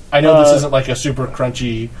matters. I know this isn't like a super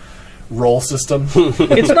crunchy roll system.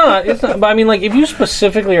 It's not. But I mean, like, if you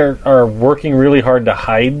specifically are working really hard to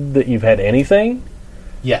hide that you've had anything,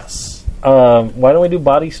 Yes. why don't we do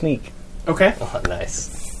body sneak? Okay. Oh,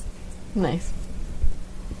 nice. Nice.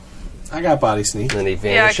 I got body sneak. And then he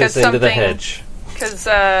vanishes into the hedge. Because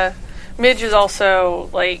Midge is also,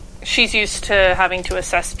 like, she's used to having to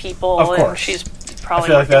assess people. Of course. And she's I probably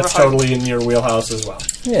feel like worked that's real hard. totally in your wheelhouse as well.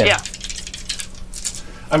 Yeah.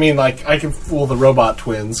 I mean, like, I can fool the robot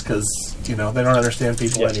twins because, they don't understand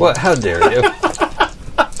people anymore. What? How dare you?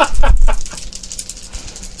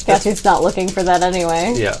 Cassie's not looking for that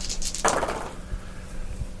anyway. Yeah.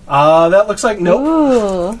 That looks like nope.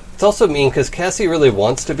 Ooh. It's also mean because Cassie really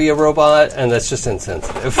wants to be a robot, and that's just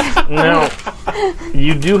insensitive. Now,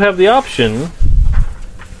 you do have the option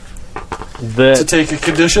that To take a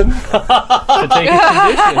condition. to take a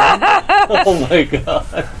condition. Oh my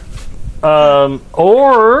god.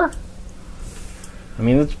 Or, I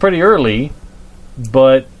mean, it's pretty early,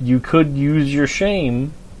 but you could use your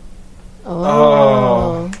shame,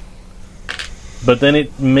 Oh. but then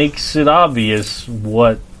it makes it obvious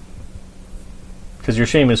what... Because your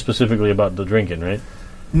shame is specifically about the drinking, right?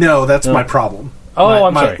 No, that's No. my problem. Oh,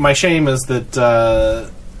 I'm my, sorry. My shame is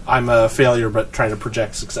that I'm a failure, but trying to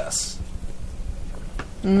project success.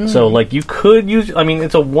 So, like, you could use... I mean,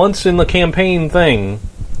 it's a once-in-the-campaign thing.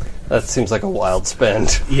 That seems like a wild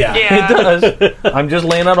spend. Yeah. Yeah. It does. I'm just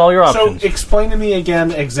laying out all your So options. explain to me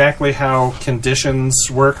again exactly how conditions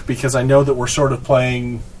work, because I know that we're sort of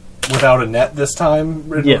playing without a net this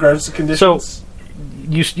time in Yeah. regards to conditions.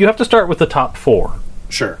 You have to start with the top 4.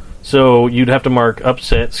 Sure. So you'd have to mark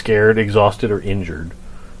upset, scared, exhausted, or injured.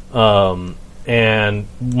 And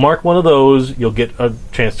mark one of those, you'll get a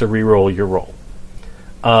chance to re-roll your roll.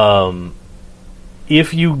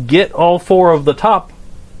 If you get all 4 of the top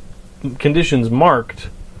conditions marked,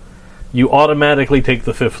 you automatically take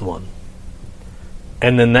the 5th one.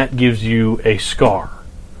 And then that gives you a scar.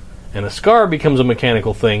 And a scar becomes a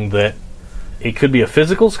mechanical thing that it could be a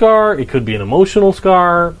physical scar, it could be an emotional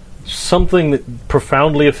scar, something that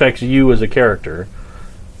profoundly affects you as a character,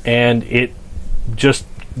 and it just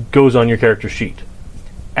goes on your character sheet.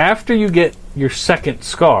 After you get your second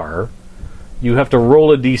scar, you have to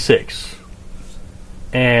roll a d6.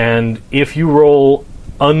 And if you roll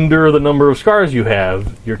under the number of scars you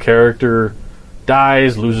have, your character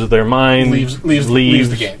dies, loses their mind, Leaves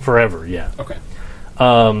the game. forever, yeah. Okay.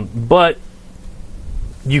 But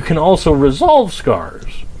you can also resolve scars.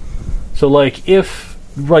 So, like, if,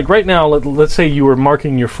 like, right now, let's say you were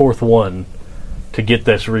marking your 4th one, to get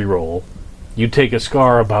this reroll. You take a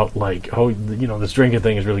scar about like, oh, you know, this drinking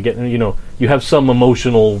thing is really getting, you know, you have some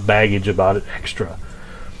emotional baggage about it extra.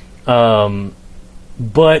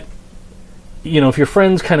 But, you know, if your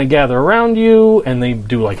friends kind of gather around you and they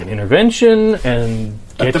do like an intervention and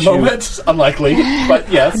At get the you, moment, unlikely, but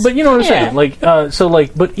yes. but you know what I'm Yeah. saying?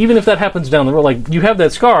 Like, but even if that happens down the road, like you have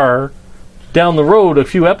that scar down the road a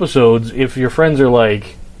few episodes, if your friends are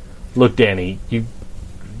like, look, Danny, you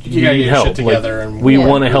gotta need get your help. shit together Like, and we Yeah.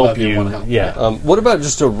 want to we help love you, you. wanna help. Yeah. What about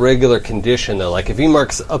just a regular condition though? Like if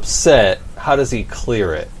Emark's upset, how does he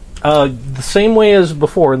clear it? The same way as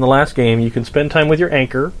before in the last game, you can spend time with your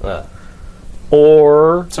anchor, Uh,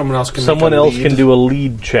 or Someone else can someone make a else lead. can do a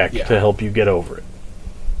lead check Yeah. to help you get over it.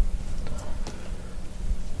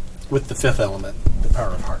 with the fifth element, the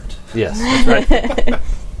power of heart. yes.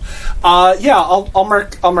 Yeah, I'll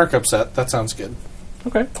mark upset. That sounds good.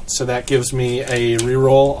 Okay. So that gives me a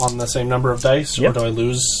reroll on the same number of dice, Yep. or do I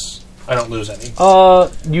lose? I don't lose any.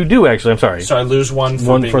 You do actually. I'm sorry. So I lose one for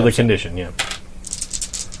One being for the upset. condition. Yeah.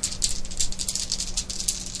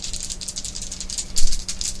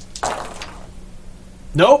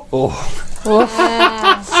 Nope. Oh,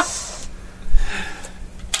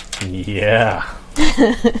 Yeah.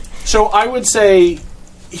 So I would say,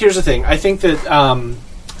 here's the thing. I think that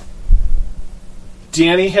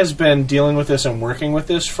Danny has been dealing with this and working with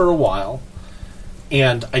this for a while,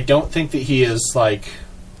 and I don't think that he is like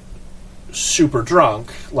super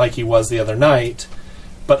drunk like he was the other night.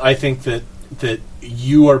 But I think that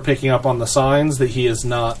you are picking up on the signs that he is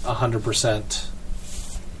not 100%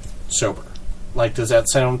 sober. Like, does that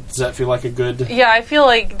feel like a good... Yeah, I feel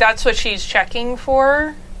like that's what she's checking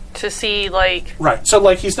for to see, like, Right. So,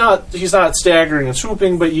 like, he's not staggering and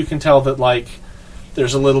swooping, but you can tell that, like,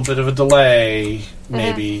 there's a little bit of a delay,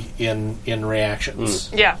 maybe, in reactions.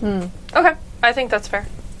 yeah. Okay, I think that's fair.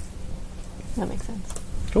 That makes sense.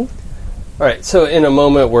 Cool. all right. So in a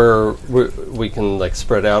moment where we can like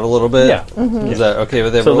spread out a little bit. Yeah. Is that okay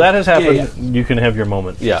with So everyone? that has happened. Yeah. You can have your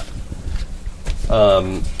moment. Yeah.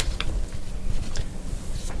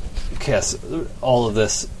 Cass, all of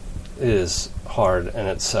this is hard and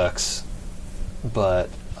it sucks, but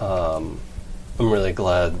I'm really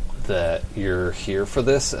glad that you're here for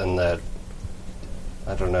this and that,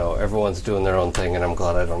 I don't know, everyone's doing their own thing and I'm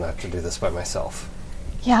glad I don't have to do this by myself.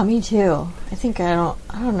 Yeah, me too. I think I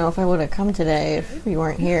don't know if I would have come today if you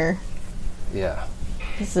weren't here. Yeah,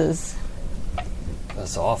 This is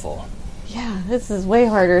that's awful. this is way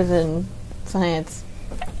harder than science.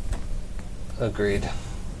 Agreed.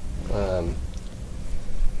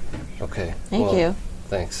 Okay. Thank well, you.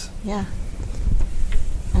 Thanks. Yeah.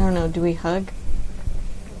 I don't know, do we hug?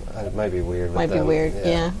 It might be weird with Might be them. weird.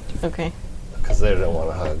 Yeah. Okay. Because they don't want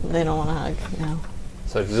to hug. They don't want to hug. No.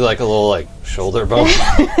 So do like a little like shoulder bump?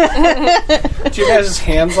 Do you guys'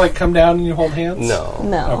 hands, like, come down and you hold hands? No.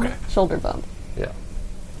 No. Okay. Shoulder bump. Yeah.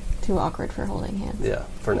 Too awkward for holding hands. Yeah.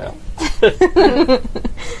 For now.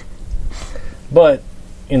 But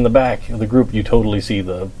in the back of the group, you totally see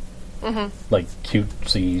the like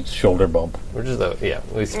cutesy shoulder bump. We're just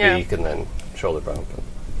we speak and then shoulder bump.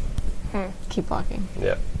 Keep walking.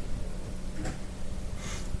 Yeah.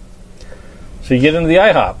 So you get into the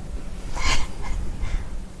IHOP.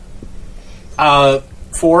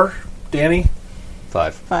 4, Danny.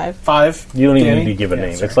 5. 5. 5. You don't even Danny? need to give a Yeah,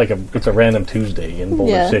 name. sorry. It's like it's a random Tuesday in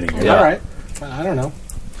Boulder Yeah. City, Yeah. All right. I don't know.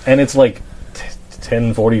 and it's like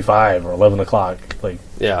 10:45 or 11 o'clock. Like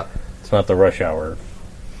Yeah. it's not the rush hour.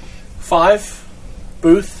 5,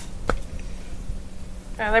 Booth.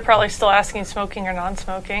 They're probably still asking smoking or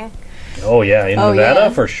non-smoking. Oh yeah, in Oh, Nevada yeah.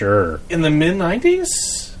 for sure. In the In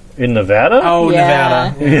mid-90s? Nevada, Oh,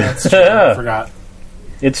 Yeah. Nevada. Yeah, that's true. I forgot.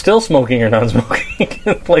 it's still smoking or non-smoking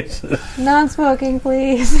in places. Non-smoking,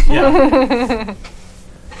 please. Yeah.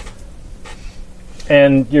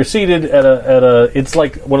 And you're seated at a. It's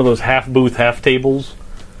like one of those half booth, half tables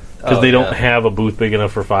because Oh, they don't yeah. have a booth big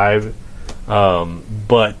enough for 5.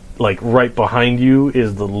 But like right behind you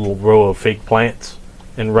is the little row of fake plants,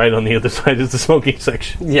 and right on the other side is the smoking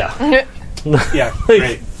section. Yeah. Yeah,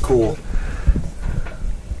 great. Cool.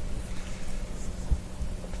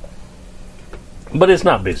 But it's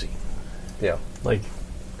not busy. Yeah. Like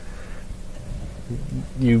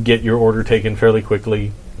you get your order taken fairly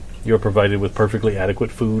quickly. You're provided with perfectly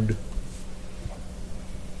adequate food.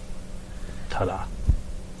 Ta-da.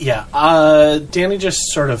 Yeah, Danny just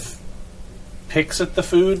sort of picks at the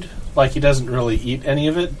food. Like, he doesn't really eat any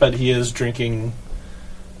of it, but he is drinking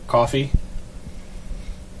coffee.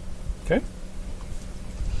 Okay.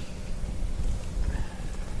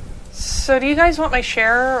 So do you guys want my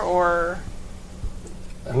share, or...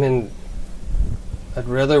 I mean, I'd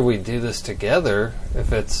rather we do this together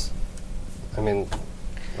if it's... I mean,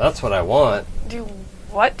 that's what I want, Do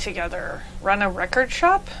what together? Run a record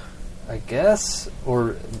shop? I guess.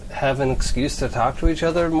 Or have an excuse to talk to each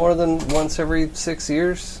other more than once every 6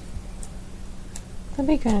 years. That'd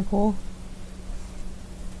be kind of cool.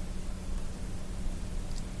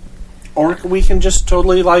 Or we can just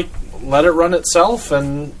totally, like, let it run itself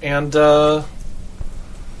and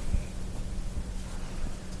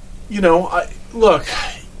you know, look,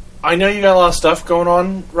 I know you got a lot of stuff going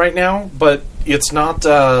on right now, but it's not,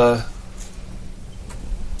 no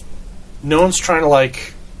one's trying to,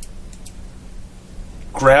 like,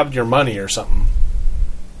 grab your money or something.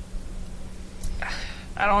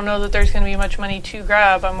 I don't know that there's going to be much money to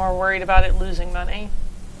grab. I'm more worried about it losing money.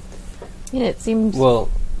 Yeah, it seems Well,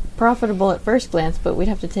 profitable at first glance, but we'd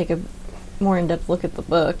have to take a more in-depth look at the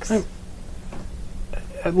books.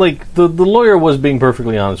 Like, the lawyer was being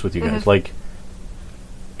perfectly honest with you guys. Like,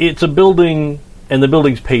 it's a building, and the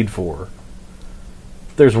building's paid for.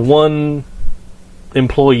 There's one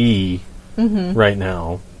employee right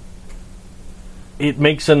now. It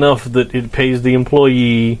makes enough that it pays the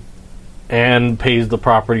employee and pays the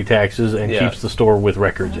property taxes and Yeah. keeps the store with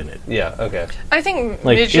records in it. yeah, okay. I think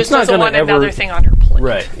Like, Midge it's just not doesn't gonna want ever- another thing on her plate.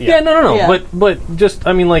 Right, Yeah, no. Yeah. But just,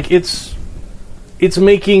 I mean, like, it's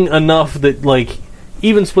making enough that, like,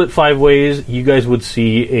 even split 5 ways, you guys would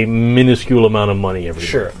see a minuscule amount of money every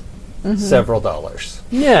Sure. Several dollars.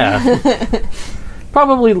 Yeah.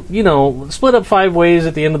 Probably, you know, split up 5 ways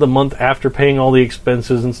at the end of the month after paying all the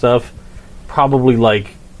expenses and stuff. Probably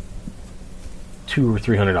like $200 or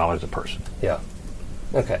 $300 a person. Yeah.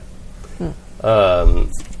 Okay.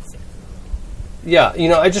 Yeah, you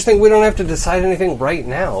know, I just think we don't have to decide anything right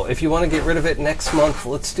now. If you want to get rid of it next month,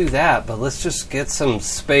 let's do that. But let's just get some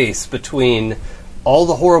space between all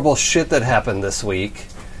the horrible shit that happened this week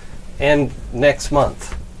and next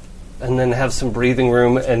month. And then have some breathing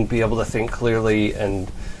room and be able to think clearly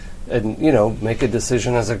and you know, make a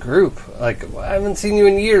decision as a group. Like, I haven't seen you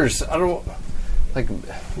in years. I don't... Like,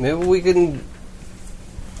 maybe we can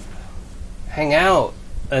hang out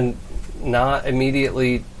and not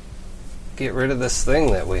immediately get rid of this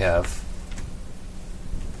thing that we have.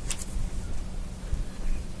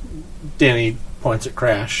 Danny points at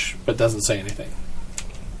Crash, but doesn't say anything.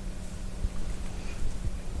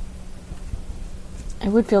 I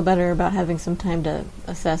would feel better about having some time to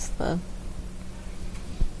assess the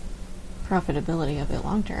profitability of it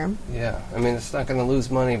long term. Yeah, I mean, it's not going to lose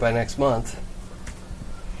money by next month.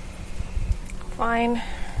 Fine.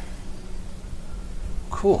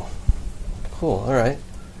 Cool. All right.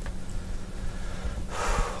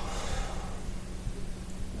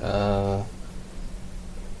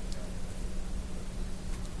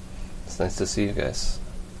 It's nice to see you guys.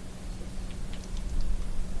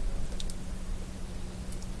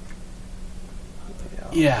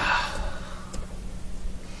 Yeah.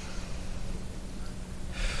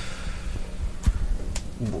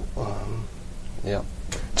 Yeah.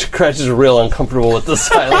 Crash is real uncomfortable with the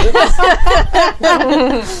silence.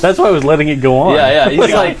 That's why I was letting it go on. Yeah. He's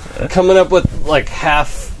like coming up with like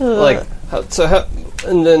half, like,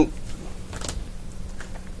 and then,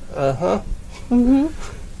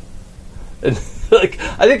 And like,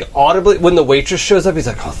 I think audibly when the waitress shows up, he's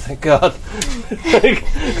like, "Oh, thank God!" Like,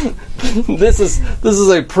 this is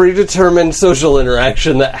a predetermined social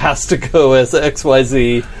interaction that has to go as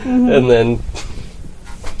XYZ, and then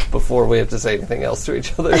before we have to say anything else to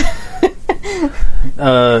each other.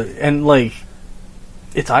 And, like,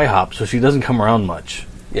 it's IHOP, so she doesn't come around much.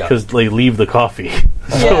 Yeah. Because they leave the coffee.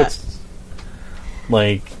 So Yeah. it's,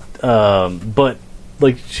 like, but,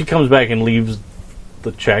 like, she comes back and leaves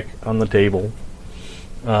the check on the table.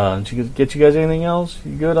 And she goes, "Get you guys anything else?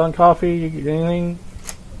 You good on coffee? You get anything?"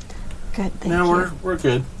 Good, thank No, you. we're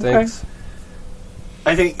good. Thanks.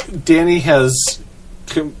 I think Danny has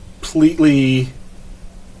completely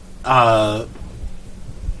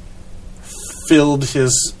filled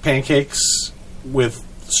his pancakes with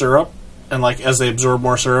syrup, and like as they absorb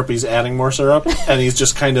more syrup, he's adding more syrup, and he's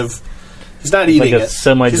just kind of he's not eating Like a it.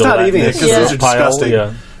 semi-gelatinous He's not eating it because those are pile, disgusting.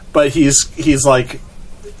 yeah. But he's like,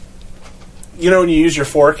 you know, when you use your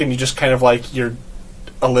fork and you just kind of like you're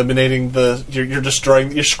eliminating you're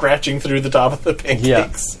destroying, you're scratching through the top of the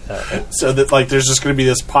pancakes, so that like there's just going to be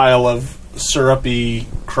this pile of syrupy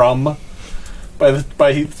crumb by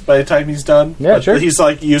the time he's done. Yeah, But sure. He's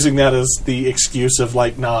like using that as the excuse of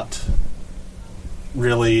like not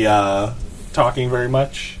really talking very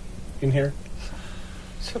much in here.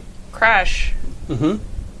 So, Crash. You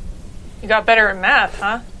got better at math,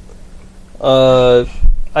 huh?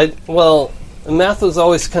 Math was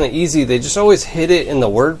always kind of easy. They just always hid it in the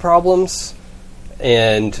word problems,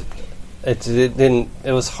 and it didn't.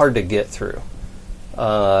 It was hard to get through.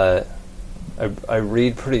 I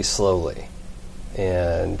read pretty slowly,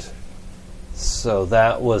 and so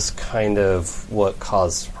that was kind of what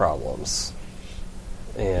caused problems.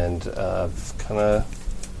 And I've kind of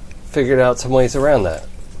figured out some ways around that.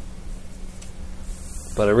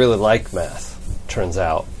 But I really like math, turns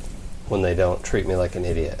out, when they don't treat me like an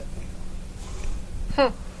idiot.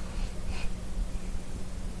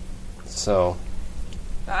 So,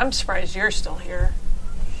 I'm surprised you're still here.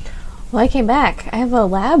 Well, I came back. I have a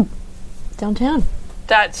lab downtown.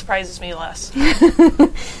 That surprises me less.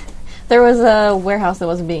 There was a warehouse that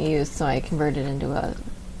wasn't being used, so I converted into a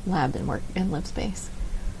lab and live space.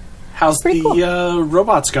 How's Pretty the cool.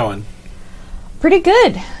 robots going? Pretty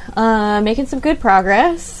good. Making some good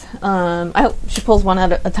progress. I hope she pulls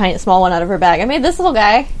a small one out of her bag. I made this little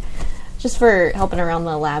guy just for helping around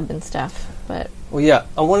the lab and stuff. But well, yeah,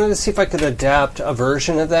 I wanted to see if I could adapt a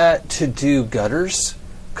version of that to do gutters,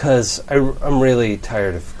 because I'm really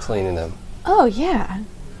tired of cleaning them. oh yeah,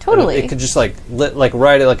 totally. It could just like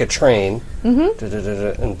ride it like a train,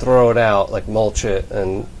 and throw it out, like mulch it,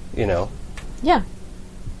 and Yeah,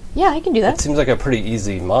 I can do it that. seems like a pretty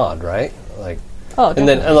easy mod, right? Like, Oh, and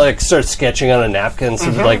then like start sketching on a napkin,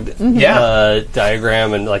 some Yeah.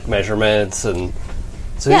 diagram and like measurements, and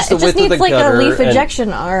so yeah, here's the it just width of needs the like gutter. a leaf and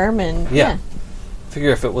ejection arm, and yeah, figure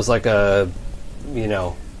if it was like a,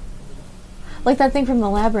 like that thing from the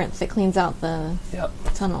labyrinth that cleans out the yep,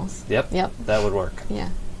 tunnels. yep, Yep. that would work. Yeah.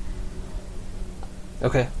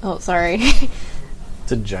 Okay. Oh, sorry.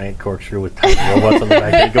 It's a giant corkscrew with tiny robots on the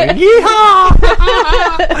back of it going,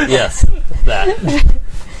 yeehaw! Yes, that.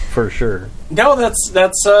 For sure. No, that's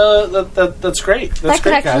great. That's that great,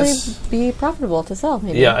 could actually guys. be profitable to sell,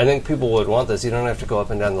 maybe. Yeah, I think people would want this. You don't have to go up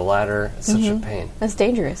and down the ladder. It's such a pain. That's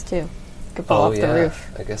dangerous, too. Could fall off the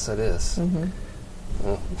roof. I guess it is.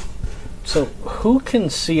 So, who can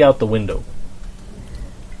see out the window?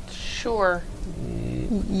 Sure.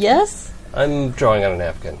 Yes? I'm drawing on a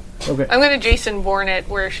napkin. Okay. I'm going to Jason Bourne it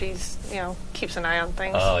where she's, keeps an eye on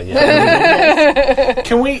things. Oh, yeah.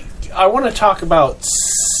 Can we? I want to talk about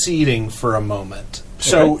seating for a moment.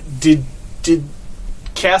 So, did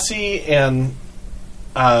Cassie and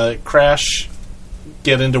Crash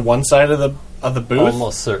get into one side of the booth?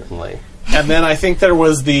 Almost certainly. And then I think there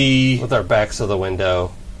was the With our backs to the window.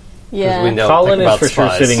 'Cause Yeah. we don't Colin think is about for sure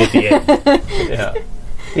spies. sitting at the end. Yeah.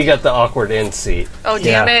 He got the awkward end seat. Oh,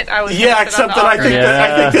 damn it. I was yeah. gonna sit on Except the that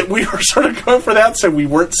I awkward- think that we were sort of going for that, so we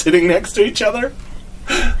weren't sitting next to each other.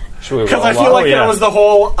 Should we Because roll I feel up? like yeah. that was the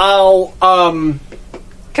whole.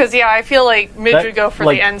 Because, I feel like Midge That, would go for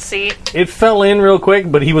like- the end seat. It fell in real quick,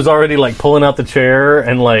 but he was already like pulling out the chair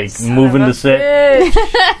and like moving to sit.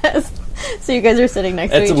 So you guys are sitting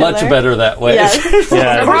next to It's each much other? better that way. Yes.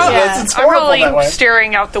 Yeah. It's I'm horrible that way. probably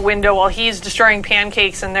staring out the window while he's destroying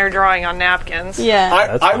pancakes and they're drawing on napkins. Yeah.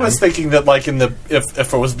 That's I fine. was thinking that, like, in the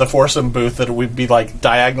if it was the foursome booth, that it would be like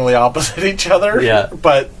diagonally opposite each other. Yeah.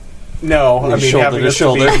 But no, I mean Shoulder having to us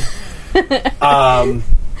shoulder.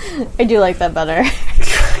 I do like that better.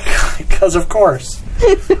 because of course.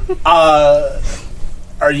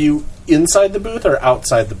 Are you inside the booth or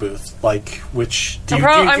outside the booth? Like, which do you,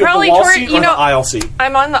 I'm do you get probably the wall toward- seat you or know- the aisle seat?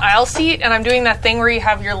 I'm on the aisle seat and I'm doing that thing where you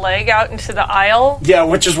have your leg out into the aisle. Yeah,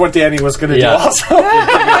 which is what Danny was going to Yeah. do also.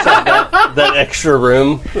 That extra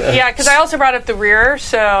room. Yeah, because I also brought up the rear,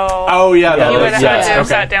 so Oh yeah, Yeah, you would have yeah, had to have okay.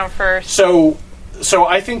 sat down first. So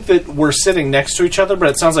I think that we're sitting next to each other, but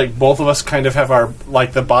it sounds like both of us kind of have our,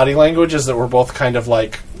 like, the body language is that we're both kind of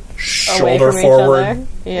like shoulder from each forward, other.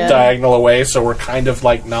 Yeah. diagonal away, so we're kind of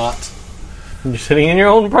like not. You're sitting in your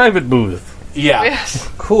own private booth. Yeah. Yes.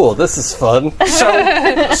 Cool, this is fun.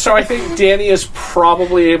 So I think Danny is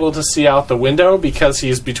probably able to see out the window because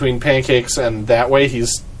he's between pancakes, and that way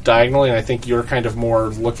he's diagonally, and I think you're kind of more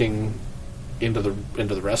looking into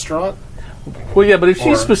the restaurant. Well, yeah, but if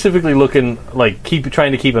she's Or- specifically looking, like,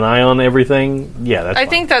 trying to keep an eye on everything, yeah, that's I fine.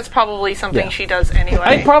 think that's probably something Yeah. she does anyway.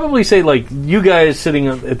 I'd probably say, like, you guys sitting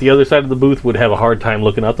at the other side of the booth would have a hard time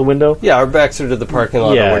looking out the window. Yeah, our backs are to the parking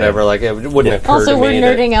lot Yeah. or whatever. Like, it wouldn't occur Also, to we're me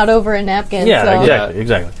that- nerding out over a napkin. Yeah, so.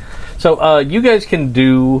 exactly. So, you guys can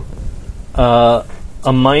do a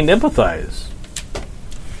mind empathize.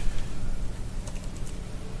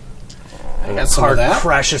 I got some of Car that.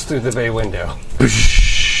 crashes through the bay window.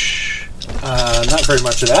 Not very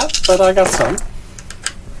much of that, but I got some.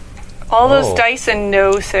 all those Oh. dice and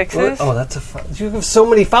no sixes. Oh, that's a five. You have so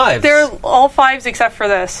many fives. They're all fives except for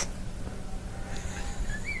this.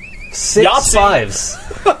 6 Yahtzee. fives.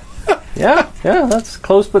 Yeah, that's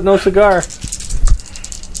close but no cigar.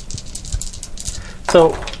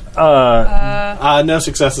 So, No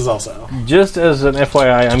successes also. Just as an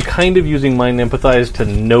FYI, I'm kind of using Mind Empathize to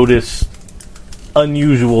notice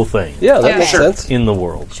unusual things Yeah, that Yeah. makes Sure. sense. in the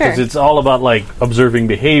world. Sure. Because it's all about, like, observing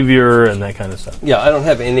behavior and that kind of stuff. Yeah, I don't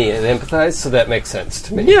have any in empathize, so that makes sense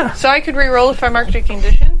to me. Yeah, So I could re-roll if I marked a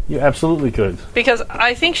condition? you absolutely could. Because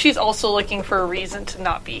I think she's also looking for a reason to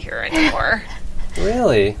not be here anymore.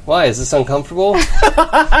 Really? Why? Is this uncomfortable?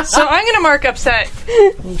 So I'm going to mark upset.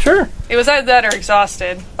 Sure. It was either that or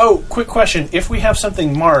exhausted. Oh, quick question. If we have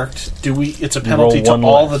something marked, do we? It's a penalty roll to one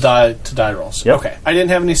all less. the die rolls. Yep. Okay. I didn't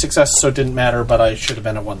have any successes, so it didn't matter, but I should have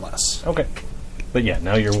been at one less. Okay. But yeah,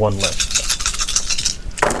 now you're one less.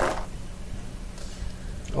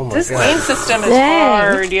 Oh my This god. game system is Dang.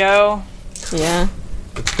 hard, yo. Yeah.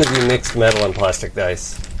 It's because you mixed metal and plastic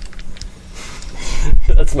dice.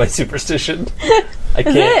 That's my superstition. I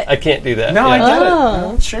can't. it? I can't do that. No, I yeah. get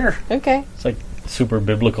Oh. it. Sure. Okay. It's like super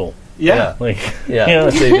biblical. Yeah. Like, Yeah. yeah.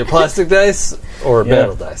 It's either plastic dice or Yeah.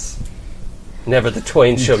 metal dice. Never the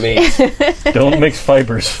twain shall meet. Don't mix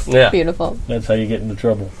fibers. Yeah. Beautiful. That's how you get into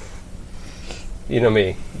trouble. You know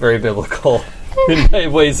me. Very biblical in my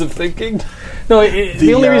ways of thinking. No,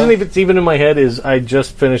 the only uh, reason it's even in my head is I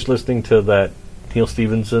just finished listening to that Neil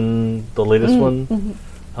Stevenson, the latest one.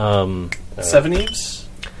 7 Eves?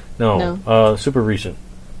 No, super recent.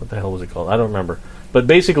 What the hell was it called? I don't remember. But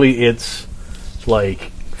basically, it's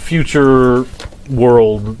like future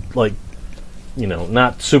world, like, you know,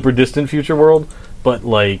 not super distant future world, but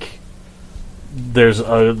like there's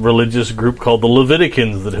a religious group called the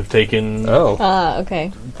Leviticans that have taken Oh.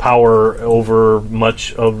 Okay. power over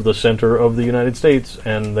much of the center of the United States,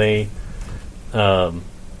 and they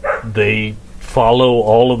follow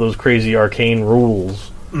all of those crazy arcane rules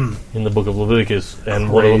in the book of Leviticus. And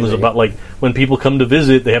one of them is Crazy. about, like, when people come to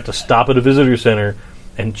visit, they have to stop at a visitor center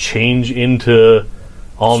and change into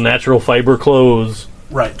all natural fiber clothes.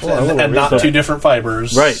 Right. I wanna and read not that. 2 different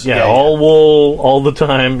fibers. Right, yeah, all wool, all the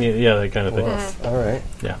time. Yeah, that kind of thing. All right.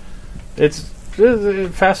 Yeah. It's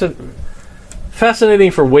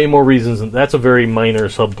fascinating for way more reasons than that's a very minor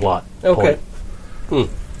subplot. Okay. point.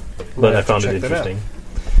 But I have to found it check that out. interesting.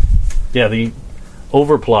 Yeah, the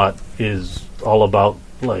overplot is all about,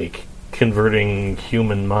 like, converting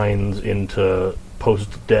human minds into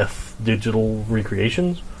post-death digital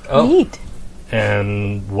recreations, Oh, Neat.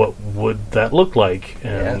 and what would that look like?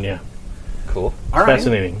 And yeah, cool. All right.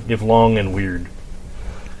 fascinating, if long and weird.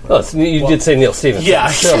 Oh, so you did say Neil Stevenson. Yeah.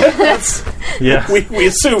 So, That's, Yeah, we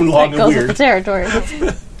assumed long That and goes with the weird. territory.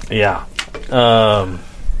 yeah.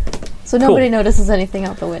 So nobody notices anything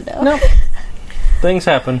out the window. No. Things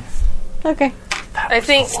happen. Okay. I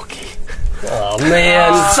think oh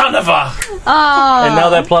man. Son of a... Oh. And now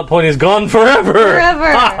that plot point is gone forever.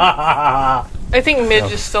 Forever. I think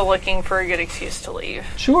Midge is still looking for a good excuse to leave.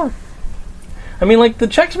 Sure. I mean, like, the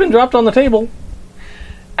check's been dropped on the table.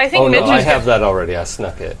 I think Oh Midge no, I is have that already. I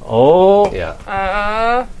snuck it. Oh,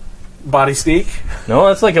 Yeah. Body sneak? no,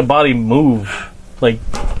 that's like a body move. Like,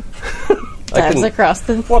 Dives can- across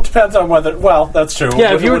the. Well, it depends on whether... Well, that's true.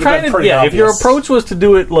 yeah, if It you were would've been trying to, pretty if your obvious. approach was to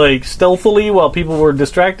do it, like, stealthily while people were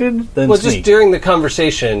distracted, then Well, sneak. just during the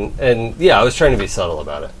conversation, and yeah, I was trying to be subtle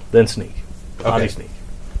about it. Then sneak. Body Okay. sneak.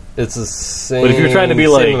 It's the same. But if you're trying to be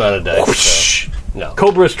same like, amount of dice, so, no.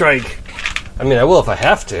 Cobra strike. I mean, I will if I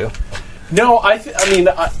have to. No, I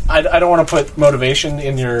don't want to put motivation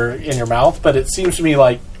in your mouth, but it seems to me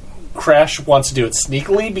like Crash wants to do it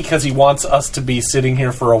sneakily because he wants us to be sitting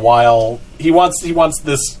here for a while. He wants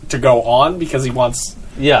this to go on because he wants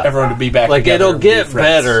Yeah, everyone to be back like together it'll and be get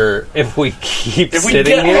friends. better if we keep If we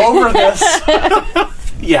sitting get here, over this.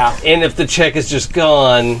 Yeah. and if the check is just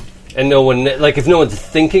gone and no one, like, if no one's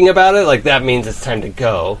thinking about it, like that means it's time to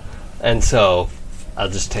go, and so I'll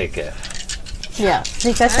just take it Yeah.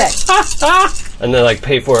 Take that check. and then like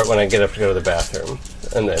pay for it when I get up to go to the bathroom,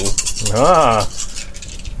 and then Ah.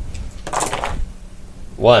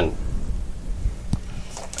 1.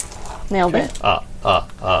 Nailed it.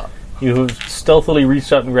 You stealthily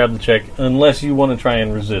reached out and grabbed the check, unless you want to try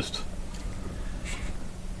and resist.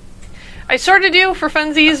 I sort of do for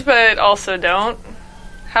funsies, but also don't.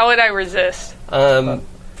 How would I resist? And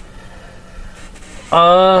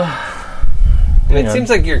Hang it on. seems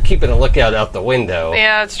like you're keeping a lookout out the window.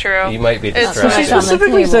 Yeah, that's true. You might be It's- So distracted. she on the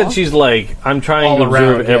specifically table. said she's like, I'm trying All to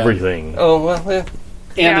observe around, yeah. everything. Oh well, yeah, And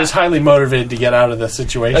Yeah. is highly motivated to get out of this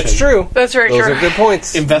situation. that's true. That's very Those true. are good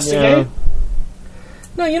points. Investigate?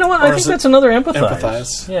 No, you know what? Or I is think it that's another empathize.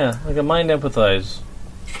 empathize? Yeah, like a mind empathize.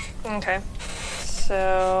 Okay.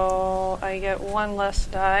 So I get 1 less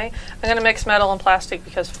die. I'm going to mix metal and plastic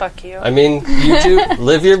because fuck you. I mean, you two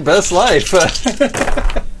live your best life.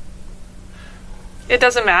 It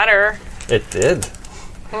doesn't matter. It did.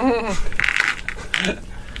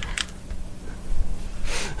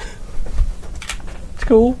 It's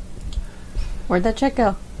cool. Where'd that check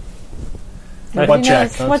go? What Nobody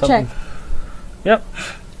check? knows. What check? Yep.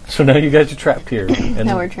 So now you guys are trapped here. And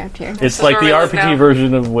Now we're trapped here. it's is like the where we live RPG now.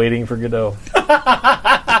 version of Waiting for Godot.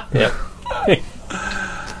 Yep.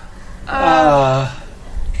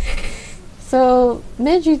 So,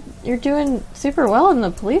 Midge, you're doing super well in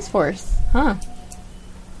the police force, huh?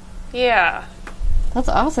 Yeah. That's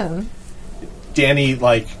awesome. Danny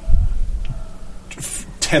like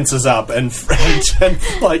tenses up and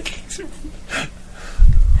like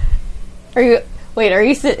Are you? Wait, are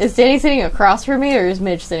you? Is Danny sitting across from me, or is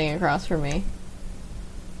Midge sitting across from me?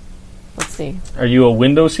 Let's see. Are you a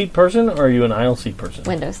window seat person or are you an aisle seat person?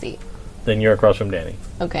 Window seat. Then you're across from Danny.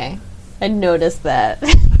 Okay, I noticed that.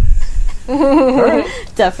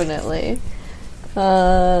 Definitely.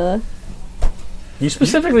 You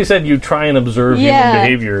specifically said you try and observe Yeah. human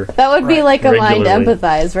behavior. That would be like a mind Regularly.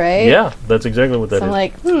 empathize, right? Yeah, that's exactly what that So is. I'm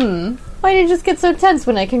like, why did you just get so tense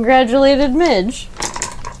when I congratulated Midge?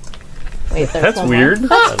 Wait, there's That's one more. weird.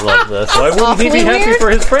 I love this. Why wouldn't he be awfully happy weird. for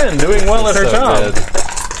his friend doing well at her So job? good.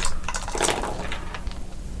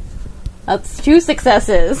 That's 2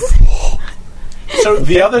 successes. so.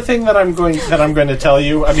 The other thing that I'm going to tell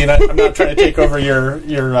you. I mean, I'm not trying to take over your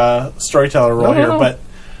storyteller role here, no. but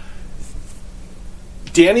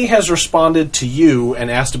Danny has responded to you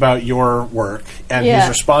and asked about your work, and Yeah. he's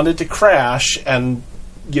responded to Crash and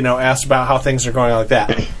asked about how things are going like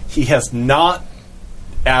that. He has not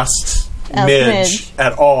asked Midge Midge.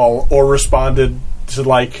 at all or responded to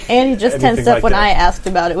like And he just anything tensed up like when that. I asked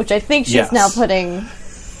about it, which I think she's Yes. now putting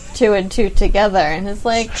 2 and 2 together, and it's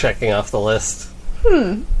like, Checking off the list.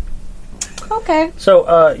 okay.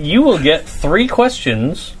 So you will get 3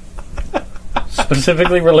 questions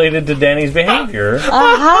specifically related to Danny's behavior.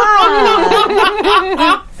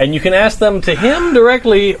 And you can ask them to him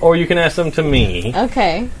directly or you can ask them to me.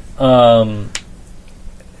 Okay.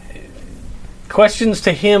 Questions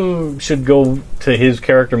to him should go to his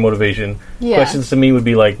character motivation. Yeah. Questions to me would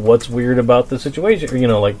be like, what's weird about the situation?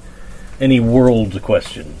 Or, like any world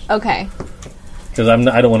questions. Okay. Because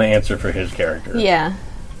I don't want to answer for his character. Yeah.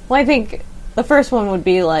 Well, I think the first one would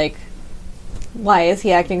be like, why is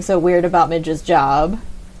he acting so weird about Midge's job?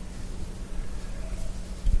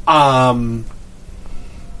 And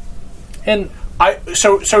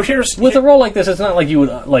So here's with a role like this, it's not like you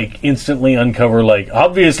would like instantly uncover like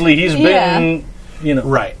obviously he's been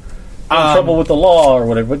right. in trouble with the law or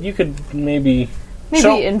whatever. But you could maybe Maybe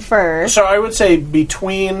So- infer. So I would say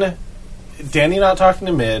between Danny not talking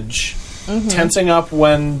to Midge, tensing up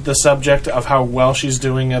when the subject of how well she's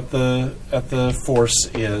doing at the force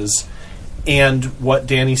is, and what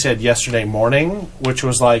Danny said yesterday morning, which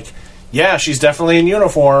was like, yeah, she's definitely in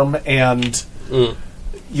uniform, and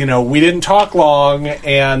we didn't talk long,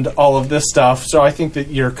 and all of this stuff. So I think that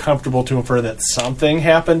you're comfortable to infer that something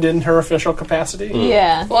happened in her official capacity.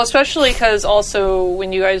 Yeah. Well, especially because also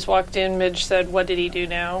when you guys walked in, Midge said, "What did he do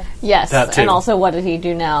now?" Yes. That too. And also, what did he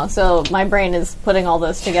do now? So my brain is putting all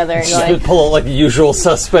this together and Just going, pull out like usual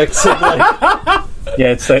suspects. And, like,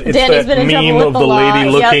 yeah, it's that Danny's been in trouble meme with of the the law.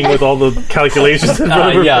 lady Yep. looking with all the calculations in front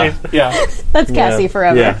of her yeah. face. Yeah. that's Cassie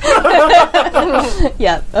forever. Yeah.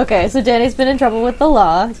 Yeah. Okay. So Danny's been in trouble with the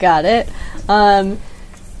law. Got it.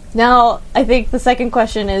 Now, I think the second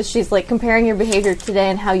question is she's like comparing your behavior today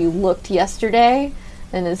and how you looked yesterday,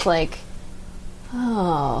 and it's like,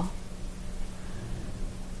 oh,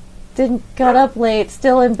 got up late,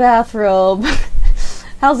 still in bathrobe.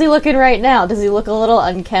 How's he looking right now? Does he look a little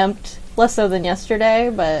unkempt? Less so than yesterday,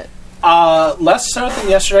 but Less so than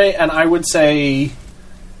yesterday, and I would say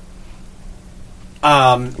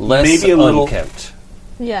less maybe a little unkempt.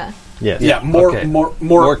 yeah, Yes. Yeah, more Okay.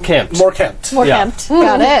 more kempt. More kempt. more Yeah. kempt.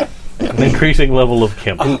 Got it. An increasing level of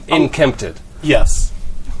Kemp. Inkempted. Yes.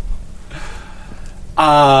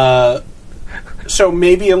 So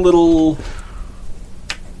maybe a little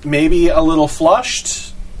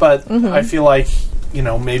flushed, but I feel like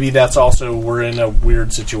maybe that's also we're in a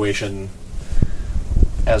weird situation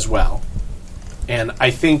as well. And I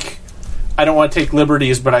think I don't want to take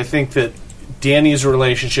liberties, but I think that Danny's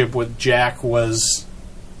relationship with Jack was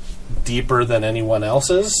deeper than anyone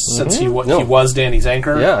else's since he was Danny's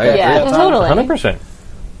anchor. Yeah, I agree. Yeah, at that time totally. 100%.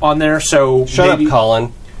 on there. So Shut maybe, up,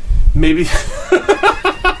 Colin. maybe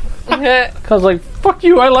Because, like, fuck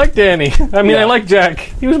you, I like Danny. I mean, I like Jack.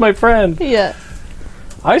 He was my friend. Yeah.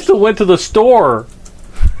 I still went to the store.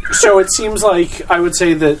 so it seems like I would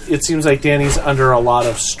say that it seems like Danny's under a lot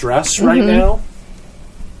of stress right now.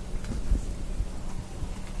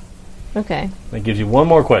 Okay. That gives you one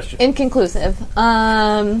more question. Inconclusive.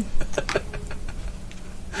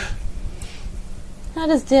 How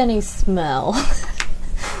does Danny smell?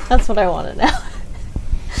 That's what I want to know.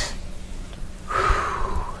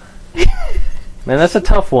 Man, that's a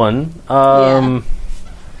tough one. Yeah.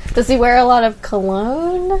 Does he wear a lot of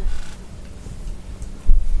cologne?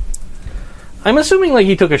 I'm assuming like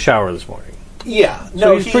he took a shower this morning. Yeah. So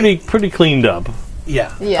No, he's pretty cleaned up.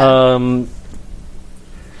 Yeah. Yeah. And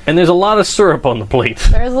there's a lot of syrup on the plate.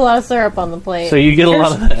 There's a lot of syrup on the plate. So you get a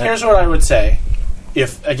lot of that. Here's what I would say.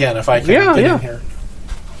 If I can get in here.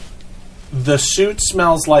 The suit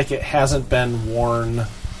smells like it hasn't been worn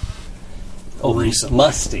recently.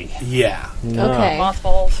 Musty. Yeah. Okay.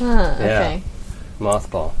 Mothballs. Huh, Yeah. okay.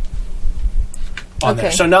 Mothball. On there.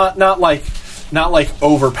 Okay. So not like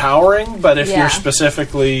overpowering, but if Yeah. you're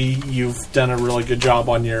specifically, you've done a really good job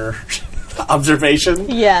on your observation.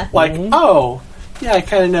 Yeah. Like, oh, yeah, I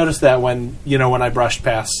kind of noticed that when I brushed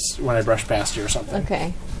past you or something.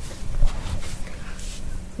 Okay.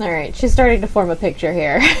 All right. She's starting to form a picture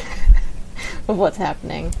here of what's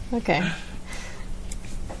happening. Okay.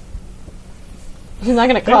 She's not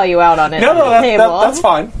going to call you out on it. No, on the table. that's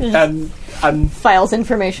fine. And Files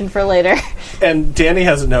information for later. and Danny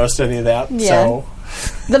hasn't noticed any of that. Yeah. So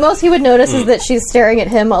The most he would notice is that she's staring at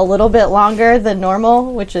him a little bit longer than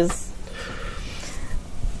normal, which is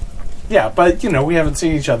yeah, but we haven't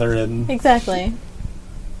seen each other in. exactly. And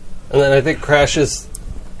then I think Crash is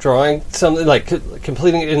drawing something, like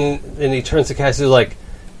completing it, and he turns to Cassie like,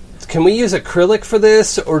 can we use acrylic for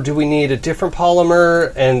this, or do we need a different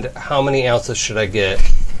polymer, and how many ounces should I get?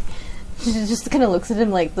 She just kind of looks at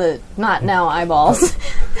him like the not now eyeballs.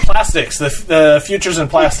 Plastics, the future's in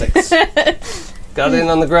plastics. Got in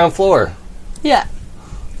on the ground floor. Yeah.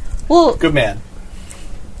 Well, Good man.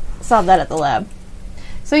 saw that at the lab.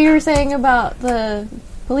 So you were saying about the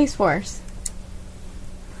police force.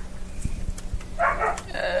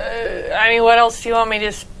 I mean, what else do you want me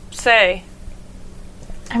to say?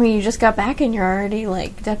 I mean, you just got back and you're already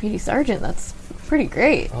like deputy sergeant. That's pretty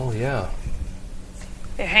great. Oh, yeah.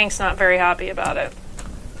 Yeah, Hank's not very happy about it.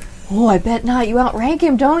 Oh, I bet not. You outrank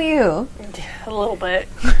him, don't you? A little bit.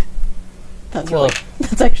 Well,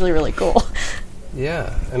 That's actually really cool.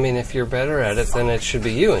 yeah. I mean, if you're better at it, then it should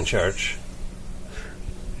be you in charge.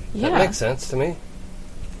 Yeah. That makes sense to me.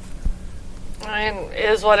 I mean, it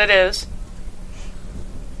is what it is.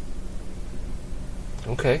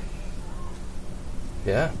 Okay.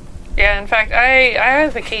 Yeah. Yeah, in fact, I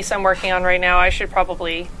have a case I'm working on right now. I should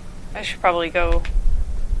probably go.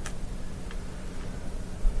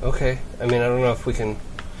 Okay. I mean, I don't know if we can...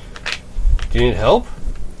 Do you need help?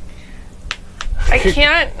 I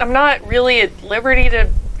can't. I'm not really at liberty to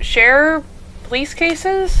share police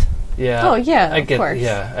cases. Yeah. Oh, yeah, I of get. course.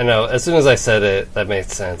 Yeah, I know. As soon as I said it, that made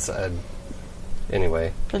sense.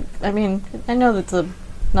 Anyway. But, I mean, I know that's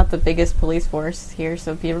not the biggest police force here,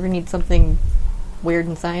 so if you ever need something weird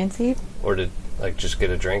and sciencey, Or to, just get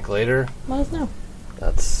a drink later. let us know.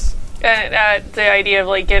 That's... The idea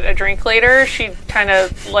of get a drink later, she kind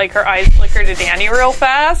of her eyes flickered to Danny real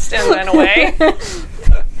fast and then away.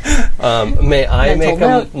 May I Mental make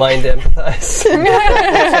note. a mind empathize?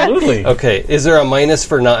 Absolutely. Okay. Is there a minus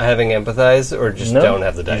for not having empathize, or just No, don't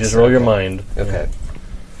have the dice? You just roll your Okay. mind. Okay.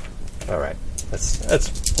 All right.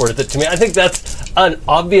 That's worth it to me. I think that's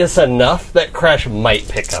obvious enough that Crash might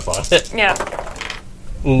pick up on it. Yeah.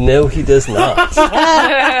 No, he does not.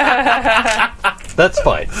 That's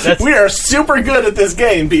fine. We are super good at this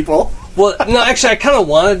game, people. Well, no, actually, I kind of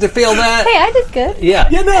wanted to feel that. Hey, I did good. Yeah.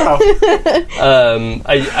 No.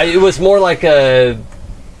 It was more like a.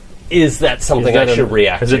 Is that something I should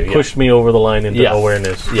react Has to? it pushed me over the line into Yeah.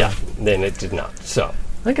 awareness? Yeah. Then it did not. So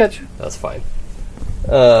I got you. that's fine.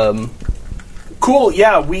 Cool.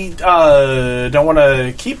 Yeah, we don't want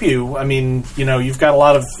to keep you. I mean, you've got a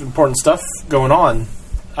lot of important stuff going on.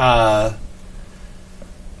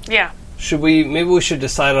 Yeah. Maybe we should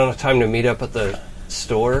decide on a time to meet up at the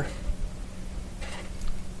store,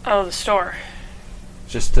 Oh, the store.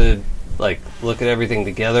 just to look at everything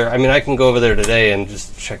together. I mean, I can go over there today and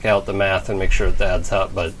just check out the math and make sure it adds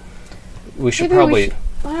up. But we should Maybe probably.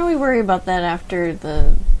 why don't we worry about that after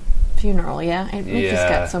the funeral, yeah? We just Yeah.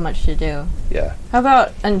 got so much to do. Yeah. How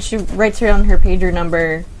about, and she writes down her pager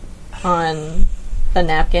number on a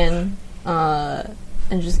napkin and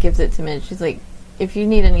just gives it to Midge. She's like, if you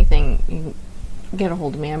need anything, you can get a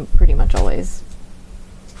hold of me. I'm pretty much always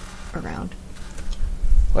around.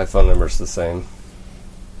 My phone number's the same.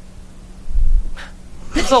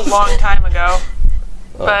 It was a long time ago,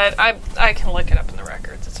 but I can look it up in the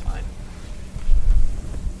records. It's fine.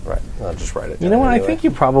 Right. I'll just write it down. You know what? anyway. I think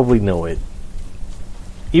you probably know it.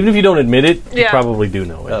 Even if you don't admit it, you Yeah. probably do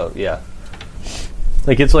know it. Oh, yeah.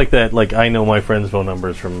 Like, it's like that, like, I know my friends' phone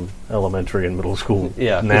numbers from elementary and middle school.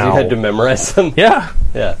 Yeah, because now. you had to memorize them. Yeah,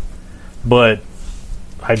 Yeah. but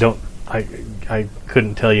I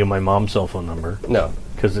couldn't tell you my mom's cell phone number No.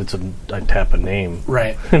 because I tap a name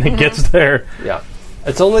Right. and it gets there. Yeah.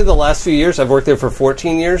 It's only the last few years. I've worked there for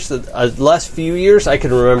 14 years. The last few years, I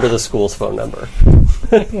can remember the school's phone number.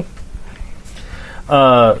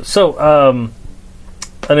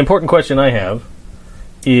 An important question I have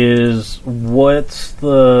is, what's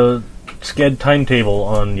the sched timetable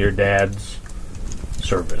on your dad's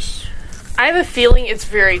service? I have a feeling it's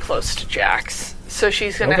very close to Jack's. So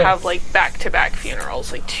she's going to Okay. have, like, back-to-back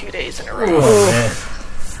funerals, like 2 days in a row. Man.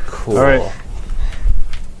 Cool. All right.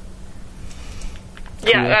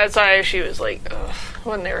 Yeah, that's why she was like, ugh,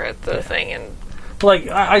 when they were at the thing. And Like,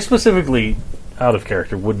 I specifically, out of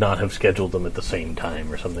character, would not have scheduled them at the same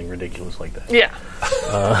time or something ridiculous like that. yeah.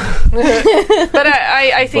 But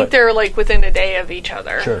I think But- they're, like, within a day of each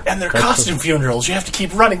other. Sure. And they're costume funerals. You have to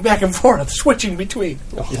keep running back and forth, switching between.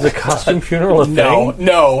 Is a costume funeral a thing?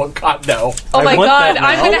 No, God, no. Oh my want god, that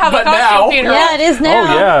I'm now. going to have a But costume now- funeral. Yeah, it is Oh,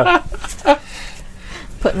 now. yeah.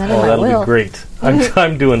 Putting that Oh, in my that'll will. be great.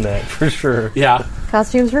 I'm doing that for sure. Yeah.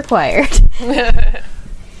 Costumes required.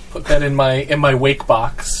 Put that in my wake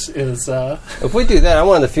box. Is If we do that, I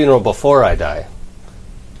want the funeral before I die.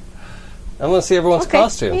 I want to see everyone's Okay.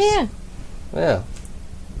 costumes. Yeah. Yeah.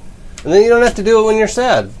 And then you don't have to do it when you're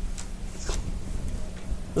sad.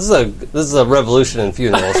 This is a revolution in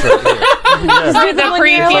funerals right here. Just do them The when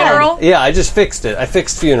you're alive. pre-funeral? Yeah, I just fixed it. I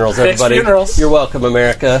fixed funerals, Fixed everybody. funerals. You're welcome,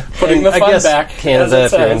 America. Putting And the fun I guess back, Canada,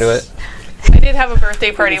 as if it you're into says. it. I did have a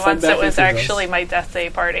birthday party Fun once that back was funerals. actually my death day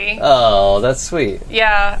party. Oh, that's sweet.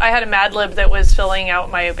 Yeah, I had a Mad Lib that was filling out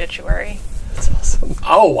my obituary. That's awesome.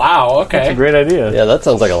 oh wow, okay. That's a great idea. Yeah, that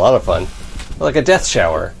sounds like a lot of fun. Like a death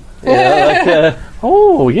shower. Yeah, like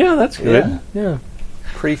Oh, yeah, that's good. Yeah.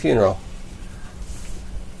 pre-funeral.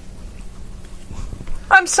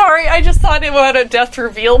 I'm sorry, I just thought it was a death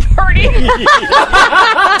reveal party.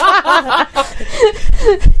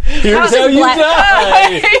 Here's how you black-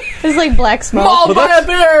 die. It's like black smoke. Mauled by a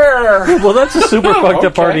bear. Well, that's a super fucked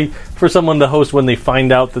up Okay. party for someone to host when they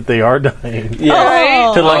find out that they are dying. Yeah.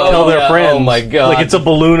 Right? To like Oh, tell their yeah. friends. Oh, my God. Like it's a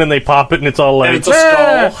balloon and they pop it and it's all like And it's a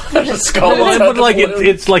 "Ah!" skull. There's a skull. Well, inside but the like balloon.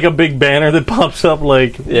 it's like a big banner that pops up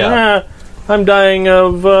like Yeah. I'm dying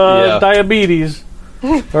of Yeah. diabetes.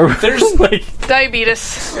 Or There's- like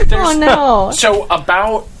Diabetes. Oh no. So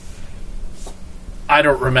about, I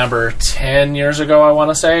don't remember, 10 years ago, I want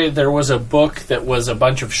to say, there was a book that was a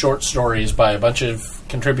bunch of short stories by a bunch of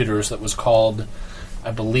contributors that was called, I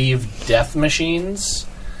believe, Death Machines.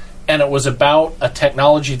 And it was about a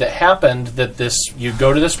technology that happened that you'd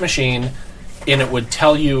go to this machine and it would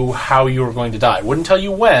tell you how you were going to die. It wouldn't tell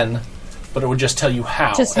you when, but it would just tell you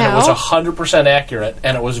how. Just and how? it was 100% accurate,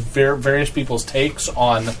 and it was various people's takes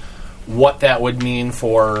on what that would mean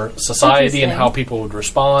for society and Interesting. how people would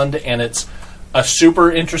respond. And it's a super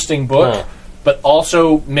interesting book, Huh. but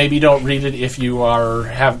also maybe don't read it if you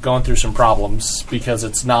have gone through some problems, because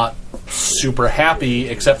it's not super happy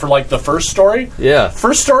except for like the first story. Yeah.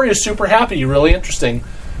 First story is super happy, really interesting.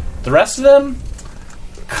 The rest of them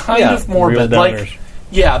kind Yeah, of morbid. real Like, downers.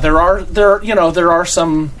 yeah, there are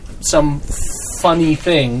some funny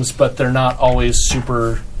things, but they're not always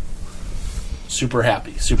super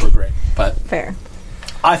happy, super great. But Fair.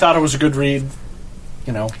 I thought it was a good read.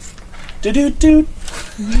 Do.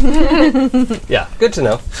 Yeah, good to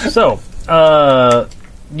know. so.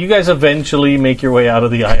 You guys eventually make your way out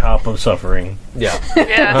of the IHOP of suffering. Yeah.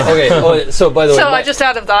 Yeah. Okay. Oh, so by the way, So I just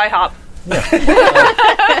out of the IHOP.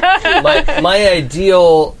 my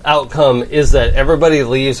ideal outcome is that everybody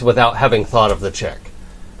leaves without having thought of the check.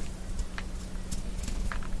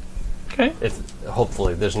 Okay. If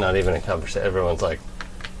hopefully there's not even a conversation. Everyone's like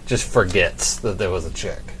just forgets that there was a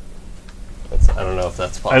check. I don't know if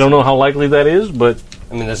that's possible. I don't know how likely that is, but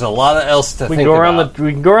I mean, there's a lot else to we think can go around about.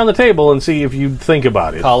 we can go around the table and see if you think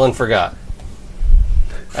about it. Colin forgot.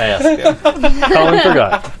 I asked him. Colin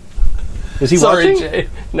forgot. Is he Sorry, watching? Jay.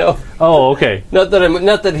 No, Oh, okay. not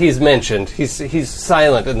that he's mentioned. He's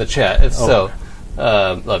silent in the chat. It's so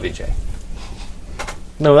love you, Jay.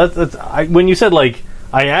 No, that's when you said like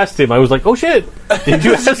I asked him, I was like, oh shit, did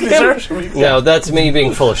you ask him? No, that's me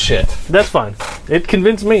being full of shit. That's fine. It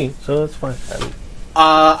convinced me, so that's fine.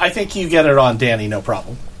 I think you get it on Danny, no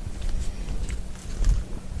problem.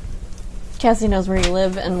 Cassie knows where you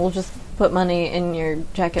live, and we'll just put money in your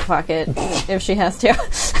jacket pocket if she has to.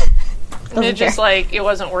 It's just like it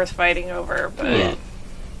wasn't worth fighting over, but Yeah.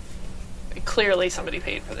 clearly somebody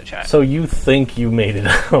paid for the check. So you think you made it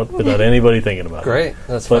out without anybody thinking about it. Great,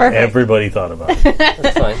 that's But fine. Perfect. everybody thought about it.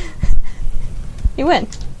 That's fine. You win.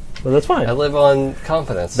 Well, that's fine. I live on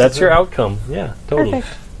confidence. That's your outcome. Yeah, totally.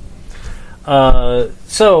 Perfect.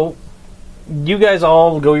 So, you guys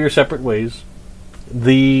all go your separate ways.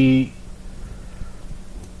 The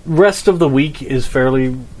rest of the week is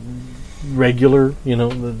fairly regular. You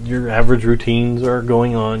know, your average routines are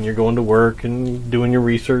going on. You're going to work and doing your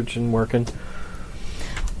research and working.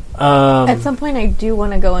 At some point, I do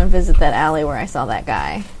want to go and visit that alley where I saw that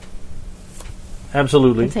guy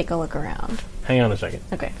Absolutely. and take a look around. Hang on a second.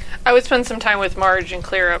 Okay. I would spend some time with Marge and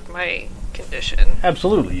clear up my condition.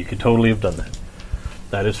 Absolutely. You could totally have done that.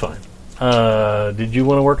 That is fine. Did you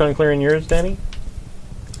want to work on clearing yours, Danny?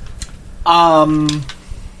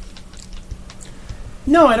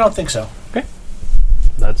 No, I don't think so. Okay.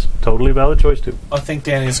 That's a totally valid choice, too. I think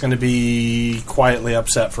Danny's going to be quietly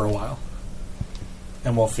upset for a while,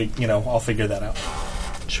 and I'll figure that out.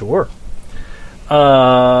 Sure.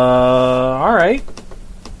 All right.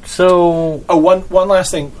 So... Oh, one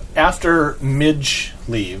last thing. After Midge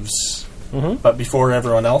leaves, but before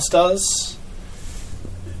everyone else does,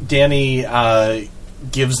 Danny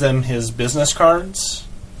gives them his business cards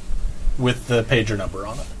with the pager number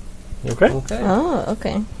on it. Okay. Okay. Oh,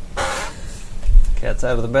 okay. Cat's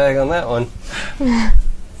out of the bag on that one.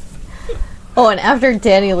 Oh, and after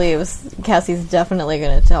Danny leaves, Cassie's definitely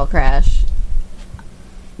going to tell Crash.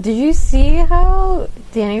 Did you see how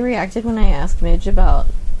Danny reacted when I asked Midge about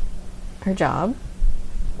her job?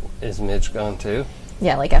 Is Midge gone too?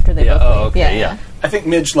 Yeah, like after they Yeah, both oh, leave. okay, yeah. I think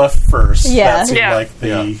Midge left first. Yeah. That seemed Yeah. like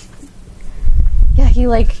the... Yeah, he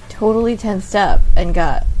like totally tensed up and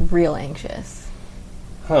got real anxious.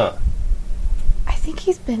 Huh. I think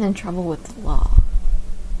he's been in trouble with the law.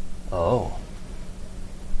 Oh.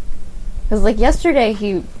 Because like yesterday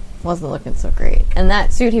he wasn't looking so great. And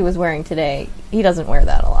that suit he was wearing today, he doesn't wear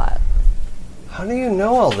that a lot. How do you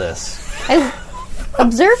know all this? I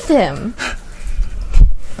observed him.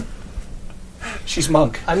 She's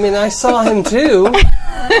Monk. I mean, I saw him too.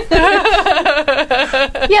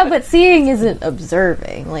 Yeah, but seeing isn't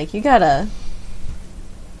observing. Like, you gotta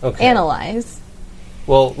Okay. analyze.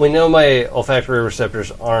 Well, we know my olfactory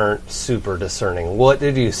receptors aren't super discerning. What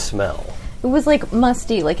did you smell? It was like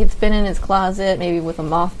musty, like it's been in his closet, maybe with a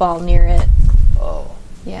mothball near it. Oh,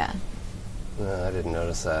 Yeah, no, I didn't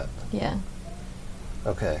notice that. yeah.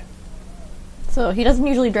 Okay. So he doesn't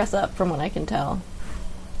usually dress up, from what I can tell.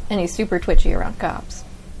 And he's super twitchy around cops.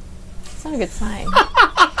 It's not a good sign.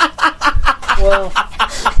 Well,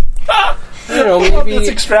 you know, It's maybe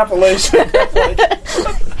extrapolation.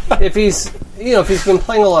 if he's been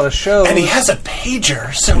playing a lot of shows. And he has a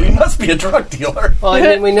pager, so he must be a drug dealer. Well, I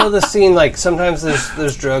mean, we know the scene. Like sometimes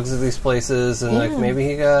there's drugs at these places, and like maybe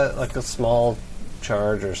he got like a small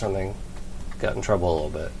charge or something. Got in trouble a little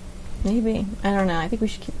bit. Maybe. I don't know. I think we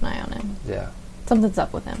should keep an eye on him. Yeah. Something's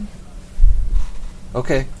up with him.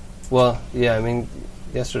 Okay. Well, yeah. I mean,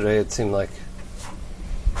 yesterday it seemed like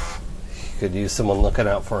he could use someone looking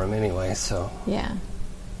out for him anyway. So, Yeah.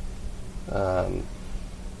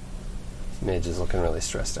 Midge is looking really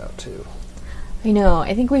stressed out too. I know.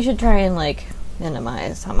 I think we should try and, like,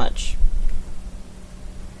 minimize how much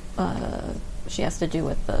she has to do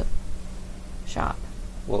with the shop.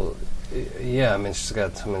 Well, yeah. I mean, she's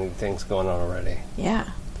got so many things going on already. Yeah.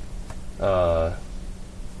 Uh,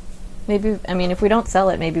 Maybe, I mean, if we don't sell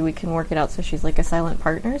it, maybe we can work it out so she's like a silent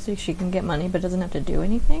partner, so she can get money but doesn't have to do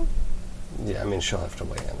anything. yeah. I mean, she'll have to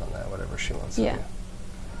weigh in on that, whatever she wants Yeah.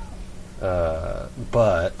 to do.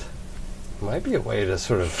 But might be a way to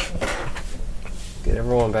sort of get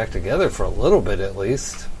everyone back together for a little bit at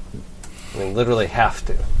least. I mean, literally have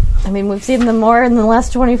to. I mean, we've seen them more in the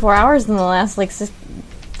last 24 hours than the last, like,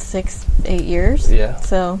 8 years. Yeah.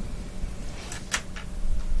 So,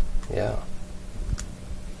 Yeah.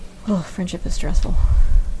 oh, friendship is stressful.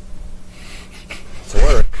 It's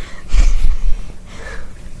work.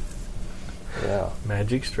 Yeah.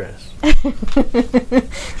 Magic stress.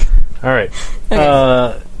 All right.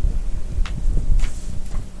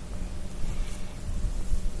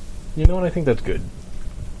 You know what? I think that's good.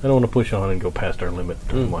 I don't want to push on and go past our limit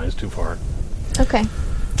time-wise too far. Okay.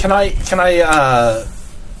 Can I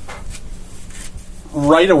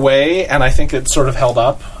right away, and I think it's sort of held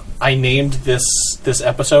up, I named this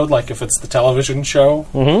episode like if it's the television show,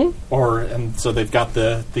 and so they've got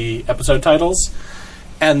the episode titles.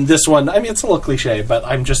 And this one, I mean, it's a little cliche, but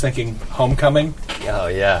I'm just thinking Homecoming. Oh,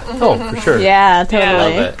 yeah. Oh, for sure. Yeah,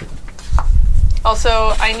 totally. Love it. Also,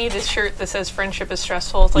 I need a shirt that says "Friendship is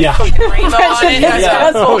stressful." It's like Yeah. fucking rainbow on it. That's Yeah.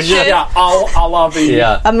 stressful Oh, yeah. shit. Yeah, I'll the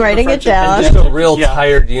Yeah. I'm writing it down. Just a real Yeah.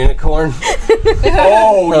 tired unicorn. Oh yeah.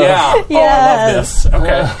 Oh, I love Yes. this.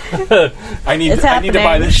 Okay. I need It's to buy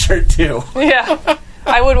happening. this shirt too. Yeah.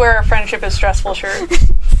 I would wear a friendship is stressful shirt.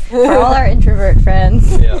 For all our introvert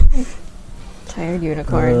friends. Yeah. Tired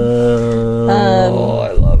unicorn. Oh,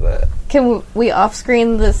 I love it. Can we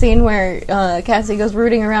off-screen the scene where Cassie goes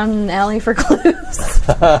rooting around in an alley for clues?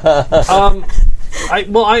 I'll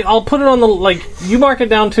put it on the you mark it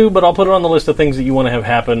down too, but I'll put it on the list of things that you want to have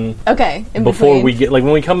happen Okay. In before between. we get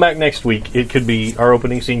when we come back next week. It could be our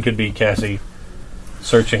opening scene could be Cassie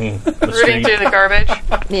searching the Rooting street. through the garbage.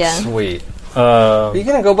 Yeah. Sweet. Are you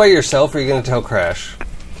gonna go by yourself, or are you gonna tell Crash?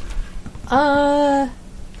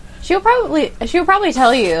 She'll probably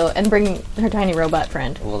tell you and bring her tiny robot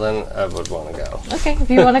friend. Well, then I would want to go. Okay, if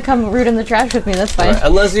you want to come root in the trash with me, that's fine. Right,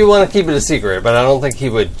 unless you want to keep it a secret, but I don't think he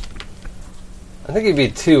would. I think he'd be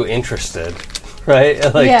too interested, right?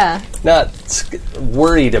 Yeah. Not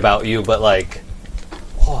worried about you, but like,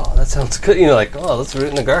 oh, that sounds good. Oh, let's root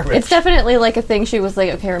in the garbage. It's definitely like a thing she was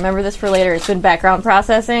like, okay, remember this for later. It's been background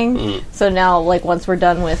processing. So now, once we're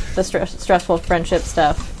done with the stressful friendship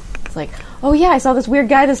stuff, it's like, oh yeah, I saw this weird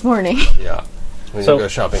guy this morning. Yeah. When So- you go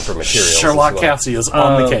shopping for materials. Sherlock as well. Cassie is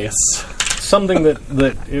on the case. Something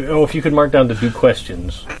that if you could mark down to do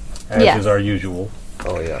questions, as Yes. is our usual.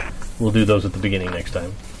 Oh yeah. We'll do those at the beginning next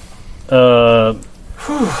time. The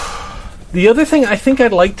other thing I think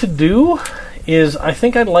I'd like to do is an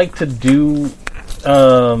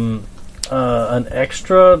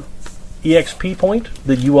extra EXP point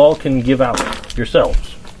that you all can give out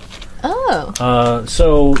yourselves. Oh.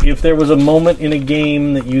 So if there was a moment in a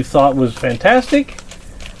game that you thought was fantastic,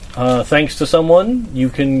 thanks to someone, you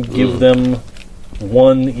can give them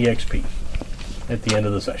 1 EXP at the end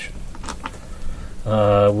of the session.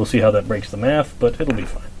 We'll see how that breaks the math, but it'll be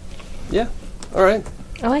fine. Yeah. All right.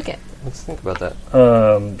 I like it. Let's think about that.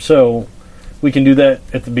 So we can do that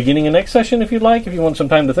at the beginning of next session if you'd like, if you want some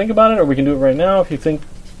time to think about it, or we can do it right now if you think.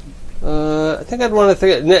 I think I'd want to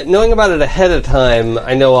think. Knowing about it ahead of time,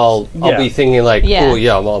 I know I'll Yeah. be thinking like, Yeah. oh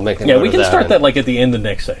yeah, I'll make a Yeah, note we of can that. start that at the end of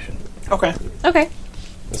next session. Okay. Okay.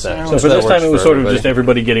 Is that- So if for that this works time, it was for sort of everybody. just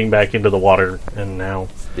everybody getting back into the water, and now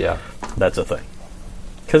Yeah. that's a thing.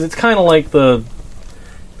 Because it's kind of like the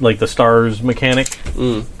stars mechanic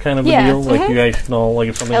kind of a Yeah, deal. Like mhm. you guys can all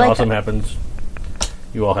if something I like awesome that. happens,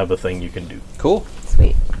 you all have a thing you can do. Cool.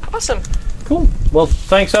 Sweet. Awesome. Cool. Well,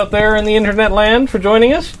 thanks out there in the internet land for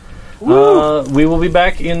joining us. We will be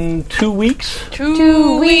back in 2 weeks,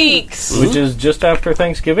 2 weeks. which is just after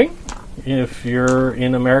Thanksgiving. If you're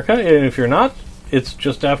in America, and if you're not, it's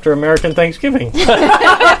just after American Thanksgiving.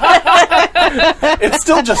 It's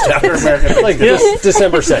still just after American. Like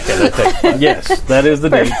December 2nd, I think. Yes, that is the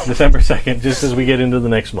date, December 2nd, just as we get into the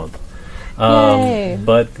next month. Yay.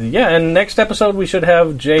 But yeah, and next episode we should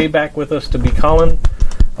have Jay back with us to be Colin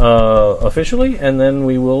officially, and then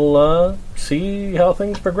we will see how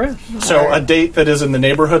things progress. So a date that is in the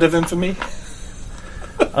neighborhood of infamy.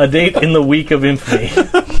 A date in the week of infamy.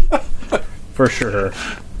 For sure.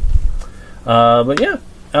 But yeah,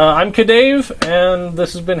 I'm Kadave, and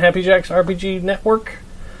this has been Happy Jack's RPG Network.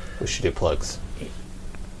 We should do plugs.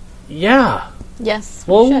 Yeah. Yes.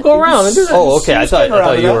 Well, we'll should. go around and do that. Oh, okay. I thought you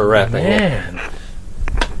around were wrapping it. Man.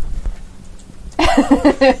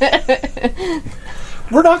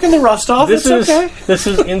 We're knocking the rust off. This it's okay. This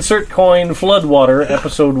is Insert Coin Floodwater,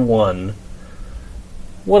 Episode 1.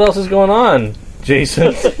 What else is going on, Jason?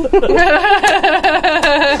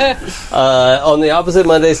 On the opposite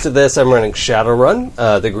Mondays to this, I'm running Shadowrun,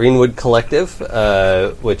 the Greenwood Collective,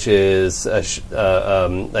 which is like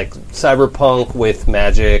cyberpunk with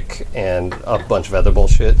magic and a bunch of other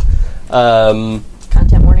bullshit.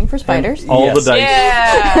 Content warning for spiders. All Yes. the dice.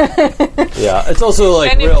 Yeah. Yeah, it's also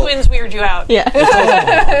like And if real. twins weird you out. Yeah.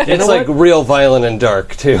 It's like real violent and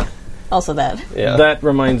dark too. Also that. Yeah. That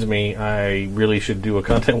reminds me, I really should do a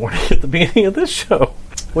content warning at the beginning of this show,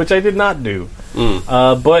 which I did not do.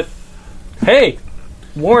 But, hey,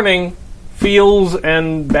 warning, feels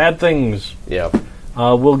and bad things. Yeah.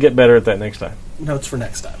 We'll get better at that next time. Notes for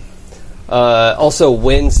next time. Also,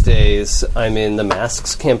 Wednesdays, I'm in the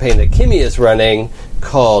Masks campaign that Kimmy is running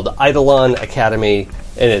called Eidolon Academy,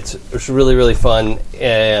 and it's really, really fun.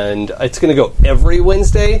 And it's going to go every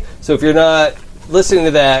Wednesday. So if you're not listening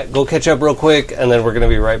to that, go catch up real quick, and then we're going to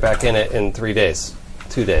be right back in it in 2 days.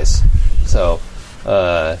 So,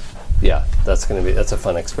 yeah, that's a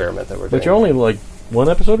fun experiment that we're doing. But you're only like one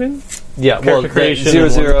episode in? Yeah, well, Character creation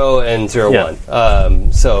 0 and 0-1.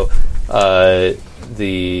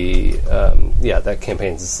 That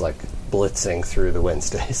campaign is like blitzing through the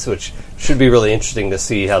Wednesdays, which should be really interesting to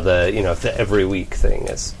see how if the every week thing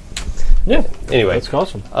is. Yeah. Anyway, That's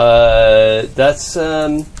awesome. that's.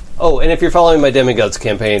 And if you're following my Demigods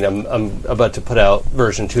campaign, I'm about to put out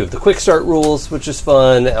version 2 of the Quick Start rules, which is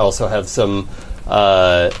fun. I also have some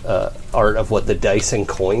art of what the dice and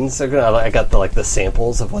coins are going to. I got the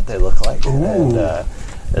samples of what they look like, and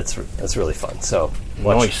it's really fun. So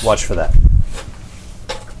watch for that.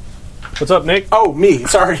 What's up, Nick? Oh, me.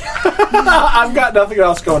 Sorry. I've got nothing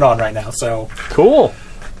else going on right now, so Cool.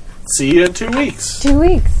 see you in 2 weeks. 2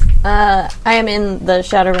 weeks. I am in the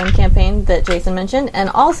Shadowrun campaign that Jason mentioned,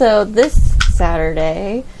 and also this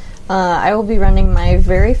Saturday, I will be running my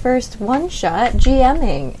very first one-shot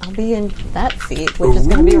GMing. I'll be in that seat, which is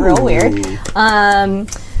going to be real weird.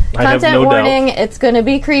 I have Content no warning, doubt. it's going to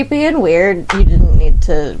be creepy and weird. You didn't need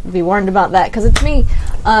to be warned about that because it's me.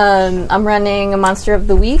 I'm running a Monster of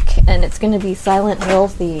the Week, and it's going to be Silent Hill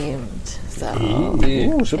themed. So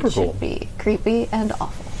Ooh, super it cool. should be creepy and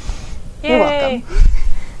awful. Yay. You're welcome.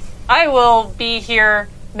 I will be here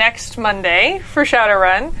next Monday for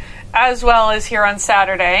Shadowrun, as well as here on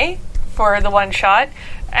Saturday for the one shot.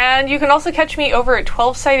 And you can also catch me over at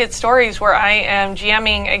 12-Sided Stories, where I am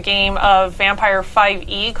GMing a game of Vampire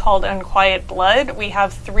 5e called Unquiet Blood. We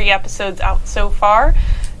have 3 episodes out so far.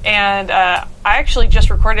 And I actually just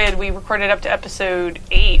we recorded up to episode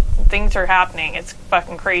 8. Things are happening. It's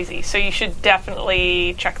fucking crazy. So you should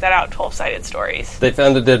definitely check that out, 12-Sided Stories. They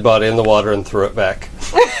found a dead body in the water and threw it back.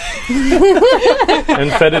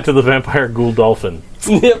 And fed it to the vampire ghoul dolphin.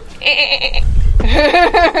 Yep.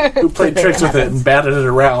 Who played tricks with it and batted it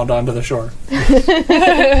around onto the shore.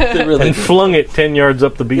 They really And flung it 10 yards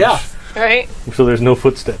up the beach. Yeah. Right? So there's no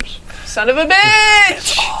footsteps. Son of a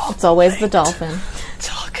bitch! It's always the dolphin. It's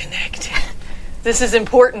all connected. This is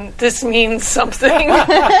important. This means something.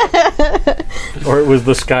 Or it was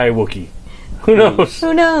the Sky Wookiee. Who knows?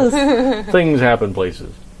 Who knows? Things happen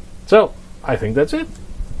places. So, I think that's it.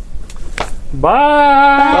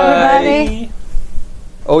 Bye! Everybody.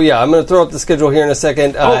 Oh yeah, I'm going to throw up the schedule here in a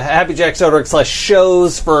second.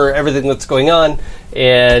 HappyJacks.org/shows for everything that's going on,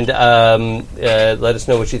 and let us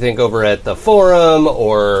know what you think over at the forum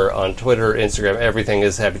or on Twitter, Instagram. Everything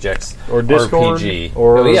is HappyJacks Or Discord, RPG.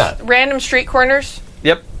 or- oh yeah, Random street corners.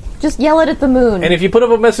 yep. Just yell it at the moon. And if you put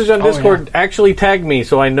up a message on Discord, yeah. actually tag me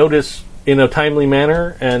so I notice in a timely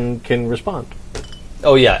manner and can respond.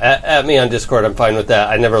 Oh yeah, at me on Discord. I'm fine with that.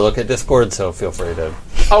 I never look at Discord, so feel free to.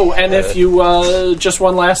 Oh, and if you, just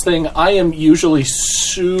one last thing, I am usually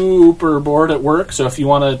super bored at work, so if you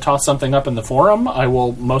want to toss something up in the forum, I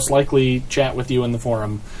will most likely chat with you in the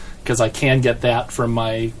forum, because I can get that from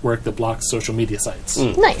my work that blocks social media sites.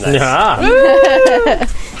 nice. Ah.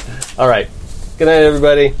 All right. Good night,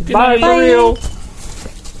 everybody. Bye, for real.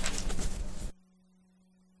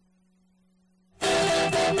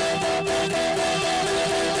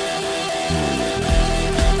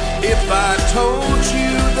 If I told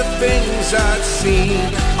you the things I've seen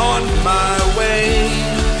on my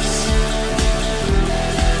ways,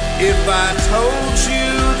 if I told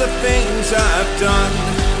you the things I've done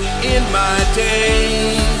in my days,